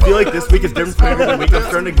not. And I feel like this week is different from every other week. I'm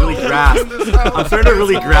starting to really grasp. I'm starting to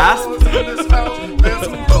really grasp.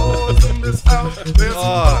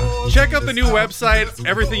 Check out the new website.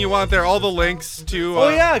 Everything you want there. All the links to. Oh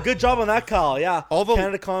yeah, good job on that, Kyle. Yeah, all the-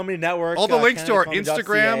 Canada Comedy Network. All the links to our CanadaComedy.ca.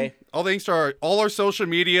 Instagram, all the links to all our social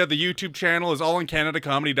media, the YouTube channel is all on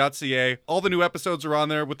CanadaComedy.ca. All the new episodes are on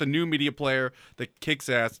there with the new media player that kicks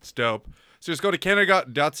ass. It's dope. So just go to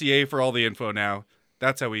Canada.ca for all the info now.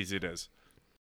 That's how easy it is.